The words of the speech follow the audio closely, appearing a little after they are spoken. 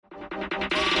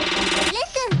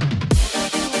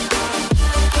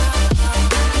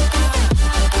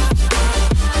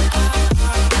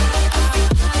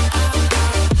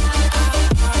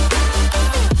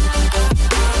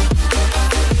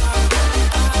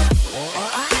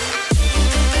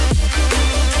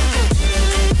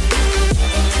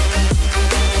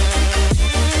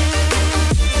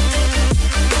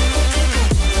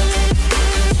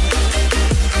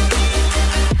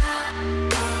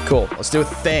do a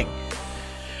thing.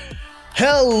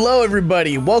 Hello,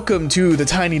 everybody. Welcome to the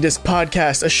Tiny Disc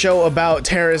Podcast, a show about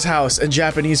Terrace House and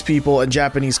Japanese people and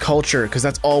Japanese culture, because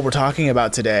that's all we're talking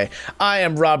about today. I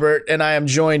am Robert, and I am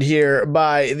joined here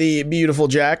by the beautiful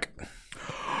Jack.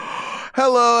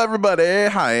 Hello, everybody.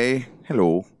 Hi.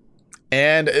 Hello.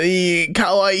 And the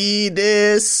kawaii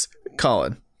desu,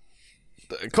 Colin.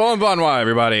 Colin Bonnois,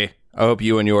 everybody. I hope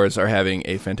you and yours are having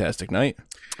a fantastic night,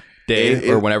 day,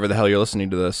 or whenever the hell you're listening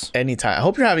to this. Anytime. I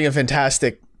hope you're having a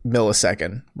fantastic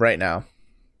millisecond right now.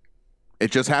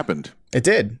 It just happened. It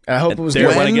did. I hope it was there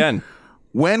good. went again.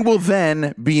 When will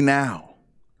then be now?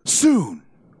 Soon.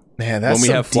 Man, that's when we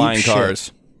some have flying deep shit.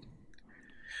 cars.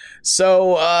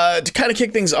 So, to kind of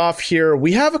kick things off here,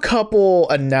 we have a couple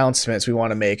announcements we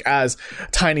want to make as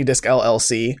Tiny Disc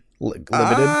LLC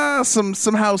Limited.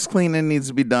 Some house cleaning needs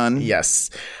to be done. Yes.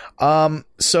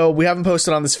 So we haven't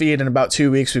posted on this feed in about 2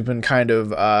 weeks. We've been kind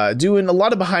of doing a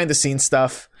lot of behind the scenes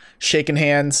stuff, shaking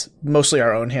hands, mostly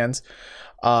our own hands.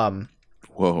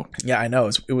 Whoa. Yeah, I know.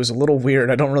 It was a little weird.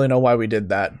 I don't really know why we did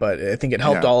that, but I think it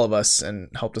helped all of us and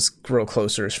helped us grow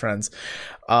closer as friends.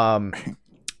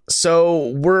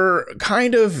 So we're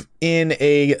kind of in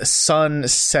a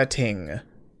sun-setting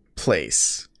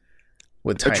place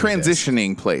with Tiny Disc.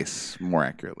 Transitioning place, more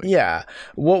accurately. Yeah.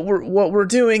 What we're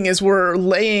doing is we're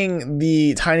laying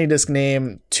the Tiny Disc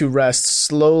name to rest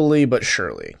slowly but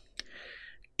surely.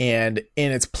 And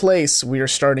in its place, we are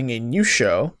starting a new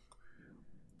show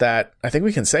that I think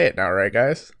we can say it now, right,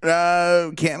 guys?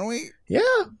 Can we? Yeah,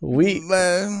 we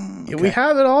Okay.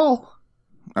 have it all.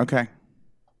 Okay.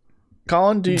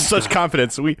 Colin, do you Such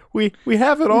confidence. We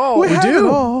have it all. We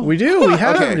do. We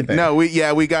have Okay. everything. No,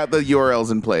 we got the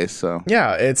URLs in place, so.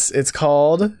 Yeah, it's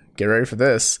called, get ready for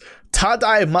this,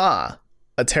 Tadaima,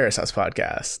 a Terrace House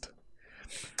podcast.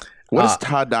 What does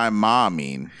Tadaima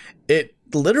mean? It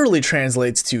literally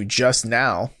translates to just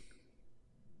now.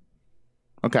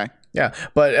 Okay. Yeah,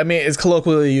 but I mean, it's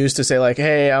colloquially used to say like,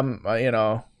 hey, I'm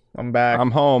back.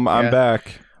 I'm home. I'm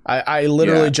back. I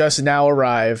literally just now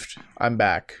arrived. I'm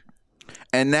back.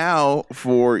 And now,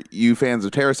 for you fans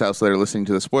of Terrace House that are listening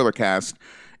to the spoiler cast,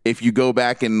 if you go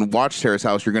back and watch Terrace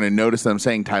House, you're going to notice them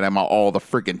saying Tadaima all the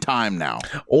freaking time now.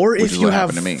 Or which if is you what have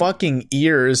happened to me. fucking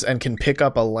ears and can pick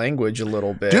up a language a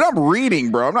little bit. Dude, I'm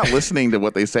reading, bro. I'm not listening to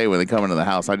what they say when they come into the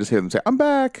house. I just hear them say, I'm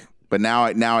back. But now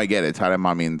I get it.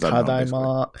 Tadaima means I'm home, basically.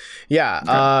 Tadaima.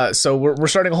 Yeah. Okay. So we're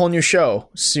starting a whole new show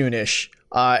soonish.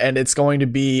 And it's going to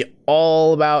be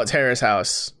all about Terrace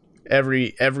House.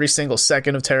 Every single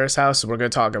second of Terrace House, we're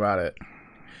going to talk about it.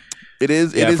 It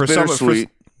is bittersweet.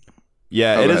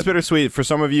 It is bittersweet. For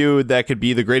some of you, that could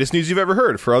be the greatest news you've ever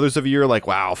heard. For others of you, you're like,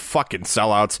 wow, fucking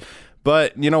sellouts.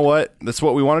 But you know what? That's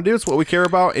what we want to do. It's what we care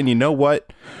about. And you know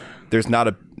what? There's not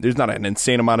an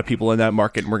insane amount of people in that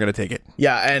market, and we're going to take it.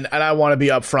 Yeah, and I want to be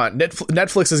upfront.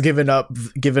 Netflix has given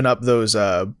up those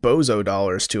bozo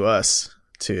dollars to us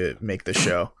to make this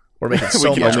show. We're making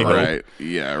so much money. Right.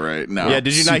 Yeah, right. No. Yeah,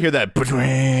 did you not hear that at the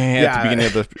beginning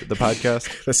of the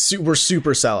podcast? We're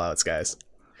super sellouts, guys.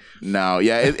 No,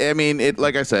 yeah.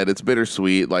 Like I said, it's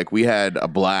bittersweet. Like, we had a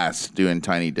blast doing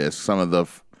Tiny Disc. Some of the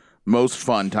most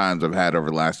fun times I've had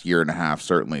over the last year and a half,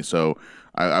 certainly. So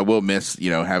I will miss,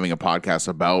 having a podcast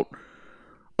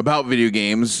about video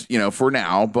games, for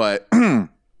now. But,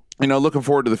 looking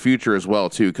forward to the future as well,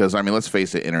 too. Because, let's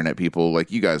face it, internet people,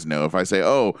 like you guys know, if I say,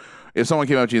 if someone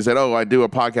came up to you and said, I do a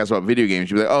podcast about video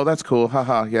games, you'd be like, oh, that's cool.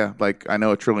 Haha, yeah. Like, I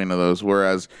know a trillion of those.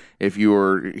 Whereas if you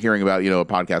were hearing about, a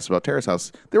podcast about Terrace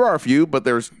House, there are a few, but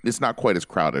it's not quite as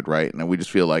crowded, right? And we just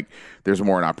feel like there's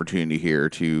more an opportunity here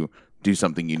to do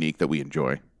something unique that we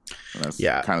enjoy. And that's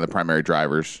kind of the primary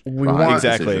drivers. We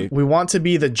want to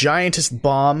be the giantest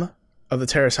bomb of the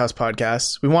Terrace House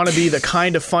podcast. We want to be the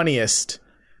kind of funniest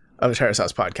of the Terrace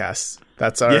House podcasts.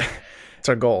 That's our... It's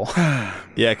our goal. Yeah,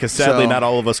 because sadly, not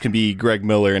all of us can be Greg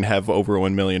Miller and have over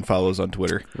 1 million follows on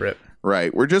Twitter. Rip.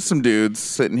 Right. We're just some dudes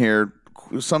sitting here.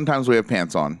 Sometimes we have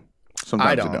pants on.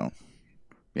 Sometimes we don't.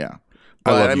 Yeah.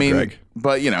 But, I love you, Greg.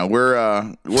 But,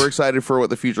 we're excited for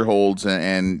what the future holds.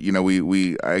 And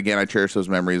we again, I cherish those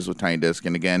memories with Tiny Disc.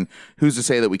 And again, who's to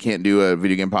say that we can't do a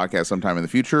video game podcast sometime in the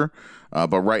future?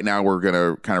 But right now, we're going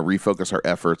to kind of refocus our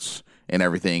efforts and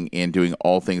everything in doing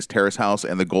all things Terrace House.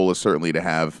 And the goal is certainly to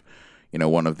have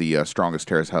one of the strongest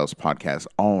Terrace House podcasts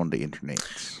on the internet.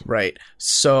 Right.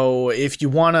 So if you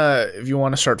wanna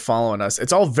start following us,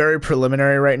 it's all very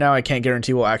preliminary right now. I can't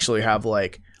guarantee we'll actually have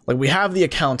like we have the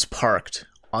accounts parked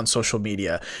on social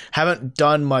media. Haven't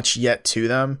done much yet to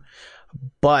them.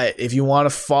 But if you want to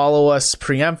follow us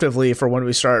preemptively for when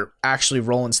we start actually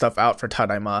rolling stuff out for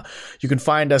Tadaima, you can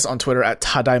find us on Twitter at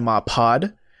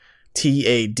TadaimaPod.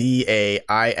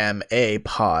 TADAIMA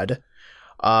pod.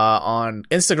 On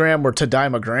Instagram, we're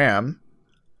Tadaimagram,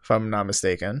 if I'm not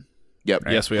mistaken. Yep.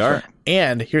 Right? Yes, we are.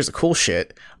 And here's the cool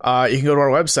shit. You can go to our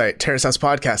website,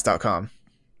 terracehousepodcast.com.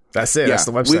 That's it. That's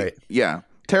the website.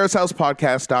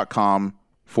 terracehousepodcast.com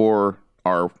for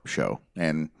our show.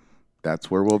 And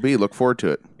that's where we'll be. Look forward to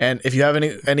it. And if you have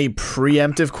any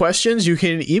preemptive questions, you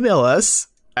can email us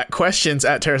at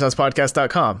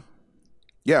questions@terracehousepodcast.com.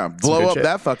 Yeah, blow up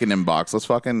that fucking inbox. Let's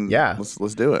fucking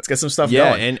let's do it. Let's get some stuff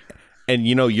going. And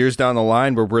years down the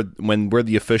line, when we're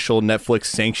the official Netflix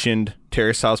sanctioned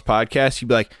Terrace House podcast, you'd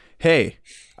be like, hey,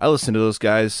 I listened to those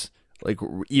guys like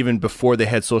even before they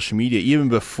had social media, even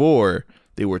before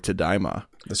they were Tadaima.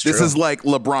 This is like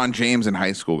LeBron James in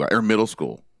high school or middle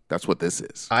school. That's what this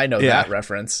is. I know that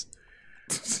reference.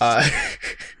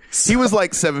 He was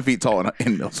like 7 feet tall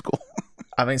in middle school.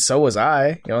 I mean, so was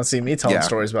I. You don't see me telling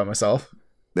stories about myself.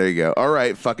 There you go. All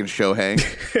right, fucking Shohei.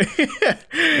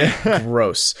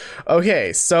 Gross.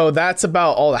 Okay, so that's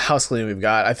about all the house cleaning we've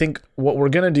got. I think what we're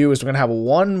going to do is we're going to have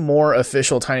one more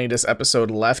official Tiny Disc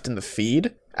episode left in the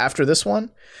feed after this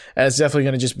one. And it's definitely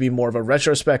going to just be more of a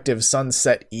retrospective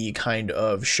sunset-y kind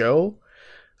of show.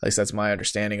 At least that's my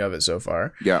understanding of it so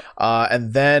far. Yeah.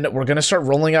 And then we're going to start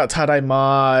rolling out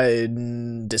Tadaima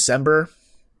in December.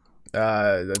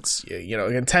 That's,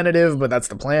 again, tentative, but that's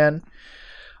the plan.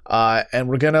 And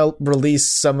we're going to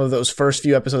release some of those first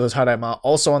few episodes of Tadaima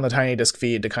also on the Tiny Disc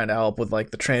feed to kind of help with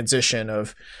like the transition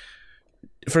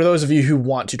for those of you who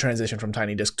want to transition from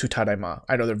Tiny Disc to Tadaima.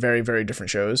 I know they're very, very different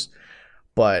shows,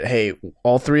 but hey,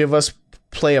 all three of us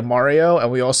play a Mario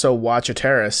and we also watch a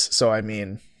Terrace. So, I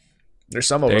mean, there's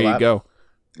some overlap. There you go.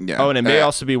 Yeah. Oh, and it may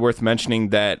also be worth mentioning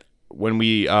that when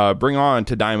we bring on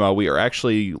Tadaima, we are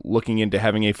actually looking into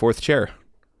having a fourth chair.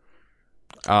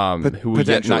 Who would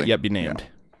not yet be named.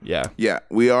 Yeah,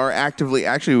 we are actually,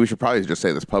 we should probably just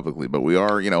say this publicly, but we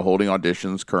are, holding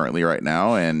auditions currently right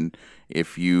now. And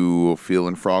if you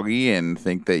feeling froggy and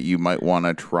think that you might want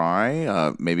to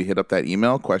try, maybe hit up that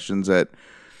email,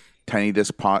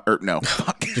 questions@tinydiscpod, or no.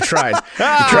 You tried.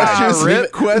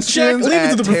 Questions leave it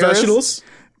to the professionals.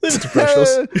 Leave it to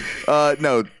professionals.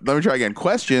 No, let me try again.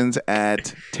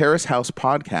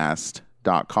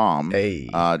 questions@terracehousepodcast.com. Hey.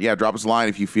 Drop us a line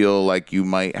if you feel like you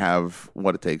might have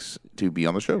what it takes to be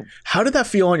on the show. How did that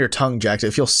feel on your tongue, Jack? Did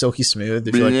it feel silky smooth?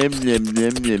 Did it feel like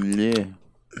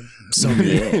so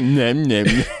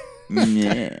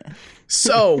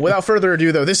So, without further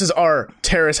ado, though, this is our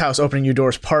Terrace House Opening New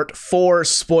Doors Part 4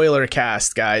 spoiler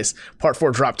cast, guys. Part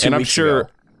 4 dropped 2 weeks ago.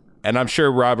 And I'm sure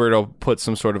Robert will put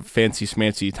some sort of fancy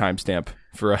smancy timestamp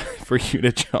for you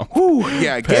to jump. Ooh,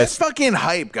 yeah, get fucking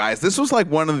hype, guys. This was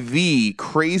like one of the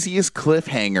craziest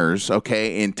cliffhangers,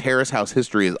 in Terrace House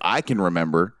history as I can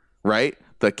remember, right?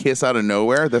 The kiss out of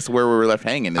nowhere. That's where we were left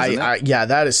hanging, isn't it? Yeah,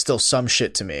 that is still some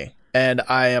shit to me. And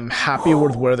I am happy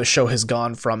with where the show has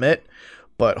gone from it,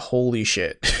 but holy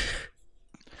shit.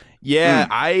 Yeah,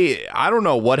 I don't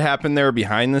know what happened there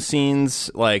behind the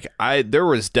scenes. Like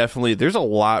there's a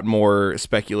lot more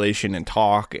speculation and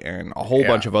talk and a whole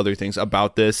bunch of other things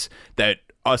about this that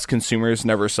us consumers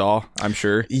never saw, I'm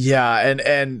sure. Yeah,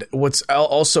 and what's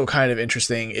also kind of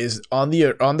interesting is on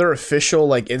their official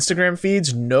like Instagram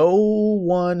feeds, no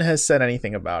one has said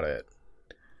anything about it.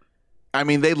 I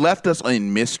mean, they left us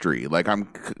in mystery. Like, I'm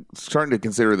starting to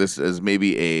consider this as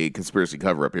maybe a conspiracy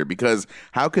cover-up here, because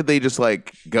how could they just,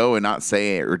 like, go and not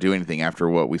say or do anything after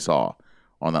what we saw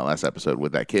on that last episode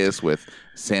with that kiss, with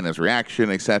Santa's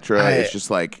reaction, etc.? It's just,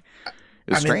 like,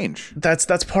 it's strange. That's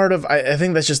part of... I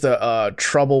think that's just the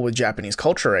trouble with Japanese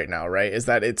culture right now, right? Is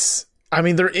that it's... I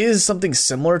mean, there is something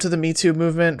similar to the Me Too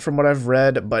movement from what I've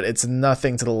read, but it's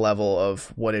nothing to the level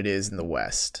of what it is in the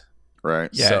West.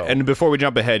 Right. Yeah, and before we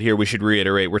jump ahead here, we should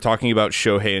reiterate, we're talking about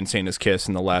Shohei and Santa's kiss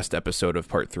in the last episode of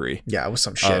Part 3. Yeah, it was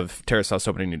some shit. Of Terrace House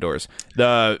Opening New Doors.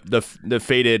 The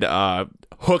faded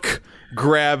hook,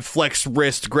 grab, flex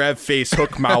wrist, grab face,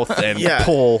 hook mouth, and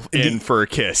pull in for a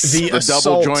kiss. The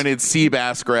double-jointed sea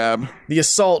bass grab. The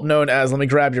assault known as, let me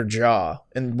grab your jaw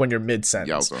and when you're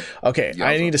mid-sentence. Okay,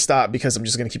 I need to stop because I'm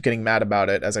just going to keep getting mad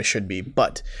about it, as I should be.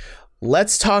 But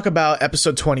let's talk about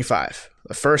episode 25.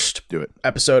 The first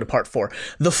episode of Part 4.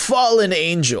 The Fallen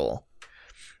Angel.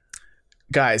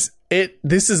 Guys,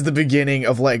 this is the beginning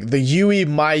of like the Yui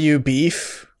Mayu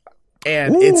beef,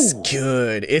 and it's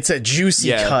good. It's a juicy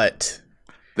cut.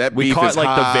 That beef is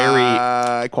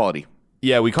high quality.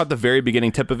 Yeah, we caught the very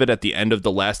beginning tip of it at the end of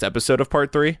the last episode of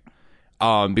Part 3,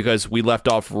 because we left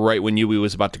off right when Yui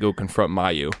was about to go confront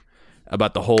Mayu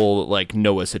about the whole like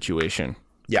Noah situation.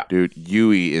 Yeah, dude,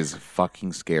 Yui is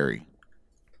fucking scary.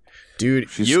 Dude,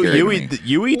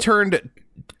 Yui turned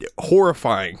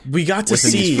horrifying. We got to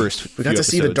within these see first the few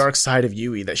episodes. dark side of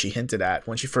Yui that she hinted at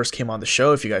when she first came on the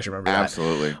show, if you guys remember that.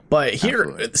 Absolutely. But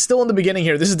here, still in the beginning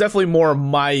here, this is definitely more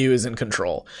Mayu is in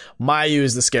control. Mayu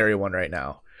is the scary one right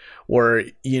now. Where,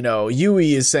 you know,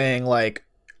 Yui is saying, like,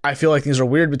 I feel like things are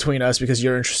weird between us because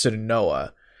you're interested in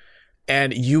Noah.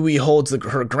 And Yui holds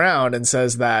her ground and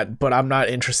says that, but I'm not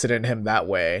interested in him that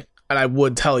way. And I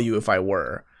would tell you if I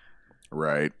were.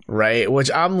 Right. Right?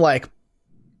 Which I'm like,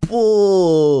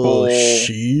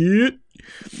 bullshit.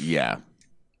 Yeah.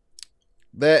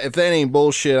 If that ain't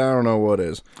bullshit, I don't know what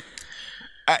is.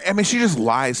 I mean, she just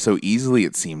lies so easily,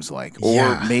 it seems like. Or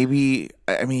Yeah. maybe,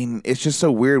 I mean, it's just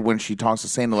so weird when she talks to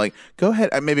Sana, like, go ahead.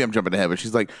 Maybe I'm jumping ahead, but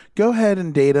she's like, go ahead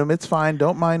and date him. It's fine.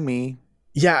 Don't mind me.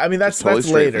 Yeah, I mean, that's later.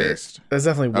 straight-faced. That's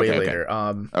definitely way Okay, okay. later.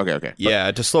 Okay.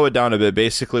 Yeah, to slow it down a bit,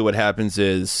 basically what happens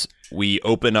is we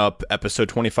open up episode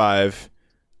 25,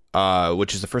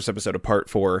 which is the first episode of part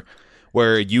 4,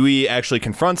 where Yui actually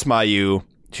confronts Mayu.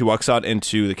 She walks out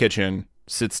into the kitchen,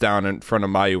 sits down in front of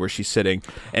Mayu where she's sitting,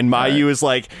 and Mayu is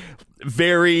like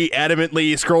very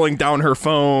adamantly scrolling down her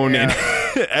phone, and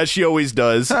as she always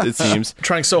does, it seems.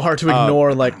 Trying so hard to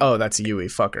ignore, like, oh, that's Yui,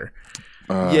 fuck her.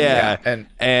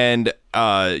 And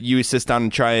Yui sits down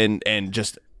and try and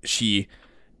just she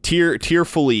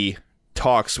tearfully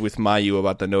talks with Mayu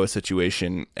about the Noah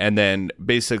situation, and then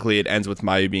basically it ends with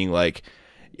Mayu being like,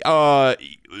 I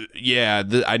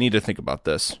need to think about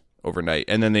this overnight,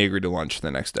 and then they agree to lunch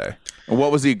the next day. And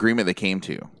what was the agreement they came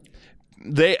to?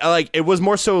 They it was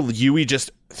more so Yui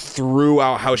just threw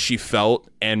out how she felt,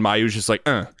 and Mayu was just like,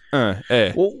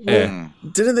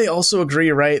 Didn't they also agree,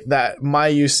 right, that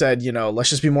Mayu said, you know, let's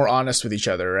just be more honest with each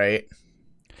other, right?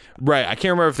 Right. I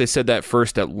can't remember if they said that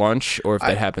first at lunch or if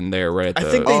that happened there right at the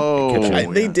I think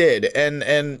they kitchen. did,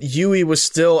 and Yui was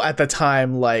still at the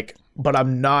time like, but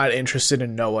I'm not interested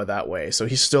in Noah that way, so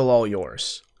he's still all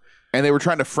yours. And they were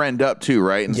trying to friend up too,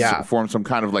 right? And Yeah. form some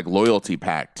kind of like loyalty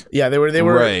pact. Yeah, they were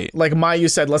Right. like Mayu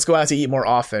said, let's go out to eat more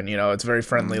often. You know, it's very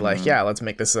friendly. Like, yeah, let's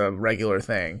make this a regular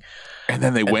thing. And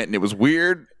then they went and it was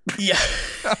weird. Yeah,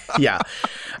 yeah.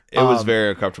 It was very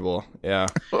uncomfortable. Yeah.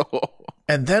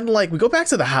 And then like we go back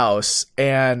to the house,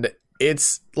 and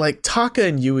it's like Taka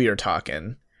and Yui are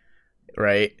talking,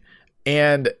 right?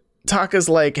 And Taka's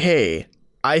like, "Hey,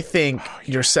 I think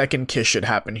your second kiss should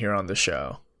happen here on the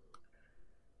show."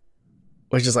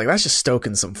 Which is like, that's just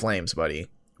stoking some flames, buddy.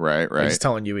 Right. He's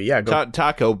telling Yui, yeah, go.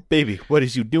 Taco, baby, what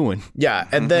is you doing? Yeah,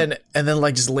 and then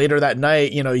like just later that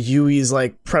night, you know, Yui's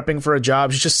like prepping for a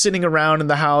job. She's just sitting around in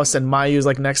the house, and Mayu's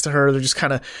like next to her. They're just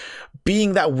kind of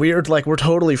being that weird, like, we're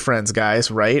totally friends, guys,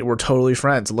 right? We're totally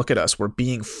friends. Look at us, we're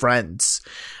being friends.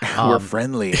 We're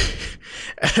friendly.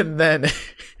 And then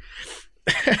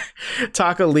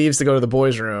Taka leaves to go to the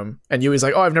boys' room, and Yui's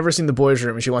like, "Oh, I've never seen the boys'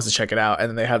 room," and she wants to check it out. And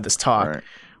then they have this talk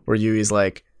where Yui's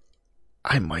like,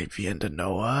 I might be into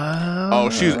Noah. Oh,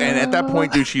 and at that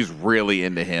point, dude, she's really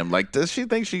into him. Like, does she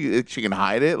think she can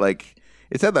hide it? Like,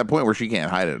 it's at that point where she can't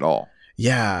hide it at all.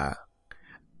 Yeah.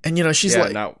 And, you know, she's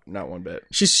like, not one bit.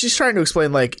 She's trying to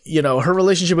explain, like, you know, her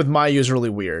relationship with Mayu is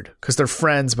really weird because they're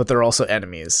friends, but they're also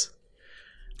enemies.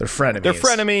 They're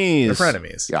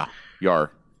frenemies. Yeah.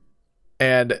 Yar.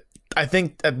 And I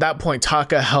think at that point,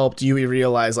 Taka helped Yui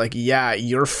realize, like, yeah,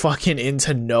 you're fucking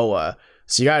into Noah.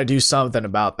 So you got to do something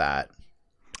about that.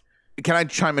 Can I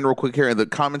chime in real quick here? The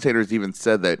commentators even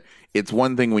said that it's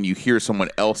one thing when you hear someone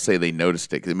else say they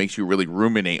noticed it, 'cause it makes you really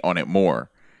ruminate on it more.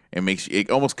 It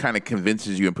almost kind of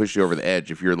convinces you and pushes you over the edge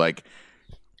if you're like,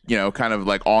 you know, kind of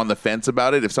like on the fence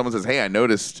about it. If someone says, "Hey, I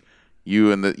noticed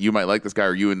you might like this guy,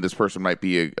 or you and this person might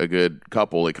be a good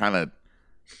couple," it kind of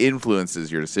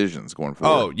influences your decisions going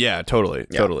forward. Oh yeah, totally.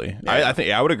 Yeah. I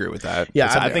think I would agree with that.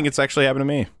 Yeah, I think it's actually happened to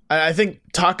me. I think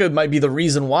Taka might be the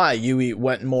reason why Yui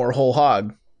went more whole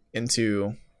hog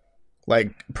into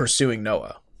like pursuing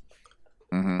Noah.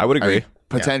 I would agree.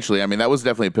 Potentially. I mean, that was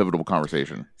definitely a pivotal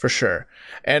conversation. For sure.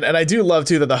 And I do love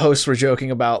too that the hosts were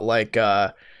joking about like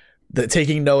the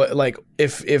taking Noah, like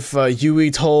if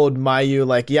Yui told Mayu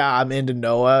like, yeah, I'm into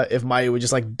Noah, if Mayu would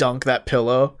just like dunk that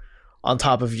pillow on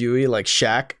top of Yui like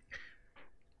Shaq.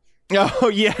 Oh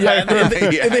yeah. And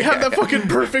they have that fucking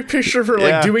perfect picture of her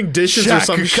like doing dishes Shaq or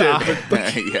some Shaq. shit.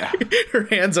 But, like, Yeah. her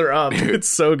hands are up. It's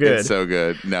so good. It's so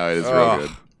good. No, it is real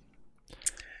good.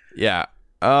 Yeah.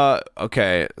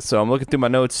 Okay. So I'm looking through my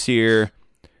notes here.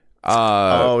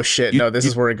 Oh shit! No, this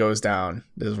is where it goes down.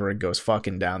 This is where it goes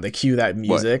fucking down. They cue that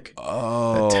music,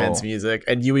 that tense music,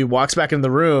 and Yui walks back in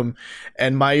the room,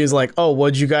 and Mayu's like, "Oh,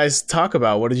 what'd you guys talk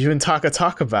about? What did you and Taka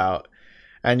talk about?"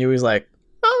 And Yui's like,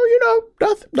 "Oh, you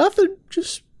know, nothing.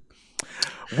 Just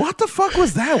what the fuck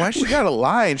was that? Why she gotta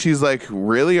lie? And she's like,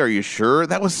 really? Are you sure?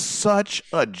 That was such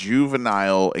a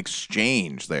juvenile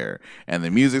exchange there. And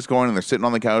the music's going and they're sitting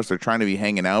on the couch. They're trying to be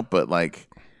hanging out. But like,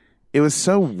 it was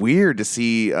so weird to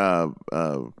see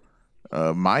Mayu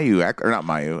act, or not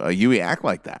Mayu, Yui act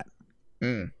like that.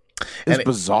 It's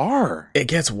bizarre. It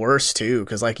gets worse too.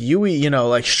 Cause like Yui, you know,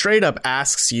 like straight up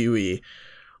asks Yui,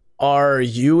 are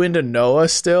you into Noah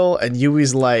still? And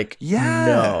Yui's like,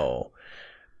 no.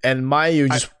 And Mayu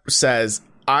just says,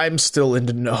 I'm still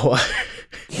into Noah.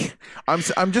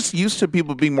 I'm just used to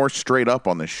people being more straight up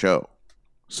on this show.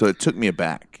 So it took me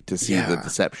aback to see the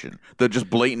deception, the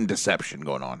just blatant deception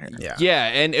going on here. Yeah.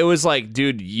 And it was like,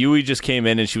 dude, Yui just came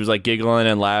in and she was like giggling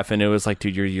and laughing. It was like,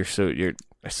 dude,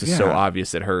 it's just so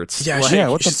obvious it hurts. Yeah, like,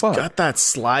 what the fuck? Got that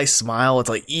sly smile. It's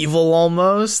like evil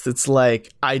almost. It's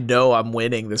like, I know I'm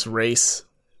winning this race,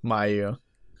 Mayu.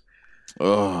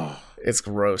 Oh, it's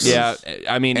gross. Yeah,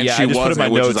 I mean, and I she just put in my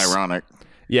which notes. is ironic.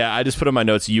 Yeah, I just put in my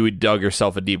notes. Yui dug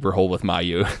herself a deeper hole with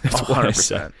Mayu. That's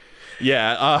 100%.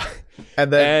 Yeah,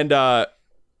 and then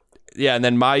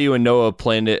Mayu and Noah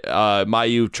planned it.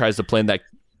 Mayu tries to plan that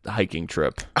hiking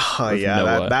trip. Oh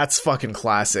yeah, that's fucking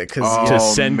classic. To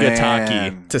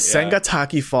Sengataki.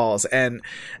 Sengataki Falls, and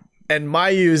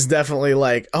Mayu's definitely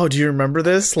like, oh, do you remember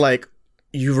this? Like,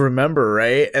 you remember,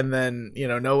 right? And then, you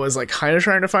know, Noah's like kind of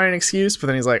trying to find an excuse, but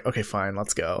then he's like, okay, fine,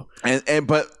 let's go.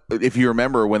 But if you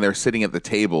remember when they're sitting at the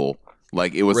table,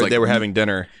 like it was like they were having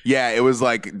dinner. Yeah, it was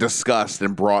like discussed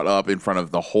and brought up in front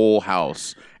of the whole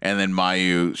house. And then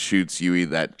Mayu shoots Yui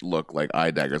that look like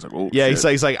eye daggers. Like, oh, yeah,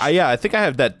 shit. he's like, I think I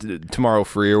have that tomorrow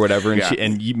free or whatever. And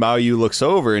Mayu looks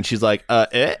over and she's like,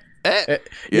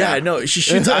 Yeah, no, she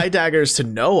shoots eye daggers to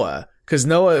Noah. Because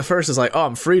Noah at first is like, oh,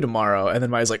 I'm free tomorrow. And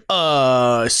then Mayu's like,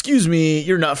 excuse me,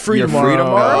 you're not free tomorrow. Free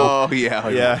tomorrow? Oh,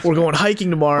 yeah. We're going hiking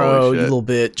tomorrow, you little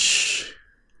bitch.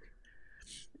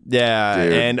 Yeah,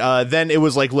 dude. And then it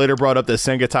was like later brought up that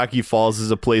Sengataki Falls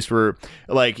is a place where,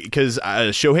 like, because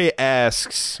Shohei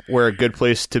asks where a good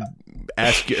place to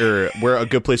ask, or where a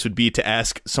good place would be to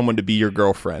ask someone to be your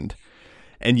girlfriend.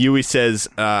 And Yui says,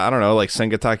 I don't know, like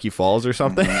Sengataki Falls or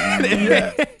something.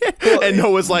 And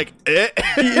Noah's like,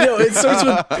 You know, it starts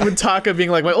with Taka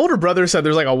being like, my older brother said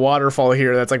there's like a waterfall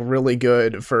here that's like really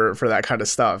good for that kind of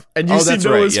stuff. And you see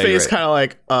Noah's face kind of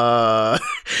like,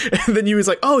 and then Yui's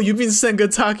like, oh, you mean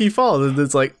Sengataki Falls? And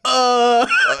it's like, son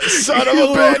of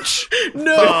a bitch.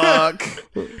 No. Fuck.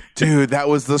 Dude, that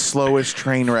was the slowest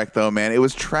train wreck though, man. It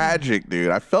was tragic,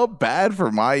 dude. I felt bad for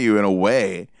Mayu in a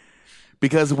way.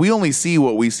 Because we only see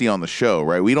what we see on the show,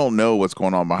 right? We don't know what's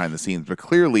going on behind the scenes. But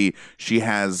clearly, she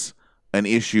has an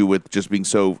issue with just being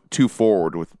so too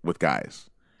forward with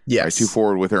guys. Yes. Right? Too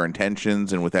forward with her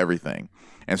intentions and with everything.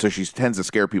 And so she tends to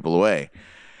scare people away.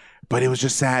 But it was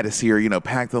just sad to see her, you know,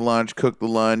 pack the lunch, cook the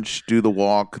lunch, do the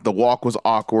walk. The walk was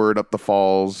awkward up the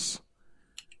falls.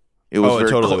 It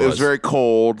was it was very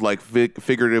cold, like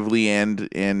figuratively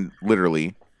and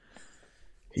literally.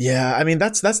 Yeah, I mean,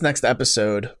 that's next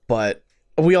episode, but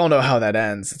we all know how that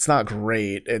ends. It's not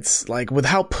great. It's like with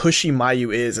how pushy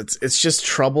Mayu is, it's just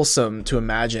troublesome to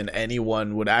imagine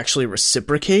anyone would actually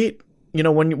reciprocate, you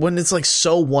know, when it's like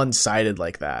so one-sided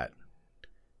like that.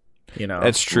 You know.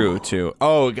 That's true too.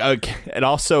 Oh, and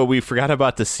also we forgot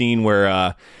about the scene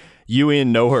where Yui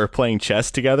and Noah are playing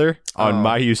chess together on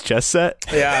Mayu's chess set.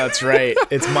 Yeah, that's right.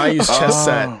 It's Mayu's chess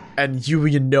set and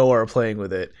Yui and Noah are playing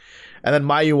with it. And then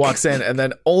Mayu walks in and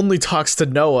then only talks to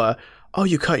Noah. Oh,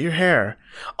 you cut your hair.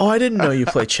 Oh, I didn't know you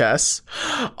play chess.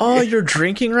 Oh, you're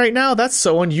drinking right now? That's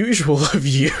so unusual of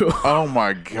you. Oh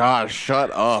my gosh, shut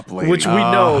up, lady. Which we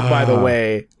know, by the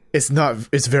way, it's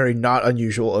very not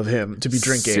unusual of him to be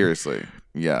drinking. Seriously.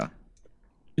 Yeah.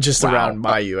 Just around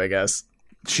Mayu, I guess.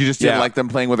 She just didn't like them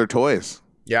playing with her toys.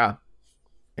 Yeah.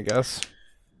 I guess.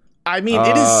 I mean,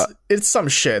 it's some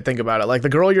shit. Think about it. Like the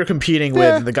girl you're competing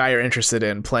with and the guy you're interested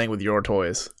in playing with your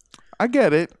toys. I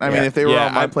get it. I mean, if they were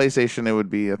on my PlayStation, it would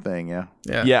be a thing.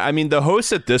 Yeah. I mean, the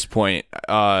hosts at this point,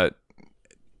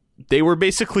 they were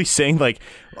basically saying like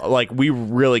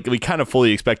we kind of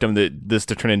fully expect them this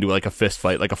to turn into like a fist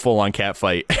fight, like a full on cat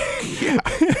fight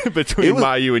between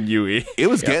Mayu and Yui. It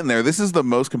was getting there. This is the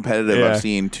most competitive I've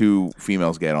seen two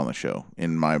females get on the show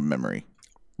in my memory.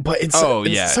 But it's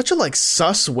such a like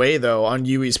sus way though on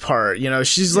Yui's part. You know,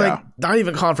 she's like not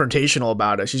even confrontational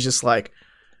about it. She's just like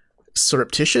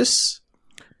surreptitious.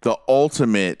 The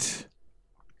ultimate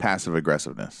passive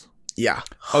aggressiveness. Yeah.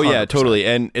 100%. Oh yeah, totally.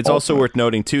 And it's also worth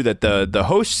noting too that the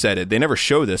host said it. They never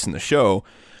show this in the show,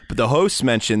 but the host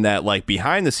mentioned that like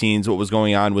behind the scenes, what was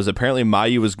going on was apparently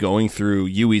Mayu was going through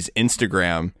Yui's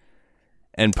Instagram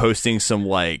and posting some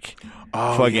like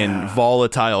fucking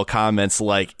volatile comments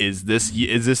like, is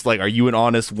this like, are you an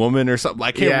honest woman or something?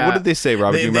 I can't. What did they say,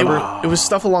 Robert? Do you remember? It was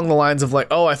stuff along the lines of like,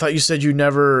 oh, I thought you said you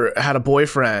never had a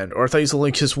boyfriend, or I thought you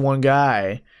only kissed one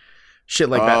guy. Shit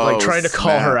like that, like trying to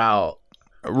call her out.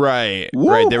 Right.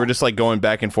 Right. They were just like going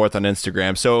back and forth on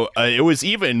Instagram. So it was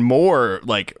even more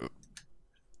like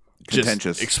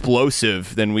just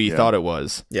explosive than we thought it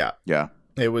was. Yeah. Yeah.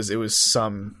 It was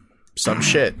some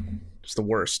shit. It's the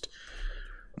worst.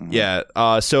 Yeah.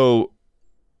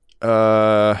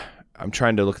 I'm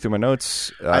trying to look through my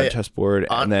notes, chessboard,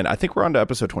 and then I think we're on to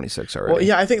episode 26 already. Well,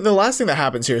 yeah, I think the last thing that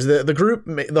happens here is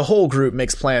the whole group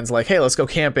makes plans like, hey, let's go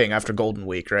camping after Golden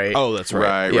Week, right? Oh, that's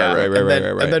right.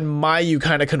 Right. And then Mayu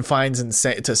kind of confides in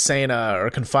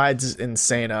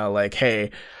Sana, like,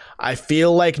 hey, I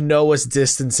feel like Noah's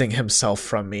distancing himself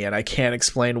from me, and I can't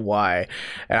explain why.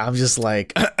 And I'm just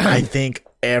like, I think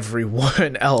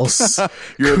everyone else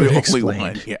you're the only explain.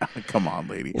 One. Yeah, come on,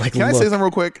 lady. Like, can I say something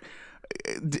real quick?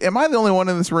 Am I the only one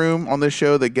in this room on this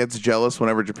show that gets jealous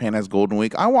whenever Japan has Golden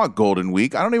Week? I want Golden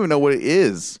Week. I don't even know what it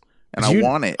is, and I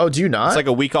want it. Oh, do you not? It's like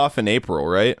a week off in April,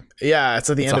 right? Yeah, it's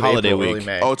at the end of holiday April, week. early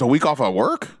May. Oh, it's a week off at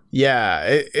work? Yeah,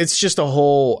 it's just a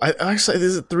whole... Actually,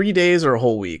 is it 3 days or a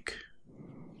whole week?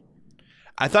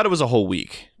 I thought it was a whole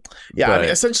week. Yeah, I mean,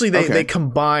 essentially they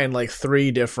combine like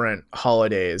 3 different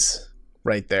holidays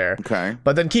right there. Okay.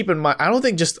 But then keep in mind, I don't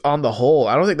think just on the whole,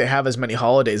 I don't think they have as many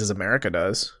holidays as America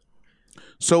does.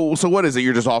 So what is it?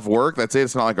 You're just off work? That's it?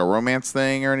 It's not like a romance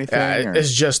thing or anything? Yeah,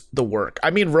 it's just the work. I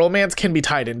mean, romance can be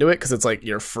tied into it because it's like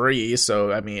you're free.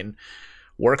 So, I mean,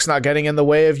 work's not getting in the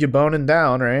way of you boning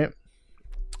down, right?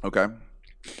 Okay.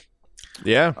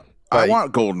 Yeah. I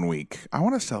want Golden Week. I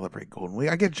want to celebrate Golden Week.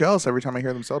 I get jealous every time I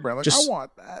hear them celebrate. I'm like, I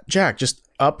want that. Jack, just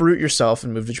uproot yourself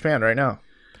and move to Japan right now.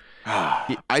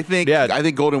 I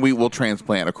think Golden Week will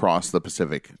transplant across the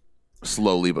Pacific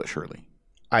slowly but surely.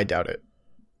 I doubt it.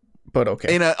 But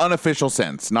okay. In an unofficial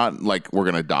sense. Not like we're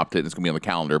going to adopt it and it's going to be on the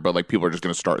calendar, but like people are just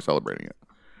going to start celebrating it.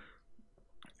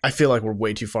 I feel like we're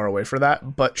way too far away for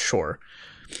that, but sure.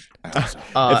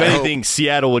 If anything,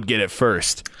 Seattle would get it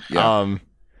first. Yeah.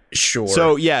 Sure.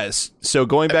 So, yes. So,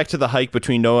 going back to the hike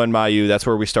between Noah and Mayu, that's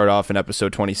where we start off in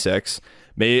episode 26.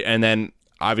 And then,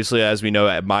 obviously, as we know,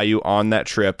 Mayu on that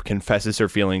trip confesses her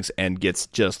feelings and gets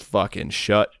just fucking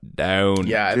shut down.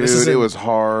 Yeah, dude, it was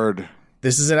hard.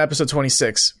 This is in episode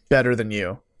 26. Better than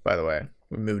you, by the way.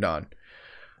 We moved on.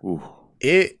 Ooh.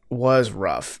 It was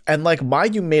rough. And, like,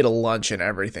 Mayu made a lunch and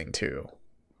everything, too.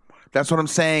 That's what I'm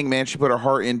saying, man. She put her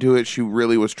heart into it. She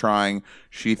really was trying.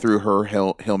 She threw her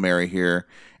Hail Mary here.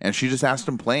 And she just asked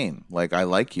him plain, like, I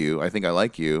like you. I think I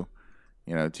like you.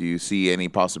 You know, do you see any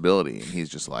possibility? And he's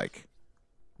just like,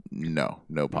 no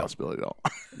possibility at all.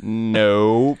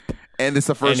 Nope. And it's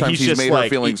the first time she's made her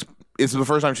feelings. It's the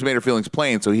first time she's made her feelings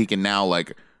plain, so he can now,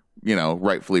 like, you know,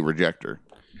 rightfully reject her.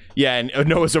 Yeah, and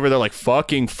Noah's over there like,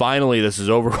 fucking finally, this is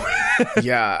over.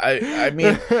 Yeah, I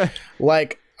mean,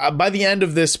 like, by the end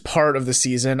of this part of the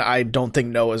season, I don't think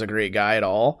Noah's a great guy at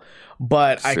all.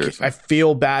 But I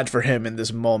feel bad for him in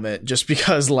this moment just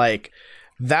because, like,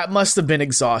 that must have been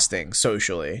exhausting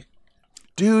socially.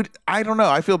 Dude, I don't know.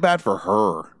 I feel bad for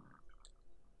her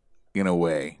in a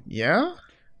way. Yeah?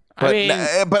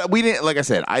 But, but we didn't, like I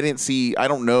said, I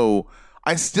don't know.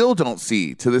 I still don't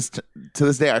see to this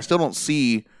day. I still don't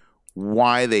see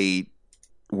why they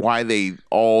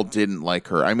all didn't like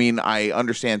her. I mean, I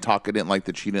understand Taka didn't like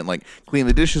that she didn't like clean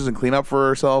the dishes and clean up for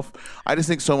herself. I just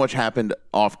think so much happened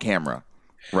off camera,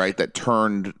 right, that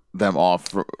turned them off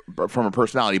from her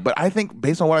personality. But I think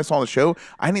based on what I saw on the show,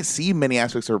 I didn't see many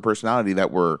aspects of her personality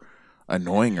that were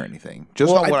annoying or anything.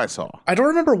 Just not what I saw. I don't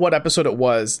remember what episode it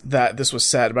was that this was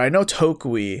said, but I know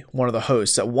Tokui, one of the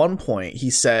hosts, at one point he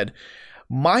said,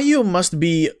 Mayu must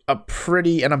be a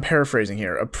pretty, and I'm paraphrasing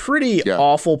here, a pretty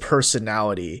awful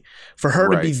personality for her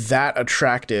to be that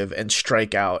attractive and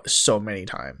strike out so many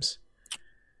times.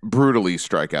 Brutally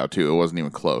strike out, too. It wasn't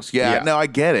even close. Yeah, no, I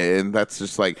get it. And that's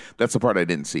just like, that's the part I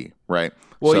didn't see, right?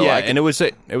 Well, so and it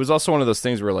was also one of those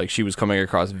things where, like, she was coming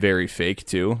across very fake,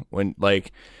 too. When,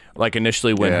 like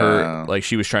initially when her, like,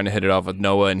 she was trying to hit it off with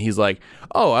Noah and he's like,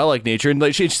 oh, I like nature. And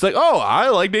like she's like, oh, I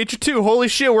like nature too. Holy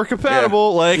shit, we're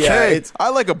compatible. Like, hey,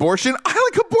 I like abortion. I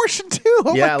like abortion too.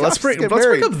 Oh yeah, let's bring up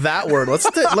that word. Let's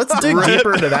dig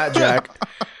deeper into that, Jack.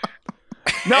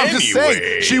 No, I'm just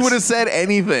saying she would have said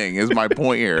anything is my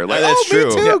point here. Like, that's true.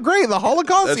 Me too. Yeah. Great. The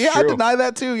Holocaust. That's true. I deny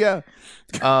that too. Yeah.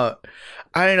 I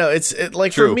don't know. It's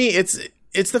like true. For me, it's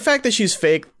the fact that she's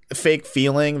fake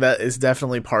feeling that is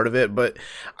definitely part of it, but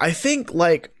I think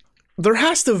like there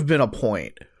has to have been a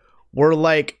point where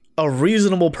like a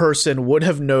reasonable person would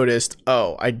have noticed,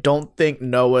 oh, I don't think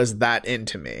Noah's that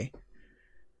into me.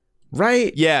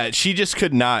 Right? Yeah, she just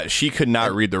could not. She could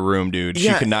not read the room, dude.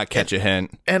 She could not catch a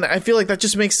hint. And I feel like that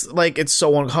just makes like it's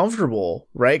so uncomfortable,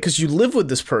 right? Because you live with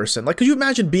this person. Like, could you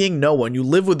imagine being Noah and you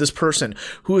live with this person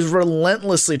who is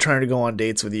relentlessly trying to go on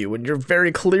dates with you, and you're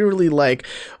very clearly like,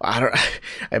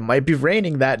 it might be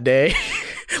raining that day.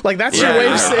 Like, that's your way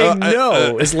of saying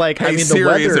no. It's like, hey, I mean, Siri, the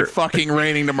weather. Is it fucking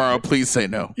raining tomorrow? Please say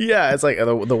no. Yeah, it's like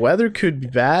the weather could be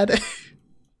bad.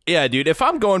 Yeah, dude. If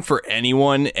I'm going for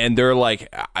anyone and they're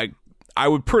like,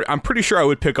 I'm pretty sure I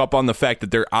would pick up on the fact that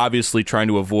they're obviously trying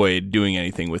to avoid doing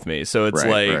anything with me. So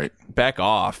it's back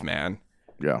off, man.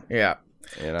 Yeah. Yeah.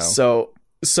 You know.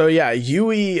 So yeah,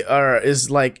 Yui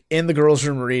is like in the girls'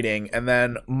 room reading, and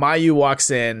then Mayu walks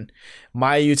in.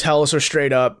 Mayu tells her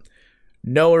straight up,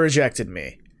 Noah rejected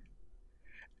me.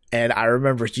 And I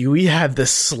remember Yui had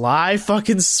this sly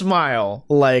fucking smile,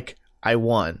 like, I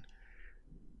won.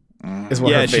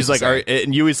 Yeah, she's like,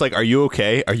 and Yui's like, are you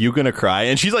okay? Are you gonna cry?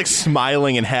 And she's like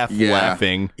smiling and half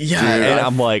laughing. Yeah, dude, and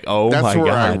I'm like, oh my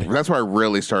god. That's where I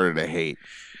really started to hate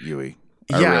Yui.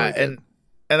 And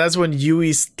that's when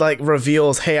Yui like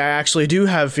reveals, hey, I actually do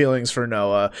have feelings for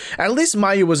Noah. At least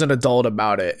Mayu was an adult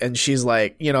about it, and she's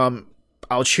like, you know,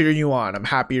 I'll cheer you on. I'm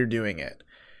happy you're doing it.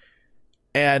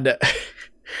 And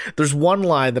there's one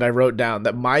line that I wrote down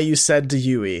that Mayu said to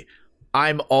Yui,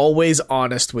 I'm always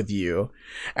honest with you.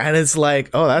 And it's like,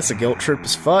 oh, that's a guilt trip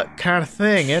as fuck kind of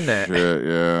thing, isn't it? Shit,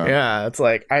 yeah. Yeah, it's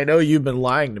like, I know you've been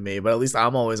lying to me, but at least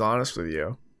I'm always honest with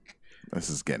you. This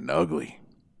is getting ugly.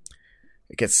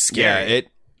 It gets scary. Yeah,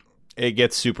 it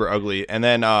gets super ugly. And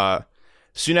then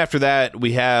soon after that,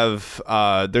 we have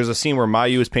there's a scene where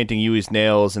Mayu is painting Yui's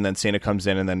nails, and then Sana comes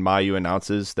in, and then Mayu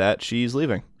announces that she's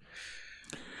leaving.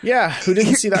 Yeah, who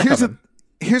didn't see that coming?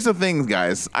 Here's the thing,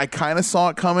 guys. I kind of saw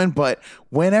it coming, but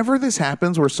whenever this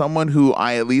happens where someone who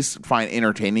I at least find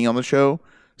entertaining on the show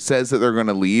says that they're going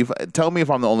to leave, tell me if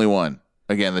I'm the only one,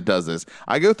 again, that does this.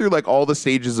 I go through like all the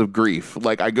stages of grief.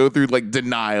 Like I go through like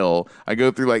denial. I go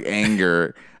through like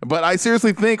anger. But I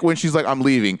seriously think when she's like, I'm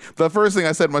leaving, the first thing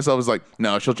I said to myself is like,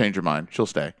 no, she'll change her mind. She'll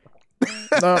stay.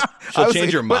 No, she'll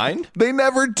change her mind? They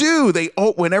never do.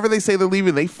 Whenever they say they're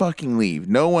leaving, they fucking leave.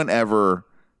 No one ever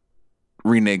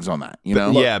reneges on that, you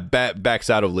know? Yeah, backs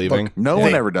out of leaving. Look, no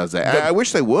one ever does that. I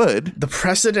wish they would. The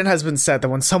precedent has been set that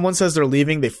when someone says they're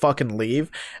leaving, they fucking leave.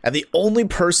 And the only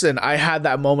person I had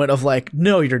that moment of like,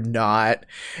 no, you're not,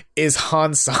 is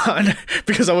Han-san.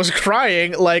 Because I was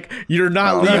crying like, you're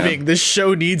not leaving. Man. This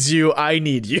show needs you. I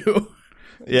need you.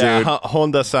 Yeah,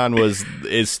 Honda-san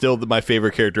is still my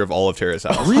favorite character of all of Terrace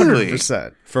House. Really?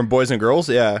 100%. From Boys and Girls,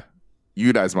 yeah.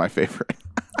 Yuda's my favorite.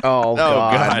 Oh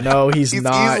God. No, he's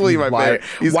not. Easily my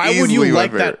favorite. Why would you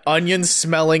like that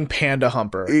onion-smelling panda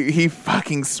humper? He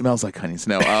fucking smells like onions.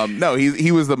 No, no,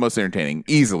 he was the most entertaining,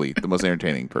 easily the most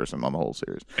entertaining person on the whole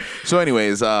series. So,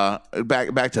 anyways,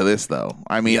 back to this though.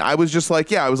 I mean, I was just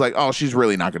like, I was like, oh, she's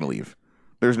really not going to leave.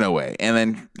 There's no way. And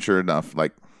then, sure enough,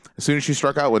 like as soon as she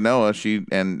struck out with Noah, she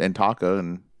and Taka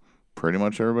and pretty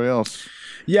much everybody else.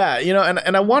 Yeah, you know,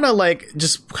 and I want to like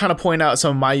just kind of point out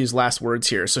some of Mayu's last words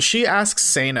here. So she asks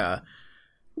Sana,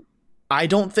 I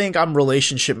don't think I'm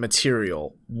relationship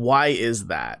material. Why is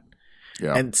that?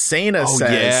 Yeah. And Sana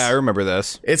says, yeah, I remember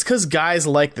this. It's because guys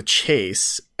like the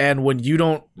chase. And when you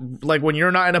don't, like when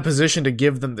you're not in a position to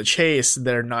give them the chase,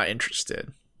 they're not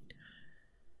interested.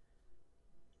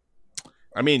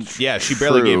 I mean, yeah, she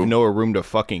barely gave Noah room to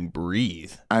fucking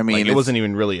breathe. I mean, like, it wasn't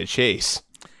even really a chase.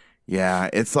 Yeah,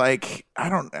 it's like I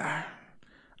don't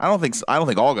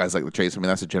think all guys like the chase. I mean,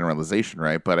 that's a generalization,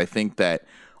 right? But I think that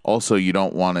also you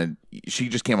don't want to. She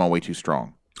just came on way too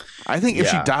strong. I think if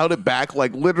she dialed it back,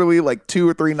 like literally like 2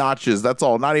 or 3 notches, that's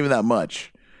all. Not even that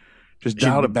much. Just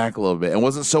dialed it back a little bit and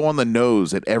wasn't so on the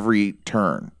nose at every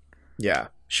turn. Yeah.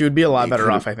 She would be a lot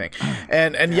better off, I think.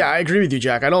 And yeah, I agree with you,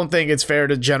 Jack. I don't think it's fair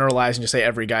to generalize and just say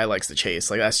every guy likes the chase.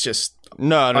 Like that's just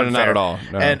no, not at all.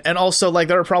 No. And also like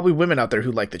there are probably women out there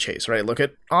who like the chase, right? Look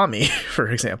at Ami, for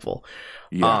example.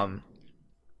 Yeah.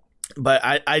 But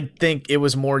I think it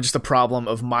was more just a problem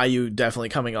of Mayu definitely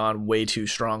coming on way too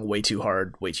strong, way too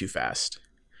hard, way too fast.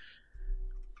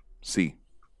 See.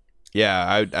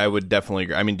 Yeah, I would definitely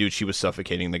agree. I mean, dude, she was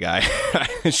suffocating the guy.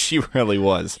 She really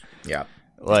was. Yeah.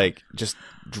 Like just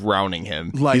drowning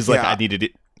him. He's like, I needed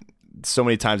it so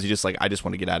many times. He's just like, I just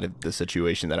want to get out of the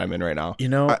situation that I'm in right now. You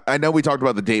know, I know we talked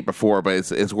about the date before,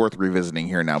 but it's worth revisiting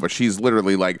here now. But she's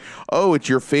literally like, oh, it's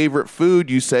your favorite food.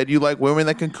 You said you like women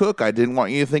that can cook. I didn't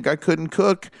want you to think I couldn't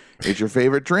cook. It's your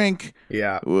favorite drink.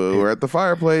 Yeah. We're at the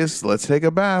fireplace. Let's take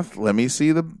a bath. Let me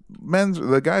see the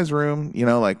guys' room. You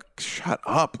know, like, shut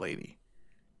up, lady.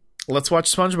 Let's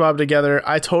watch SpongeBob together.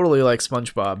 I totally like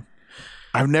SpongeBob.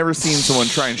 I've never seen someone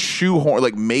try and shoehorn,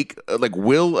 like make, like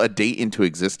will a date into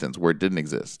existence where it didn't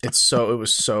exist. It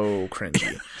was so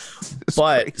cringy.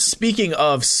 But crazy. Speaking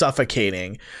of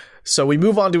suffocating, so we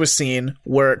move on to a scene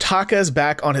where Taka is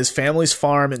back on his family's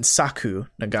farm in Saku,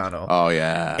 Nagano. Oh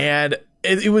yeah. And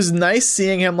it was nice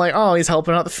seeing him like, oh, he's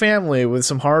helping out the family with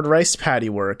some hard rice paddy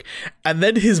work. And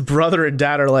then his brother and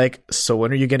dad are like, so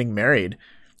when are you getting married?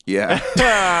 Yeah.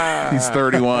 He's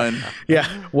 31. Yeah.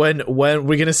 When we're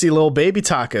going to see little baby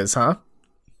Takas, huh?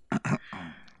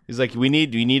 He's like, we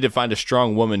need to find a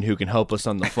strong woman who can help us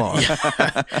on the farm.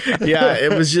 Yeah,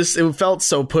 it felt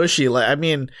so pushy. Like, I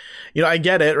mean, I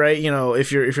get it, right?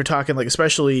 If you're talking like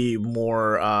especially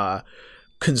more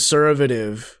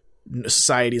conservative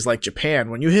societies like Japan,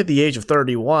 when you hit the age of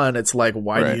 31, it's like,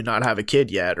 why do you not have a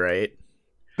kid yet, right?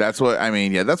 That's what I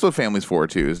mean. Yeah, that's what family's for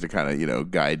too, is to kind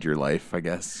of guide your life, I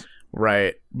guess.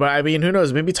 Right. But I mean, who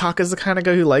knows? Maybe Taka's the kind of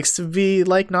guy who likes to be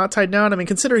like not tied down. I mean,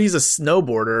 consider he's a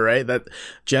snowboarder, right? That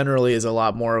generally is a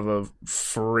lot more of a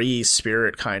free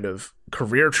spirit kind of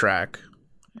career track.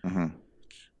 Mm-hmm.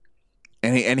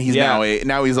 And he's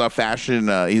now he's a fashion.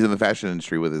 He's in the fashion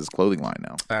industry with his clothing line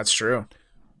now. That's true.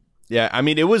 Yeah, I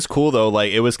mean, it was cool though.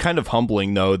 Like, it was kind of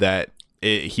humbling though that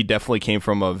he definitely came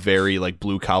from a very like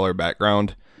blue collar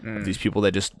background. These people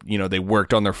that just, they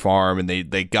worked on their farm and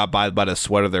they got by the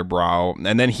sweat of their brow.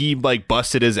 And then he like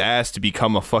busted his ass to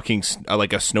become a fucking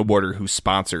like a snowboarder who's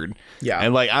sponsored. Yeah.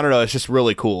 And like, I don't know, it's just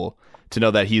really cool to know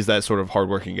that he's that sort of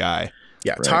hardworking guy.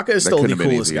 Yeah. Right. Taka is still the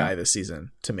coolest guy this season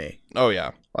to me. Oh,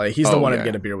 yeah. Like, he's the one to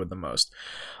get a beer with the most.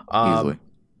 Easily.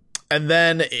 And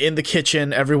then in the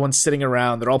kitchen, everyone's sitting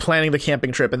around. They're all planning the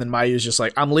camping trip. And then Mayu's just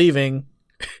like, I'm leaving.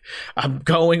 I'm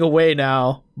going away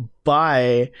now.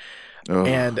 Bye. Ugh.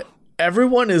 And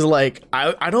everyone is like,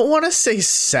 I don't want to say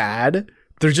sad.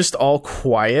 They're just all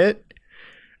quiet.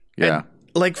 Yeah. And,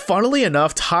 like, funnily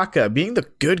enough, Taka, being the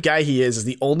good guy he is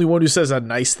the only one who says a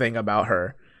nice thing about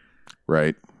her.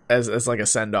 Right. As like a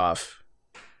send off.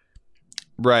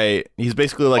 Right. He's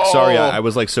basically like, sorry, I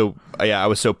was so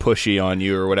pushy on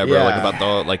you or whatever, like about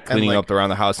the like cleaning up around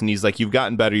the house. And he's like, you've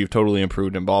gotten better, you've totally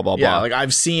improved, and blah blah blah. Yeah, like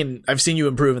I've seen you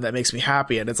improve, and that makes me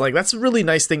happy. And it's like, that's a really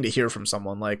nice thing to hear from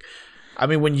someone. Like, I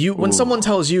mean, when someone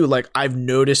tells you like, I've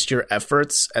noticed your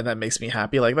efforts and that makes me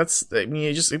happy, like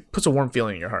it puts a warm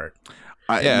feeling in your heart.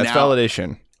 It's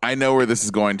validation. I know where this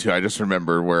is going to. I just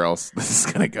remember where else this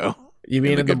is going to go. You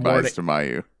mean in the morning to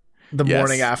Mayu? The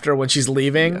morning after when she's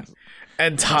leaving? Yes.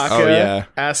 And Taka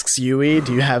asks Yui,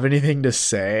 do you have anything to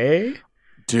say?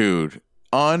 Dude,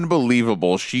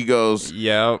 unbelievable. She goes,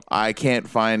 "Yep, I can't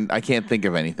think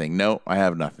of anything. No, I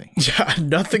have nothing." Yeah,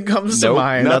 nothing comes to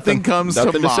mind. Nothing comes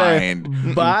to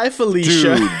mind. Bye,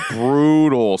 Felicia. Dude,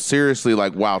 brutal. Seriously,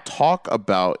 like, wow, talk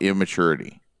about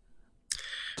immaturity.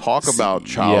 Talk about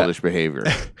childish behavior.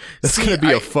 That's going to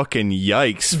be a fucking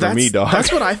yikes for me, dog.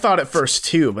 That's what I thought at first,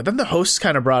 too. But then the host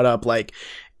kind of brought up, like,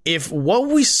 if what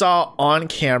we saw on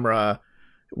camera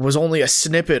was only a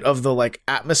snippet of the like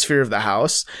atmosphere of the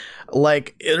house,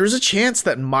 like there's a chance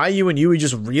that Mayu and Yui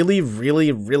just really,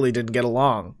 really, really didn't get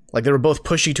along. Like they were both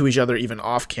pushy to each other even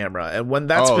off camera. And when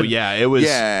that's and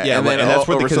that's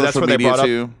where they brought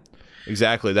up.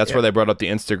 Exactly. That's where they brought up the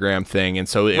Instagram thing. And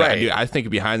so I think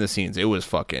behind the scenes, it was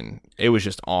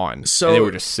just on. So and they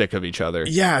were just sick of each other.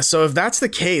 Yeah. So if that's the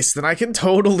case, then I can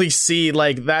totally see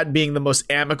like that being the most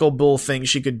amicable thing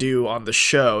she could do on the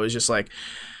show is just like,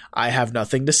 I have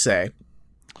nothing to say.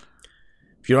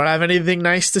 If you don't have anything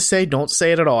nice to say, don't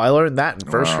say it at all. I learned that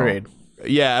in first grade.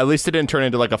 Yeah. At least it didn't turn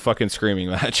into like a fucking screaming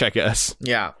match, I guess.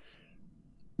 Yeah.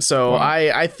 So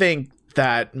I think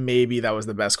that maybe that was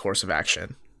the best course of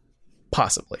action.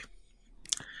 Possibly.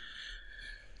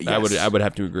 Yes. I would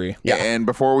have to agree. Yeah, and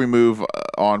before we move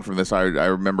on from this, I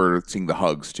remember seeing the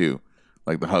hugs too,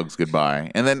 like the hugs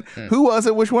goodbye. And then who was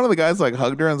it? Which one of the guys like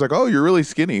hugged her and was like, "Oh, you're really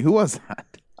skinny." Who was that?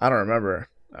 I don't remember.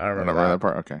 I don't remember that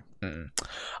part. Okay. And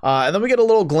then we get a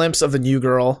little glimpse of the new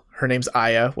girl. Her name's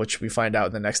Aya, which we find out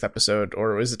in the next episode,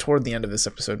 or is it toward the end of this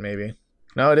episode? Maybe.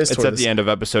 No, it is. It's at the end of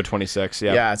episode 26.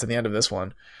 Yeah. Yeah, it's at the end of this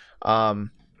one.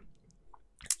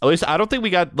 At least I don't think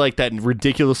we got like that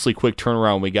ridiculously quick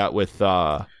turnaround we got with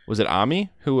was it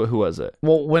Ami? Who was it?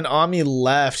 Well, when Ami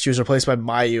left, she was replaced by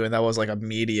Mayu, and that was like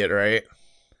immediate, right?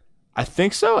 I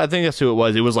think so. I think that's who it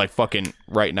was. It was like fucking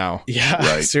right now. Yeah,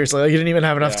 right. Seriously, like, you didn't even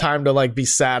have enough time to like be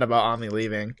sad about Ami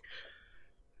leaving.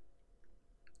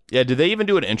 Yeah, did they even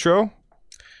do an intro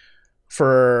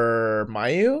for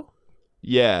Mayu?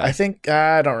 Yeah,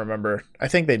 I don't remember. I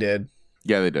think they did.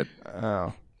 Yeah, they did.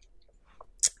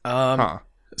 Oh.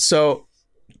 So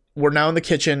we're now in the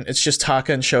kitchen. It's just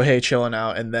Taka and Shohei chilling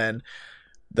out, and then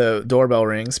the doorbell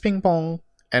rings, ping pong,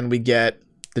 and we get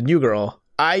the new girl,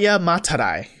 Aya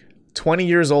Matarai, 20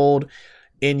 years old,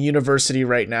 in university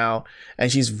right now,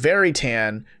 and she's very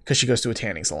tan because she goes to a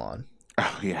tanning salon.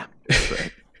 Oh yeah, that's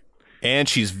right. And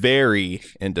she's very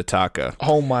into Taka.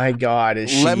 Oh my God, is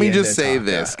she? Let me just into say Taka?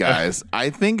 this, guys. I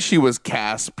think she was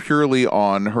cast purely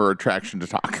on her attraction to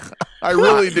Taka. I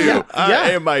really do. Yeah.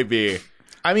 It might be.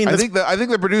 I mean, I think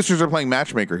the producers are playing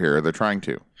matchmaker here. They're trying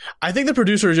to. I think the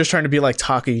producer is just trying to be like,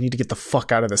 Taka, you need to get the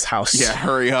fuck out of this house. Yeah,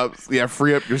 hurry up. Yeah,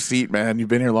 free up your seat, man. You've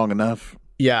been here long enough.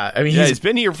 Yeah, I mean, He's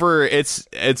been here for it's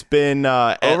been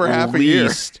over half a year.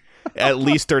 At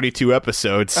least 32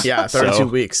 episodes. Yeah, 32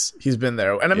 weeks he's been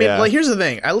there. And I mean, like, here's the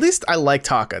thing. At least I like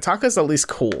Taka. Taka's at least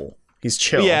cool. He's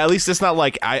chill. Yeah, at least it's not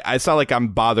like it's not like I'm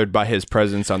bothered by his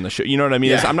presence on the show. You know what I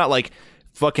mean? Yeah. I'm not like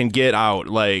fucking get out.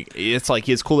 Like, it's like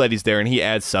it's cool that he's there and he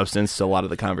adds substance to a lot of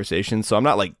the conversation. So I'm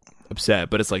not like upset,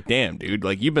 but it's like, damn, dude,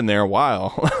 like you've been there a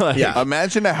while. Yeah.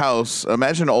 Imagine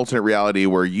an alternate reality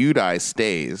where Yudai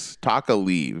stays, Taka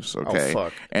leaves, okay? Oh,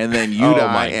 fuck. And then Oh,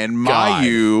 Yudai my and God.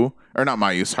 Mayu, or not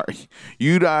Mayu, sorry.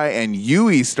 Yudai and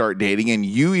Yui start dating, and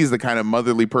Yui's the kind of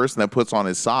motherly person that puts on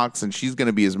his socks, and she's going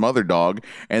to be his mother dog,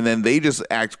 and then they just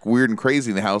act weird and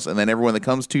crazy in the house, and then everyone that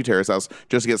comes to Terrace House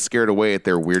just gets scared away at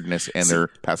their weirdness and their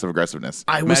passive aggressiveness.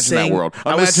 Imagine that world.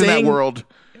 Imagine that world.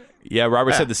 Yeah,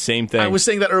 Robert said the same thing. I was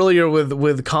saying that earlier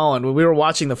with Colin when we were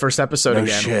watching the first episode No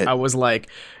again. shit. I was like,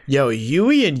 "Yo,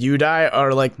 Yui and Yudai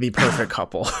are like the perfect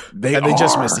couple." They and they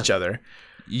just are. missed each other.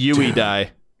 Yui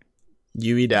die.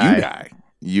 Yui die.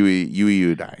 Yui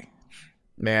Yudai.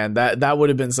 Man, that would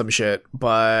have been some shit.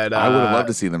 But I would have loved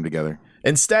to see them together.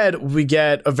 instead, we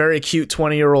get a very cute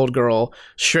 20-year-old girl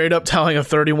straight up telling a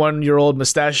 31-year-old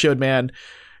mustachioed man,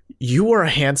 "You are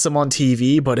handsome on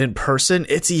TV, but in person,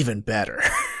 it's even better."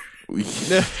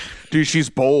 Dude, she's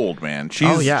bold, man.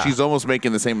 She's almost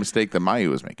making the same mistake that Mayu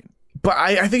was making. But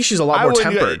I think she's a lot more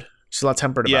tempered. She's a lot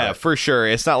tempered about Yeah, it. for sure.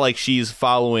 It's not like she's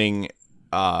following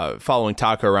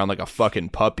Taka around like a fucking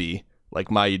puppy, like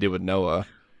Mayu did with Noah.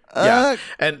 Yeah.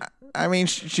 And I mean,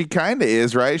 she kind of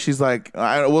is, right? She's like,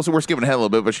 we're skipping ahead a little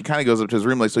bit, but she kind of goes up to his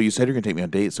room like, "So you said you're going to take me on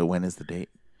a date, so when is the date?"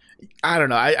 I don't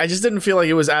know. I just didn't feel like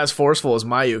it was as forceful as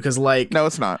Mayu because, like, No,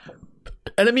 it's not.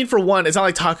 and I mean, for one, it's not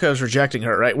like Taka is rejecting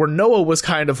her, right? Where Noah was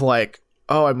kind of like,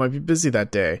 "Oh, I might be busy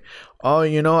that day. Oh,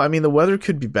 I mean, the weather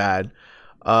could be bad.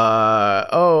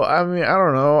 Oh, I mean, I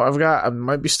don't know.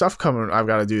 Might be stuff coming I've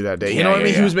got to do that day." You know what I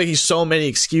mean? He was making so many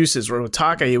excuses. Where with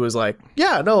Taka, he was like,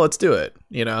 "Yeah, no, let's do it."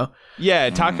 Yeah,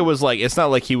 Taka was like, it's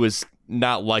not like he was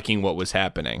not liking what was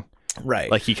happening.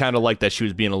 Right. Like, he kind of liked that she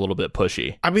was being a little bit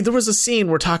pushy. I mean, there was a scene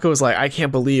where Taka was like, "I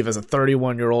can't believe as a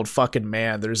 31-year-old fucking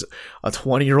man, there's a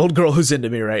 20-year-old girl who's into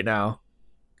me right now."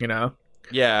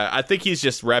 Yeah, I think he's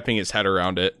just wrapping his head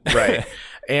around it. Right.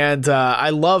 And I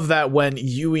love that when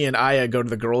Yui and Aya go to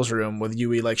the girls' room with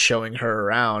Yui like showing her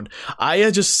around, Aya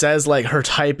just says like her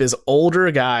type is older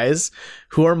guys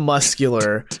who are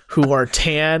muscular, who are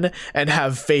tan and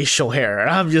have facial hair. And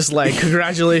I'm just like,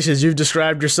 congratulations, you've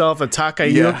described yourself a Taka.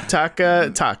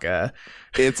 Taka.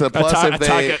 It's a plus if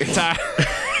they.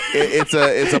 It's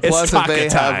a plus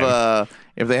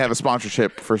if they have a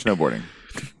sponsorship for snowboarding.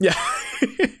 Yeah.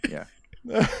 Yeah.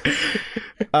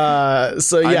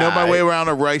 So yeah, I know my way around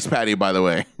a rice paddy, by the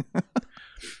way.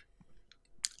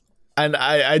 And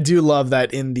I do love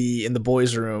that in the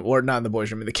boys' room, or not in the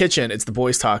boys' room, in the kitchen, it's the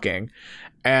boys talking.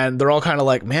 And they're all kind of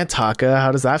like, "Man, Taka,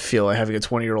 how does that feel, like having a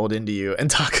 20-year-old into you?" And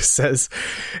Taka says,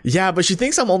 "Yeah, but she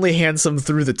thinks I'm only handsome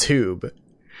through the tube."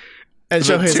 And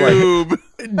Shohei's tube.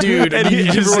 like, "Dude," And did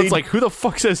you just everyone's say, like, who the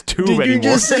fuck says tube "Did anymore? you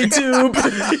just say tube?"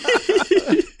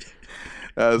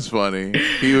 That's funny.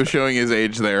 He was showing his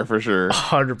age there for sure.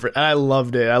 100%. And I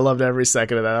loved it. I loved every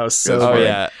second of that. That was so Oh, funny.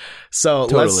 yeah. So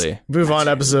Totally. let's move on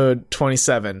to episode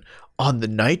 27. On the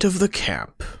night of the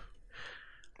camp.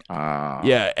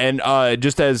 Yeah, and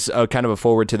just as kind of a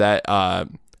forward to that,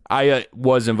 Aya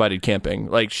was invited camping.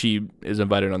 Like, she is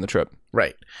invited on the trip.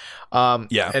 Right.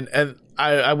 Yeah. And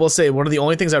I will say one of the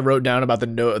only things I wrote down about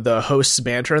the host's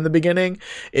banter in the beginning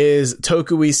is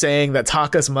Tokui saying that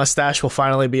Taka's mustache will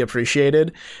finally be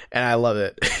appreciated, and I love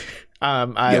it.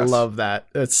 I love that.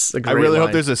 It's a great I really hope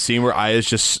line. there's a scene where Aya's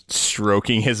just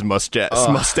stroking his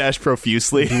mustache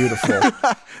profusely. Beautiful.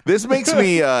 This makes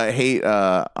me hate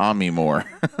Ami more.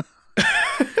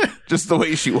 Just the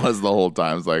way she was the whole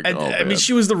time. It's like, And, oh, I man. mean,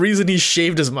 she was the reason he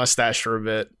shaved his mustache for a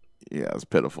bit. Yeah, it's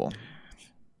pitiful.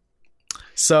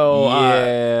 So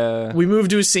Yeah. we move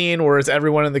to a scene where it's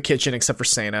everyone in the kitchen except for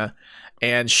Sana.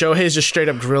 And Shohei's just straight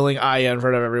up grilling Aya in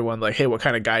front of everyone, like, "Hey, what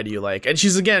kind of guy do you like?" And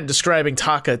she's again describing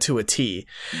Taka to a T.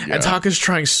 Yeah. And Taka's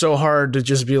trying so hard to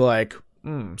just be like,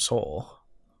 "Soul.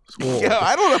 Cool. Yeah,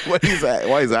 I don't know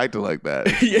why he's acting like that.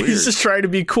 Yeah, he's just trying to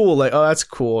be cool. Like, oh, that's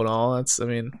cool and all. I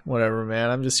mean, whatever, man.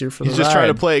 I'm just here for the He's just trying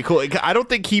to ride. play it cool.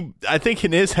 I think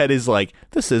in his head is like,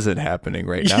 this isn't happening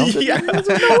right now. Yeah.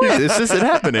 This isn't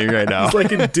happening right now. It's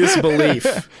like in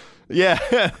disbelief.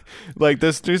 Yeah. Like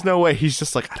there's no way. He's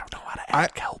just like, I don't know how to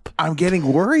ask help. I'm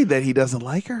getting worried that he doesn't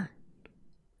like her.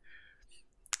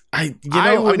 I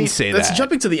wouldn't say that's that.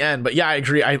 jumping to the end, but yeah, I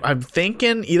agree. I'm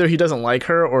thinking either he doesn't like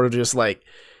her or just like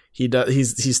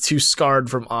he's too scarred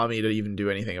from Ami to even do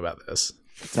anything about this.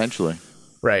 Potentially.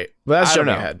 Right. But that's I don't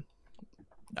jumping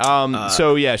know. ahead.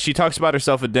 So yeah, she talks about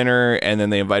herself at dinner, and then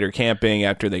they invite her camping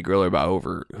after they grill her about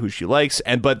over who she likes.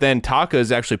 But then Taka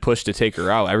is actually pushed to take her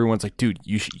out. Everyone's like, dude,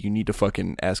 you need to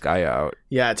fucking ask Aya out.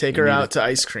 Yeah, take her out to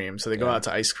ice cream. So they go out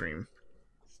to ice cream.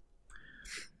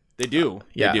 They do.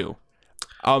 Yeah. They do.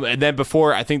 And then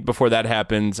before that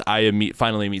happens, Aya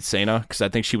finally meets Sena, because I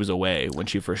think she was away when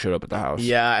she first showed up at the house.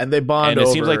 Yeah, and they bond and it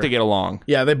seems like they get along.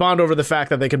 Yeah, they bond over the fact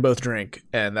that they can both drink,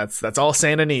 and that's all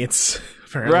Santa needs.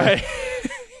 Apparently. Right.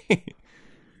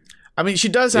 I mean, she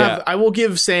does have. Yeah. I will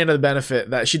give Santa the benefit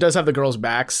that she does have the girls'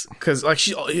 backs, because like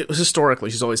historically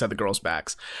she's always had the girls'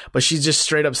 backs, but she just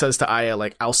straight up says to Aya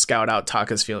like, "I'll scout out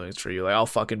Taka's feelings for you. Like, I'll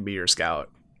fucking be your scout.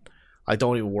 Like,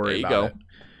 don't even worry about it."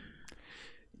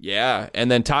 Yeah, and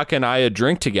then Taka and Aya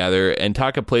drink together, and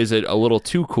Taka plays it a little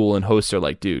too cool, and hosts are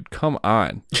like, dude, come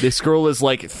on. This girl is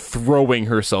like throwing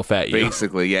herself at you.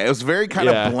 Basically, yeah. It was very kind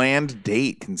of bland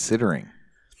date considering.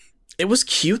 It was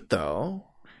cute though.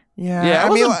 Yeah, I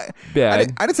mean,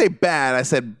 bad. I didn't say bad. I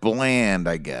said bland,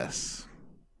 I guess.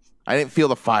 I didn't feel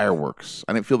the fireworks.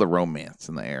 I didn't feel the romance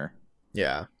in the air.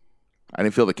 Yeah. I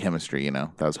didn't feel the chemistry, that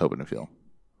I was hoping to feel.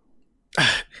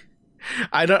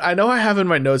 I know I have in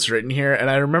my notes written here, and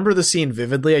I remember the scene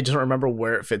vividly. I just don't remember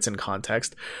where it fits in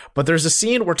context. But there's a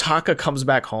scene where Taka comes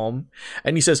back home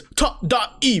and he says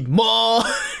 "Ta-da-e-ma."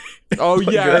 Oh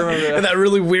yeah, I remember that. In that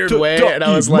really weird way, and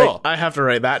I was like, I have to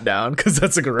write that down because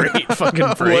that's a great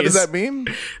fucking phrase. What does that mean?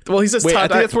 Well, he says, I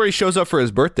think that's where he shows up for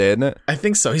his birthday, isn't it? I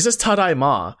think so. He says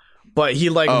 "ta-da-e-ma," but he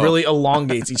really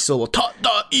elongates each syllable.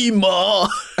 "Ta-da-e-ma."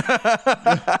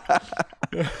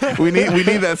 we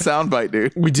need that soundbite,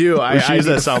 dude. We do. I use need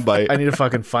that soundbite. I need to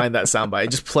fucking find that soundbite.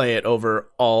 Just play it over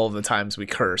all the times we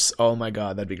curse. Oh my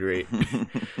god, that'd be great.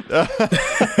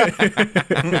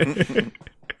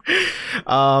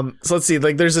 So let's see.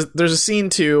 Like, there's a scene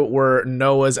too where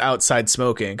Noah's outside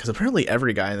smoking, because apparently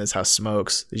every guy in this house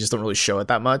smokes. They just don't really show it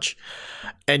that much.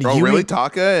 And really,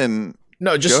 Taka and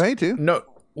Shohei too? No,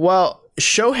 well,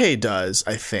 Shohei does,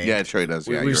 I think. Yeah, Shohei does.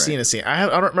 Yeah, we've seen a scene. I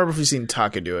don't remember if we've seen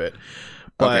Taka do it.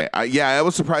 But, okay. I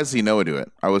was surprised to see Noah do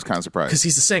it. I was kind of surprised because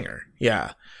he's a singer.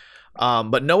 Yeah.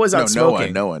 But Noah's out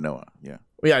smoking. Noah. Yeah.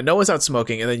 Yeah, Noah's out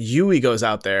smoking, and then Yui goes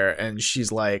out there, and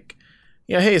she's like,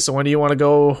 "Yeah, hey, so when do you want to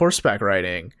go horseback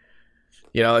riding?"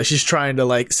 She's trying to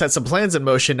like set some plans in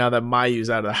motion now that Mayu's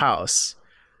out of the house.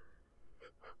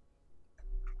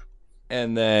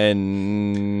 And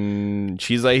then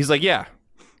he's like, yeah,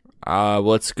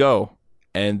 let's go.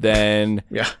 And then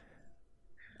Yeah.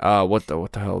 What the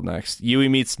hell next? Yui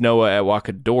meets Noah at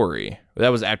Wakadori. That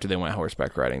was after they went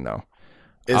horseback riding, though.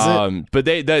 Is it? But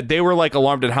they were like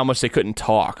alarmed at how much they couldn't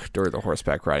talk during the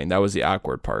horseback riding. That was the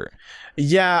awkward part.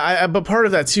 Yeah, but part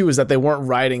of that too is that they weren't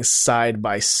riding side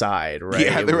by side, right?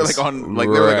 Yeah, they were like on they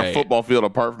were like a football field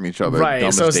apart from each other.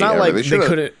 Right. So it's not like they should've-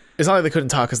 couldn't. It's not like they couldn't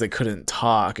talk because they couldn't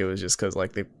talk. It was just because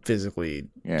like they physically,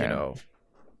 They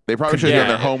probably should have done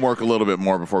their homework a little bit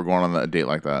more before going on a date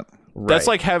like that. Right. That's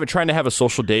like trying to have a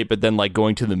social date, but then like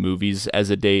going to the movies as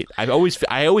a date. I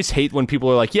always hate when people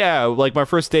are like, yeah, like my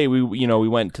first date, we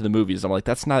went to the movies. I'm like,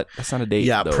 that's not a date.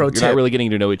 Yeah, though. pro You're tip. not really getting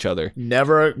to know each other.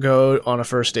 Never go on a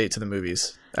first date to the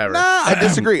movies ever. Nah,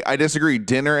 I disagree.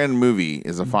 Dinner and movie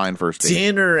is a fine first date.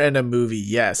 Dinner and a movie,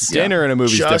 yes. Dinner and a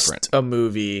movie is Just different. a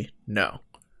movie, no.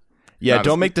 Yeah, Not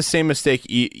don't as- make the same mistake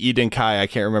Eden Kai, I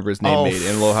can't remember his name, made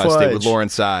in Aloha fudge. State with Lauren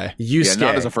Sai. Yusuke. Yeah,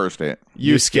 not as a first date.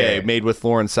 Yusuke made with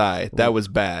Lauren Sai. That was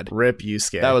bad. Rip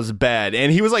Yusuke. That was bad.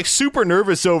 And he was like super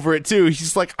nervous over it too.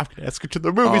 He's like, I'm going to ask her to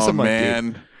the movies. Oh I'm like, dude.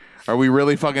 man, are we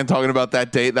really fucking talking about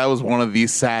that date? That was one of the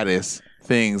saddest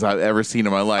things I've ever seen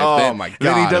in my life. Oh, my Then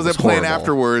God, he doesn't it was plan horrible.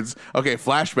 afterwards. Okay,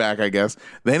 flashback, I guess.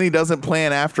 Then he doesn't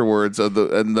plan afterwards.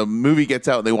 And the movie gets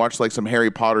out. And they watch like some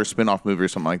Harry Potter spin-off movie or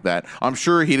something like that. I'm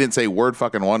sure he didn't say word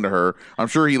fucking one to her. I'm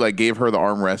sure he like gave her the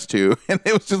armrest too. And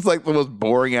it was just like the most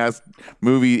boring ass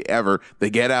movie ever. They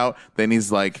get out. Then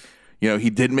he's like, he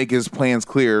didn't make his plans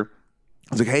clear.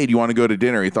 He's like, hey, do you want to go to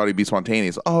dinner? He thought he'd be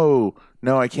spontaneous. Oh,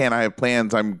 no, I can't. I have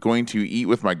plans. I'm going to eat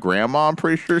with my grandma. I'm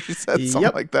pretty sure she said something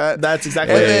Yep. like that. That's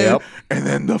exactly and it. then, Yep. and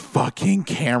then the fucking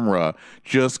camera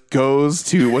just goes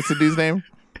to, what's the dude's name?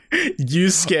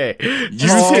 Yusuke. And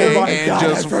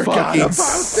just fucking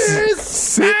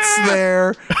sits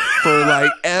there for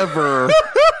like ever,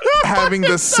 having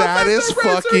the saddest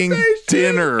fucking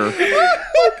dinner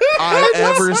I've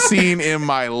ever seen in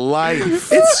my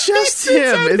life. It's just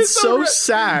him. It's so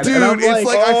sad. Dude, and I'm it's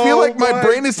like I feel like my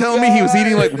brain is telling me he was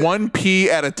eating like one pea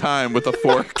at a time with a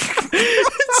fork.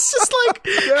 It's just like,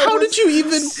 how did you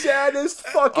even? Saddest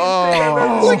fucking thing I've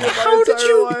ever Like, how did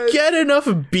you get enough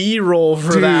B-roll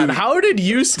for that? How did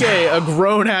Yusuke, a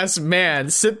grown-ass man,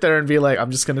 sit there and be like,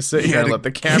 I'm just gonna sit here and let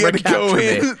the camera capture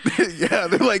me? Yeah,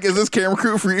 they're like, is this camera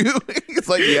crew for you? It's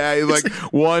like, yeah. He's like,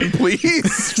 one,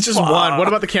 please. Just one. What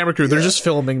about the camera crew? They're just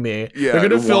filming me. Yeah, they're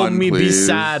gonna film one, me be please.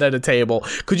 sad at a table.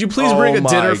 Could you please bring a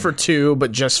dinner for two,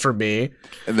 but just for me?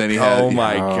 And then he had, oh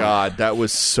my god, that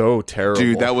was so terrible,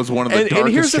 dude. That was one of the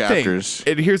darkest chapters.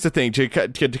 And here's the thing, to kind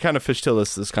of fishtail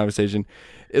this conversation,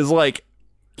 is like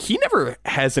he never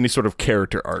has any sort of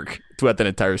character arc throughout that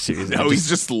entire series. No, he's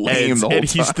just lame the whole and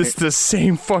time. he's just the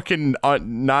same fucking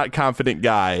not confident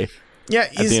guy. Yeah,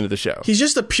 at the end of the show, he's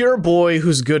just a pure boy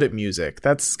who's good at music.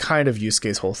 That's kind of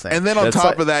Yusuke's whole thing. And then on That's top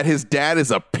like- of that, his dad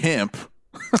is a pimp.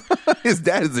 His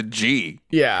dad is a G.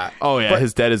 Yeah. Oh yeah, But-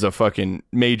 his dad is a fucking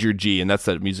major G, and that's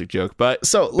that music joke. But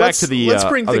So back let's to the let's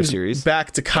bring other things series.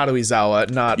 back to Kadoizawa,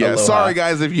 not Yeah, Aloha. sorry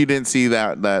guys if you didn't see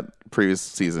that previous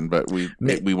season, but we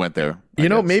went there. I You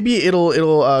know, guess. maybe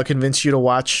it'll convince you to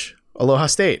watch Aloha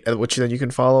State, which then you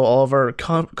can follow all of our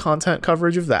content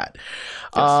coverage of that.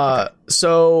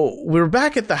 So we're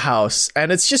back at the house,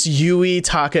 and it's just Yui,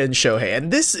 Taka, and Shohei. And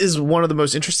this is one of the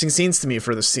most interesting scenes to me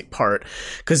for this part,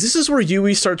 because this is where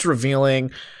Yui starts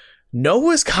revealing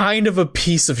Noah's kind of a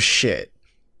piece of shit.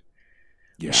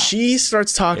 Yeah. She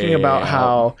starts talking about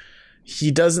how he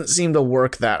doesn't seem to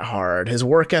work that hard. His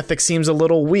work ethic seems a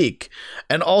little weak.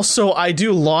 And also, I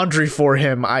do laundry for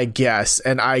him, I guess.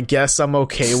 And I guess I'm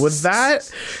okay with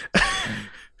that.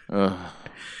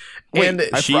 Wait, And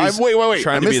wait. trying I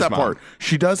to be missed his that mom. part.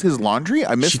 She does his laundry?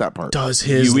 I missed that part. does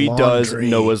his Yui laundry. does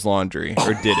Noah's laundry,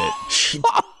 or did it?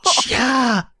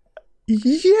 Yeah.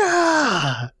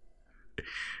 Yeah.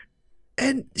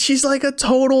 And she's like a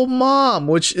total mom,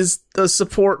 which is the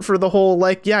support for the whole,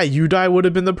 like, yeah, Yudai would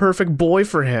have been the perfect boy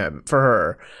for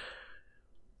her.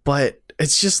 But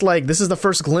it's just like, this is the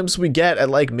first glimpse we get at,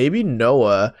 like, maybe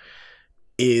Noah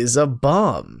is a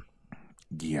bum.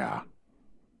 Yeah.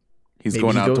 He's Maybe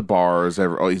going he out go- to bars.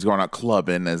 He's going out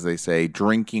clubbing, as they say,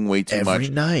 drinking way too Every much,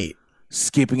 night.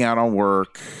 skipping out on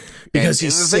work. Because And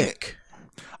he's the thing- sick.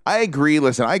 I agree.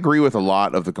 Listen, I agree with a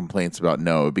lot of the complaints about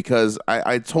Noah, because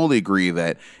I totally agree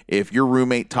that if your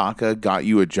roommate Taka got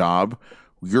you a job,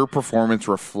 your performance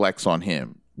reflects on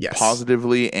him, Yes.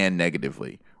 positively and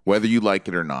negatively, whether you like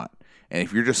it or not. And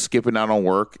if you're just skipping out on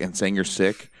work and saying you're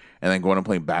sick and then going and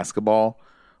playing basketball,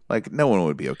 like, no one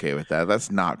would be okay with that. That's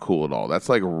not cool at all. That's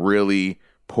like really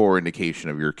poor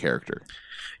indication of your character.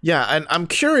 Yeah, and I'm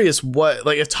curious what,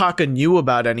 like, if Taka knew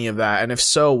about any of that, and if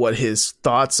so, what his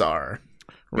thoughts are.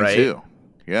 Me Right? too.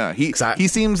 Yeah, he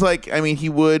seems like, I mean, he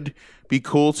would be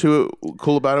cool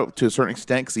about it to a certain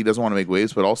extent, because he doesn't want to make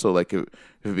waves, but also, like, if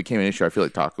it became an issue, I feel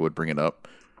like Taka would bring it up.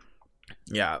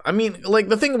 Yeah, I mean, like,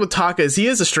 the thing with Taka is he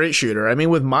is a straight shooter. I mean,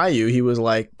 with Mayu, he was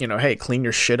like, you know, hey, clean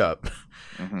your shit up.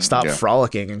 Stop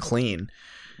frolicking and clean.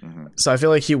 So I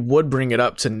feel like he would bring it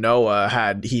up to Noah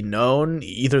had he known.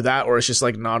 Either that, or it's just,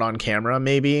 like, not on camera,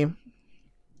 maybe.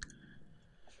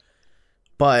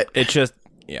 But It's just,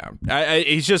 yeah.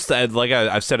 He's just, like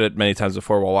I've said it many times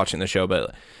before while watching the show,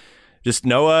 but just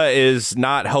Noah is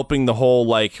not helping the whole,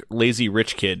 like, lazy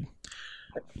rich kid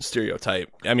stereotype.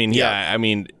 I mean,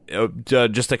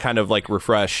 just to kind of, like,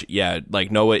 refresh,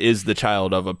 like, Noah is the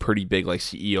child of a pretty big, like,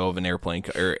 CEO of an airplane,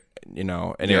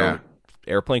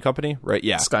 airplane company, right?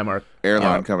 Yeah. Skymark.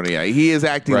 Airline company, yeah. He is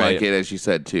acting Right. like it, as you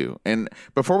said, too. And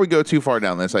before we go too far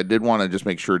down this, I did want to just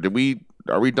make sure,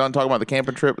 are we done talking about the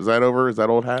camping trip? Is that over? Is that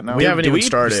old hat now? We haven't do even we-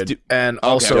 started. And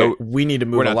also, okay. we need to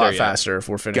move We're a not lot there yet. faster if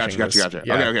we're finishing this. Gotcha.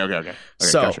 Yeah. Okay.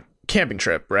 So, gotcha. camping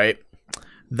trip, right?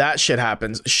 That shit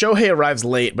happens. Shohei arrives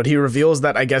late, but he reveals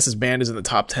that I guess his band is in the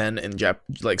top 10 in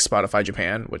Spotify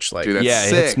Japan, which, like, Dude, that's Yeah,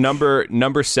 sick. it's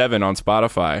number 7 on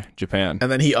Spotify, Japan. and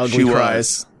then he ugly She was.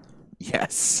 cries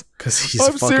Yes. because he's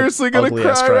I'm fucking seriously going to ugly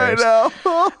ass cry right cries.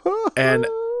 now. And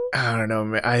I don't know,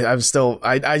 man.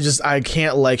 I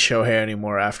can't like Shohei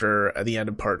anymore after the end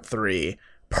of part 3,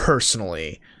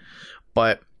 personally.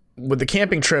 But with the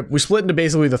camping trip, we split into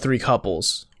basically the 3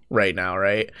 couples right now,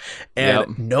 right? And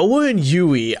Yep. Noah and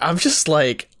Yui, I'm just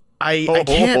like, I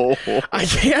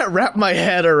can't wrap my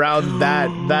head around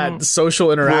that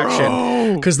social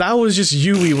interaction, because that was just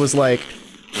Yui was like,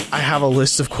 I have a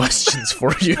list of questions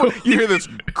for you. You hear this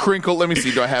crinkle? Let me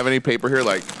see. Do I have any paper here?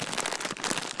 Like,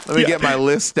 let me get my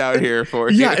list out here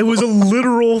for you. Yeah, it was a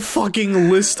literal fucking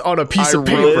list on a piece of I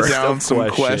paper. wrote down some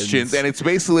questions, and it's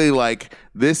basically like,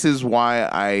 this is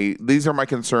why these are my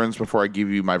concerns before I give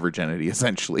you my virginity,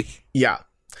 essentially. Yeah.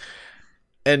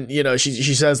 And, you know,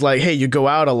 she says, like, hey, you go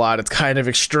out a lot. It's kind of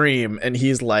extreme. And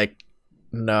he's like,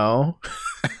 no.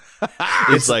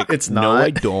 It's like, it's not. No,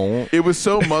 I don't. It was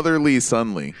so motherly,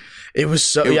 sonly. It was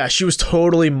so, yeah, she was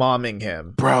totally momming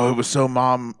him. Bro, it was so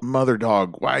mother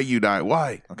dog. Why you die?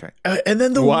 Why? Okay. And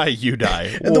then why you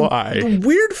die? Why? The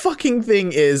weird fucking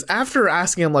thing is, after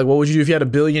asking him, like, what would you do if you had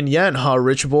 $1 billion yen, huh,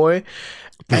 rich boy?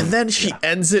 And then she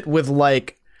ends it with,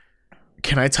 like,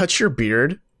 can I touch your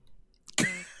beard?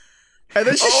 And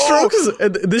then she strokes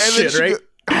this shit,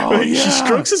 right? She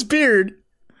strokes his beard,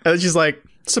 and then she's like,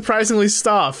 surprisingly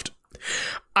soft.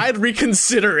 I'd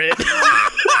reconsider it.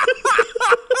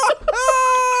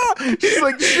 She's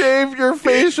like, shave your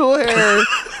facial hair.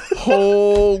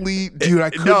 Holy dude, I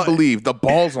couldn't believe the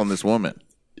balls on this woman.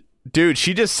 Dude,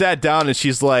 she just sat down and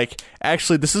she's like,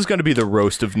 actually, this is going to be the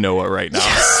roast of Noah right now.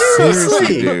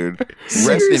 Seriously, dude.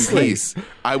 Rest in peace.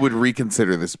 I would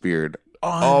reconsider this beard.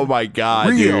 Oh my God,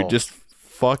 dude. Just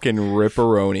fucking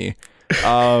ripperoni.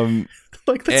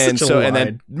 Like, that's and such a so line. and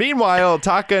then meanwhile,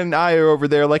 Taka and I are over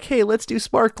there like, hey, let's do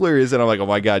sparklers. And I'm like, oh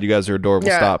my God, you guys are adorable.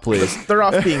 Stop, please. They're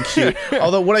off being cute.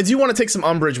 Although what I do want to take some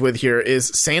umbrage with here is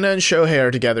Sana and Shohei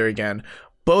are together again,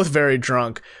 both very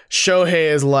drunk.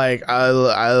 Shohei is like, I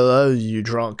love you,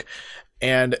 drunk.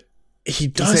 And he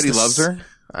does. He said he loves her?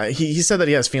 He said that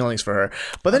he has feelings for her.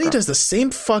 But then he does the same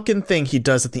fucking thing he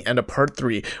does at the end of part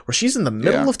 3, where she's in the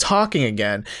middle of talking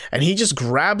again, and he just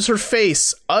grabs her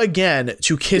face again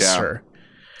to kiss her.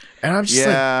 And I'm just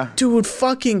like, dude,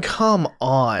 fucking come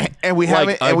on. And we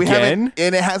like, haven't,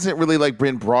 and it hasn't really like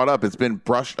been brought up. It's been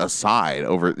brushed aside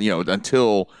over,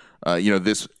 until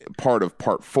this part of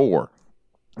part 4,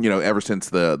 ever since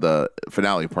the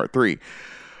finale of part 3.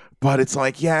 But it's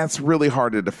like, it's really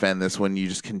hard to defend this when you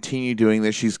just continue doing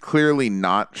this. She's clearly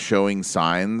not showing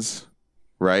signs,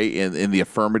 right, in the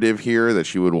affirmative here that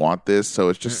she would want this. So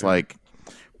it's just like,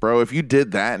 bro, if you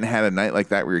did that and had a night like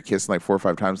that where you're kissing like 4 or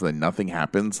 5 times and then nothing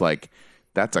happens, like,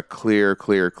 that's a clear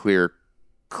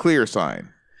sign.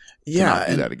 Yeah, to not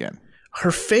do that again. Her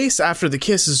face after the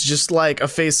kiss is just like a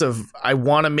face of, I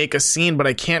want to make a scene, but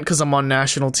I can't because I'm on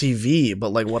national TV. But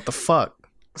like, what the fuck?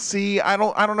 See, I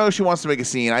don't know if she wants to make a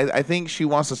scene. I think she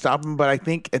wants to stop him, but I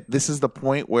think this is the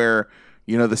point where,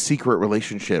 the secret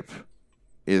relationship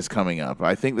is coming up.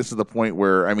 I think this is the point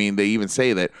where, I mean, they even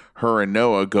say that her and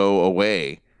Noah go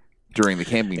away during the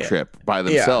camping trip by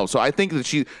themselves. So I think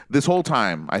that this whole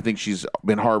time, I think she's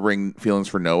been harboring feelings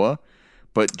for Noah,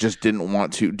 but just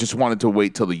just wanted to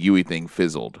wait till the Yui thing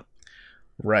fizzled.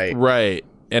 Right. Right.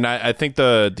 And I think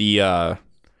the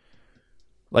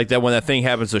like that when that thing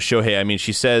happens to Shohei, I mean,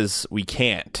 she says, we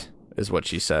can't, is what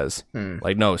she says.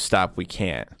 Like, no, stop, we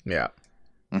can't. Yeah.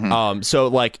 Mm-hmm. So,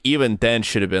 like, even then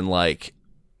should have been like,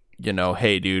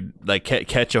 hey, dude, like,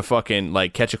 catch a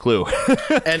clue.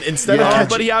 And instead of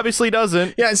but he obviously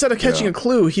doesn't. Yeah, instead of catching a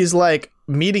clue, he's like,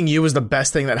 meeting you was the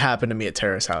best thing that happened to me at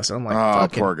Terrace House. And I'm like,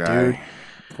 fucking poor guy. Dude.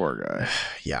 Poor guy.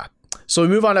 Yeah. So we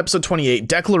move on to episode 28,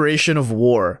 Declaration of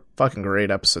War. Fucking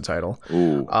great episode title.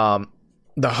 Ooh.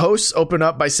 The hosts open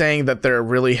up by saying that they're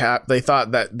really they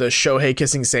thought that the Shohei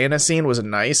kissing Sana scene was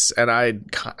nice, and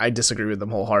I disagree with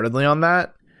them wholeheartedly on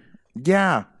that.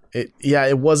 Yeah.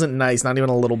 It wasn't nice, not even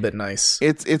a little bit nice.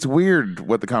 It's weird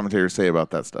what the commentators say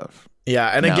about that stuff. Yeah,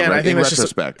 and again, I think that's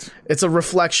retrospect. It's a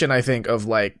reflection, I think, of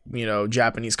like,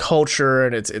 Japanese culture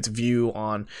and its view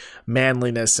on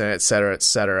manliness and et cetera, et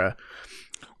cetera.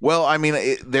 Well, I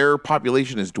mean, their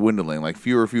population is dwindling. Like,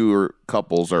 fewer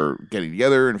couples are getting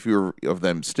together, and fewer of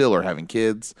them still are having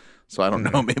kids. So I don't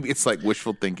know. Maybe it's like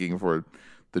wishful thinking for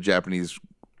the Japanese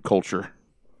culture.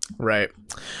 Right.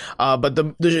 But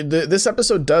this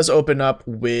episode does open up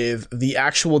with the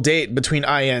actual date between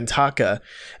Aya and Taka.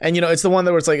 And, it's the one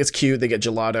where it's like, it's cute. They get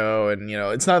gelato and,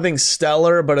 it's nothing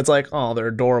stellar, but it's like, oh, they're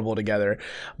adorable together.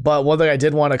 But one thing I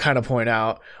did want to kind of point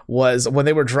out was when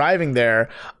they were driving there,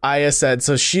 Aya said,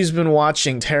 so she's been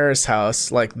watching Terrace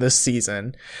House like this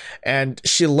season, and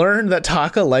she learned that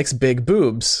Taka likes big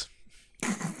boobs.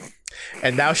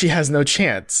 And now she has no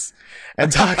chance.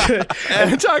 And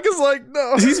Taka's like,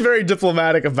 no. He's very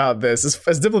diplomatic about this,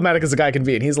 as diplomatic as a guy can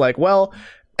be. And he's like, well,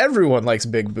 everyone likes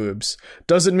big boobs.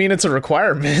 Doesn't mean it's a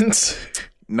requirement.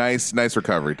 Nice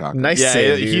recovery, Taka. Nice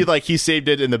save, he saved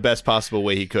it in the best possible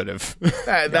way he could have.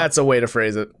 That's a way to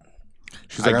phrase it.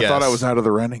 She's like, I thought I was out of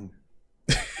the running.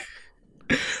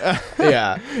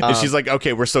 Yeah. And she's like,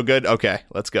 okay, we're still good. Okay,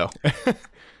 let's go.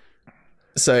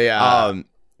 So yeah. Go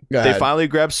They ahead. finally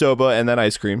grabbed soba and then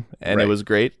ice cream, and Right. it was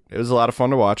great. It was a lot of fun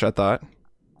to watch, I thought.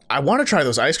 I want to try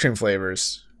those ice cream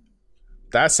flavors.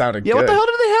 That sounded Yeah, good. what the hell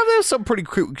did they have? They have something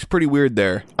pretty weird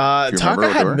there. Do you remember, Taka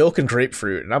had Adora? milk and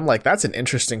grapefruit, and I'm like, that's an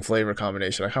interesting flavor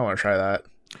combination. I kind of want to try that.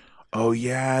 Oh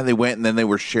yeah, they went and then they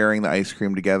were sharing the ice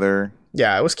cream together.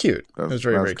 Yeah, it was cute. That It was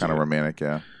very, very kind cute. of romantic,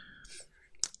 yeah.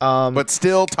 Um, But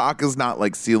still, Taka's not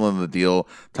like sealing the deal.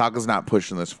 Taka's not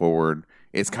pushing this forward.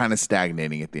 It's kind of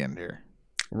stagnating at the end here.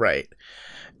 right.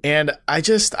 And I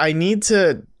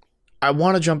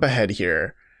want to jump ahead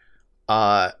here.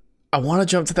 I want to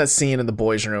jump to that scene in the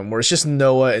boys' room where it's just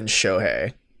Noah and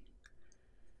Shohei.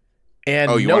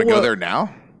 And Oh, you Noah, want to go there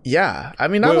now? Yeah, I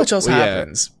mean, not Well, much else yeah.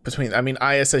 happens between. I mean,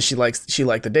 Aya says she liked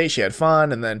the date, she had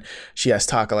fun, and then she asked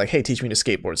Taka like, "Hey, teach me to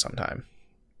skateboard sometime."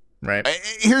 Right?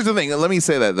 Here's the thing. Let me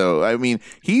say that though. I mean,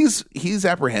 he's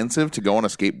apprehensive to go on a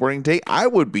skateboarding date. I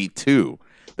would be too.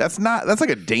 That's like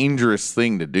a dangerous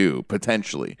thing to do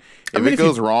potentially. If mean, it if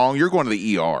goes wrong, you're going to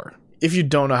the ER. If you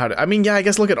don't know how to, I mean, yeah, I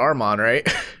guess look at Armand, right?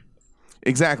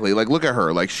 Exactly. Like, look at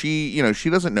her. Like, she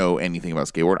doesn't know anything about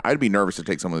skateboard. I'd be nervous to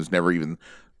take someone who's never even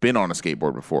been on a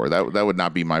skateboard before. That would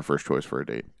not be my first choice for a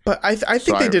date. But I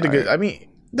think they did a good. I I mean,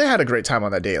 they had a great time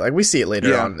on that date. Like we see it later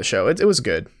Yeah. on in the show. It was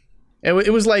good.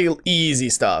 It was like easy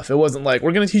stuff. It wasn't like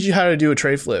we're gonna teach you how to do a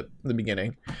tray flip in the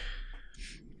beginning.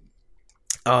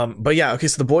 But yeah, okay.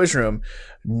 So the boys' room,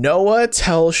 Noah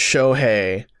tells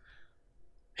Shohei,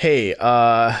 "Hey,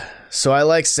 so I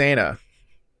like Sana,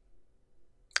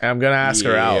 and I'm gonna ask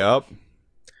her out. Yep.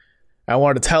 I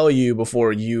wanted to tell you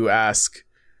before you ask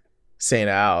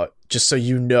Sana out, just so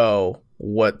you know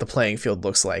what the playing field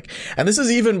looks like." And this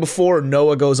is even before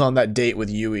Noah goes on that date with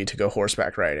Yui to go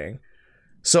horseback riding.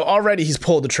 So already he's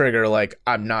pulled the trigger like,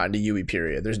 I'm not into Yui,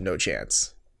 period. There's no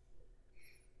chance.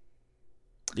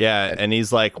 Yeah, and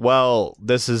he's like, well,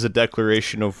 this is a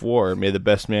declaration of war. May the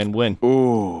best man win.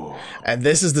 Ooh. And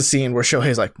this is the scene where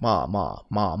Shohei's like, ma, ma,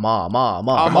 ma, ma, ma, ma,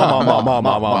 Ma, ma, ma, ma,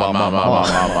 ma, ma,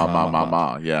 ma, ma, ma,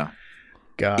 Ma. Yeah.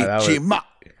 God, that was, Ichima.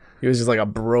 he was just like a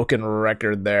broken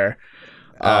record there.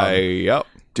 Yep.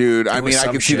 Dude, I It was mean, I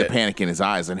some could see the shit. panic in his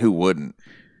eyes, and who wouldn't?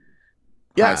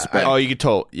 Yeah, High spec. Oh, you could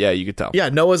tell. Yeah, you could tell. Yeah,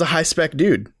 Noah's a high spec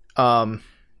dude.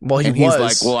 Well, he And he's was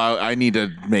like, well, I need to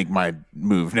make my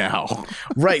move now.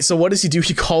 right. So what does he do?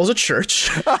 He calls a church.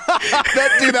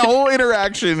 That whole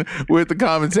interaction with the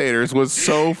commentators was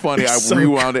so funny. I So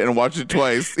rewound it and watched it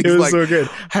twice. He's It was like, so good.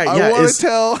 Hey, I yeah, want is- to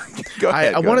tell. Go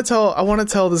ahead, I want to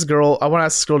tell this girl. I want to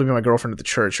ask this girl to be my girlfriend at the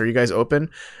church. Are you guys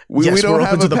open? We Yes, don't we're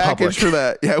have open a to the package public. for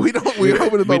that. Yeah, we don't.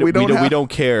 We don't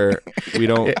care. We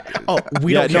don't. Oh,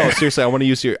 we Yeah, don't care. no, seriously, I want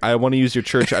to use your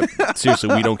church.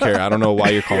 Seriously, we don't care. I don't know why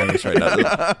you're calling us right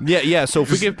now. Yeah. So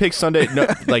if we could pick Sunday, no,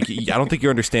 like I don't think you're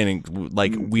understanding.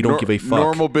 Like we don't give a fuck.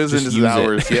 Normal business Just use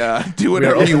hours. it. Yeah, do are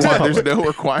whatever you open to want. There's public. no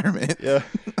requirement. Yeah.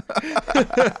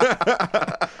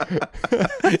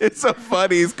 It's so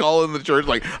funny. He's calling the church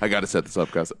like, I got to set this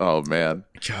up, guys. Oh man.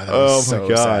 God, that was Oh, so my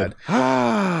God.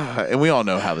 sad. And we all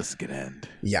know how this is gonna end.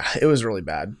 Yeah, it was really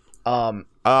bad.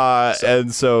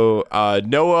 And so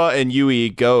Noah and Yui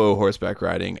go horseback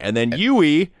riding, and then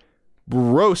Yui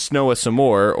roasts Noah some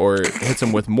more, or hits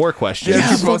him with more questions. Yeah,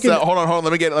 just fucking- hold on.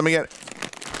 Let me get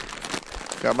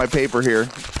it. Got my paper here.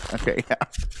 Okay, yeah.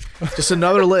 Just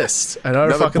another list.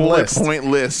 Another fucking bullet list. point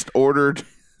list ordered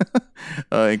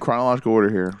in chronological order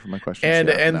here for my questions.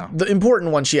 And the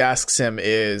important one she asks him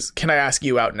is, "Can I ask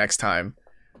you out next time?"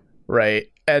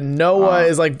 Right? And Noah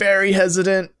is like very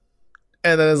hesitant,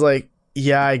 and then is like,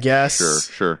 "Yeah, I guess."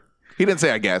 Sure. He didn't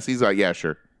say I guess. He's like, yeah,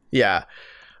 sure. Yeah.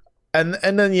 And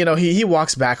then, you know, he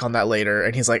walks back on that later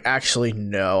and he's like, actually,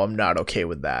 no, I'm not okay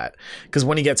with that. Because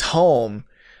when he gets home,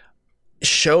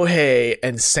 Shohei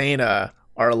and Sana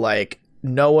are like,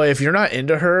 Noah, if you're not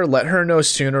into her, let her know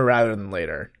sooner rather than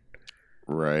later.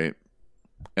 Right.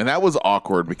 And that was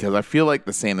awkward because I feel like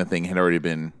the Santa thing had already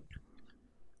been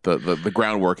the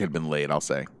groundwork had been laid, I'll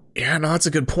say. Yeah, no, that's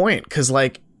a good point. Because,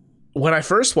 like, when I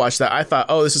first watched that, I thought,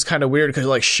 oh, this is kind of weird because,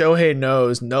 like, Shohei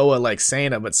knows Noah likes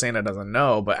Sana, but Sana doesn't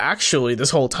know. But actually, this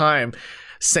whole time,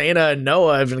 Sana and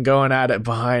Noah have been going at it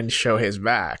behind Shohei's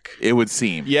back. It would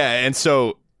seem. Yeah, and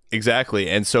so exactly,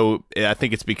 and so I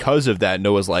think it's because of that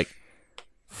Noah's like,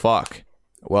 "Fuck.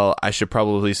 Well, I should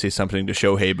probably say something to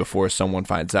Shohei before someone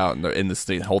finds out, and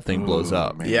the whole thing blows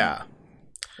up." Man.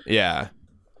 Yeah.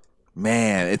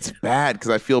 Man, it's bad because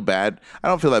I feel bad. I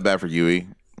don't feel that bad for Yui,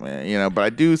 you know, but I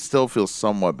do still feel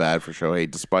somewhat bad for Shohei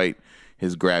despite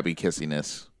his grabby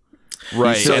kissiness.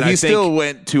 Right. So and he I still think,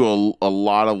 went to a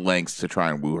lot of lengths to try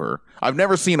and woo her. I've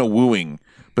never seen a wooing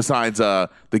Besides The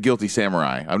Guilty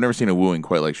Samurai. I've never seen a wooing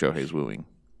quite like Shohei's wooing.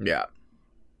 Yeah.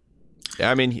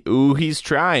 I mean, he's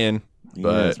trying.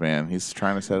 But he is, man. He's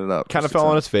trying to set it up. Kind of fell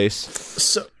on his face.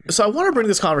 So I want to bring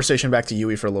this conversation back to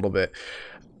Yui for a little bit.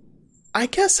 I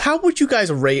guess, how would you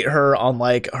guys rate her on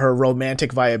like her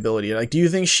romantic viability? Like, do you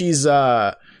think she's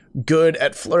good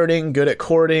at flirting, good at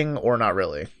courting, or not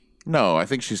really? No, I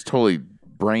think she's totally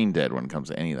brain dead when it comes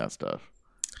to any of that stuff.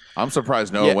 I'm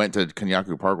surprised Noah went to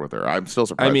Konyaku Park with her. I'm still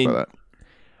surprised by that.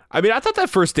 I thought that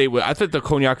first date, I thought the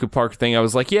Konyaku Park thing, I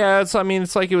was like, yeah, it's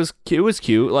like it was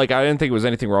cute. Like, I didn't think there was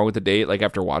anything wrong with the date, like,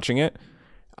 after watching it.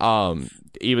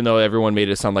 Even though everyone made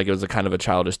it sound like it was a kind of a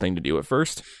childish thing to do at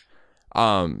first.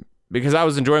 Because I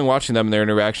was enjoying watching them and their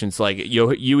interactions. Like,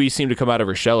 Yui seemed to come out of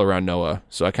her shell around Noah,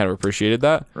 so I kind of appreciated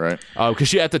that. Right.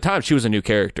 Because at the time, she was a new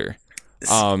character.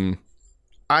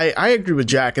 I agree with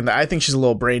Jack in that I think she's a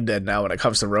little brain dead now when it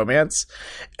comes to romance.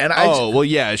 And well,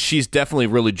 yeah, she's definitely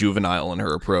really juvenile in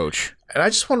her approach. And I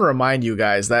just want to remind you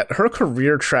guys that her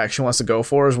career track she wants to go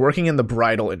for is working in the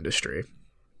bridal industry.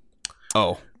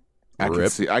 Oh, I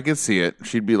can see it.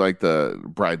 She'd be like the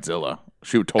Bridezilla.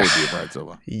 She would totally be a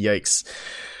Bridezilla. Yikes.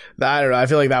 I don't know. I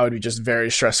feel like that would be just very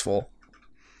stressful.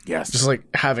 Yes. Just like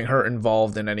having her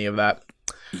involved in any of that.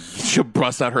 She'll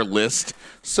bust out her list.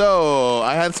 So,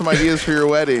 I had some ideas for your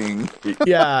wedding.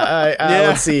 Yeah,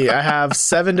 let's see. I have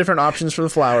 7 different options for the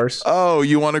flowers. Oh,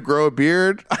 you want to grow a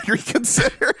beard? I'd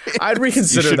reconsider it. I'd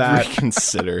reconsider that.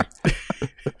 Reconsider.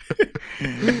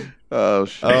 Oh,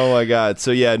 shit. Oh, my God.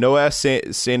 So, yeah, Noah asked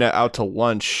Sana out to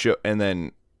lunch, and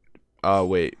then,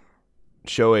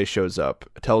 Shohei shows up,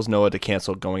 tells Noah to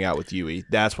cancel going out with Yui.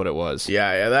 That's what it was.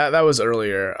 Yeah, that was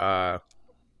earlier.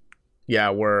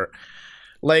 Where...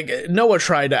 Like, Noah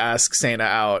tried to ask Sana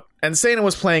out, and Sana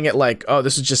was playing it like, oh,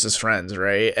 this is just his friends,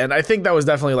 right? And I think that was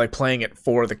definitely, like, playing it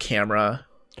for the camera,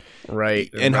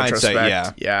 right? In hindsight,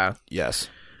 yeah. Yeah. Yes.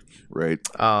 Right.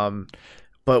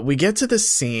 But we get to the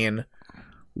scene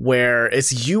where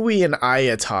it's Yui and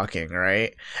Aya talking,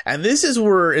 right? And this is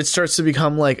where it starts to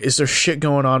become like, is there shit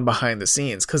going on behind the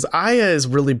scenes? Because Aya is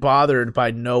really bothered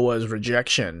by Noah's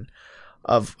rejection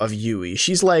of Yui.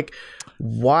 She's like,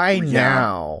 why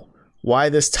now? Why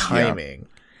this timing?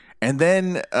 Yeah. And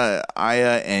then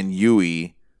Aya and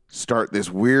Yui start this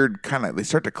weird they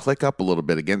start to click up a little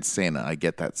bit against Sana. I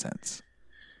get that sense.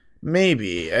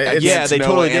 Maybe. Yeah, they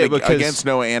totally did. Against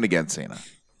Noah and against Sana.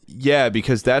 Yeah,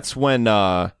 because that's when,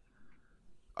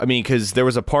 because there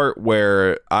was a part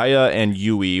where Aya and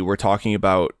Yui were talking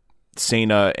about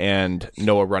Sana and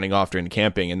Noah running off during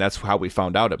camping, and that's how we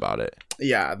found out about it.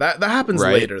 Yeah, that happens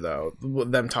later, though.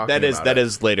 Them talking that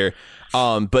is later.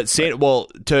 But Sana, well,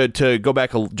 to go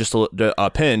back just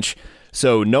a pinch,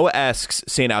 so Noah asks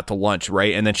Sana out to lunch,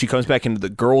 right? And then she comes back into the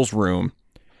girls' room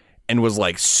and was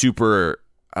like super,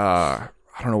 I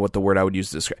don't know what the word I would use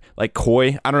to describe, like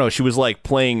coy. I don't know. She was like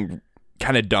playing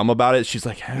kind of dumb about it. She's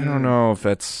like, I don't know if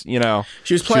that's,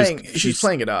 She was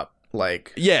playing it up.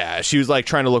 Like, yeah, she was like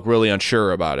trying to look really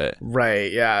unsure about it. Right.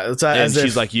 Yeah. And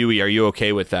she's like, Yui, are you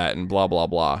okay with that? And blah, blah,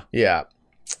 blah. Yeah.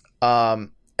 And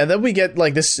then we get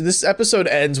like this episode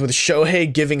ends with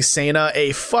Shohei giving Sana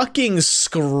a fucking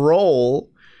scroll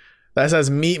that says,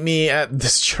 meet me at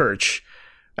this church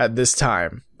at this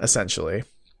time, essentially.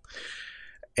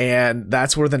 And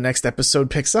that's where the next episode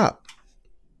picks up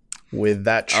with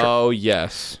that church. Oh,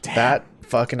 yes. That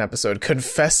fucking episode,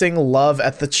 Confessing Love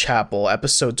at the Chapel,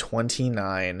 episode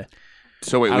 29.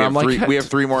 So wait, we have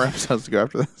 3 more episodes to go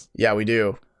after this? Yeah, we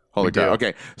do. Holy crap.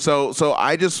 Okay. So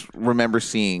I just remember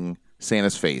seeing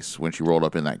Sana's face when she rolled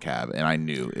up in that cab, and I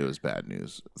knew it was bad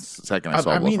news. The second I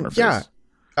saw love on her face. Yeah.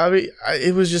 I mean,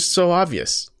 it was just so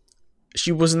obvious.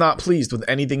 She was not pleased with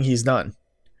anything he's done.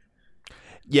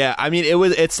 Yeah, I mean,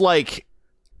 it's like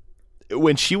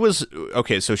when she was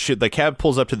okay, so the cab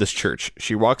pulls up to this church.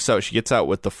 She walks out, she gets out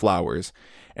with the flowers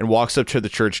and walks up to the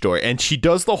church door, and she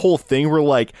does the whole thing where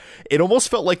like it almost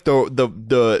felt like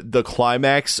the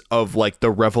climax of like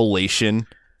the revelation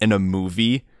in a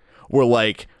movie where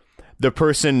like the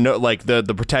person like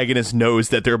the protagonist knows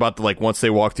that they're about to like once they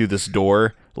walk through this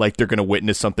door, like they're going to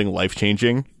witness something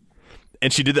life-changing.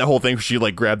 And she did that whole thing where she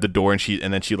like grabbed the door and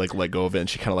then she like let go of it, and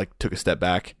she kind of like took a step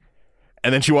back.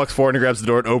 And then she walks forward and grabs the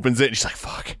door and opens it, and she's like,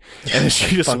 fuck. And then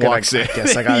she just walks in. I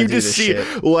guess I gotta you do just this see,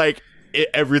 shit. like,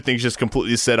 everything's just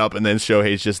completely set up, and then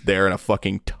Shohei's just there in a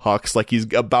fucking tux, like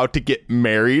he's about to get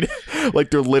married. Like,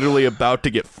 they're literally about to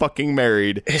get fucking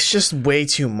married. It's just way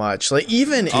too much. Like,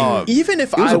 even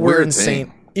if I were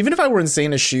insane... Even if I were in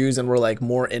Sana's shoes and were like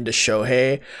more into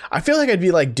Shohei, I feel like I'd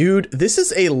be like, dude, this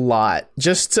is a lot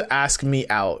just to ask me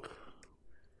out.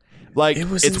 Like, It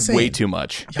was it's insane. way too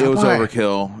much. It was Why?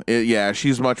 overkill. Yeah,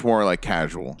 she's much more like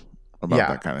casual about Yeah.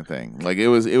 that kind of thing. Like it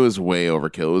was way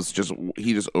overkill. It was just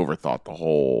he just overthought the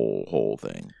whole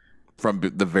thing from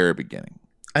the very beginning.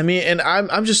 I mean, and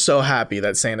I'm just so happy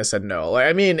that Sana said no. Like,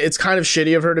 I mean, it's kind of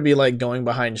shitty of her to be like going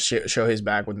behind Shohei's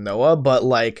back with Noah, but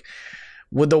like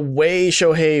with the way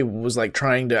Shohei was like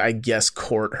trying to, I guess,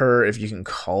 court her, if you can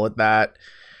call it that.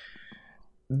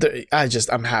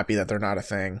 I'm happy that they're not a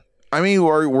thing. I mean,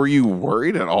 were you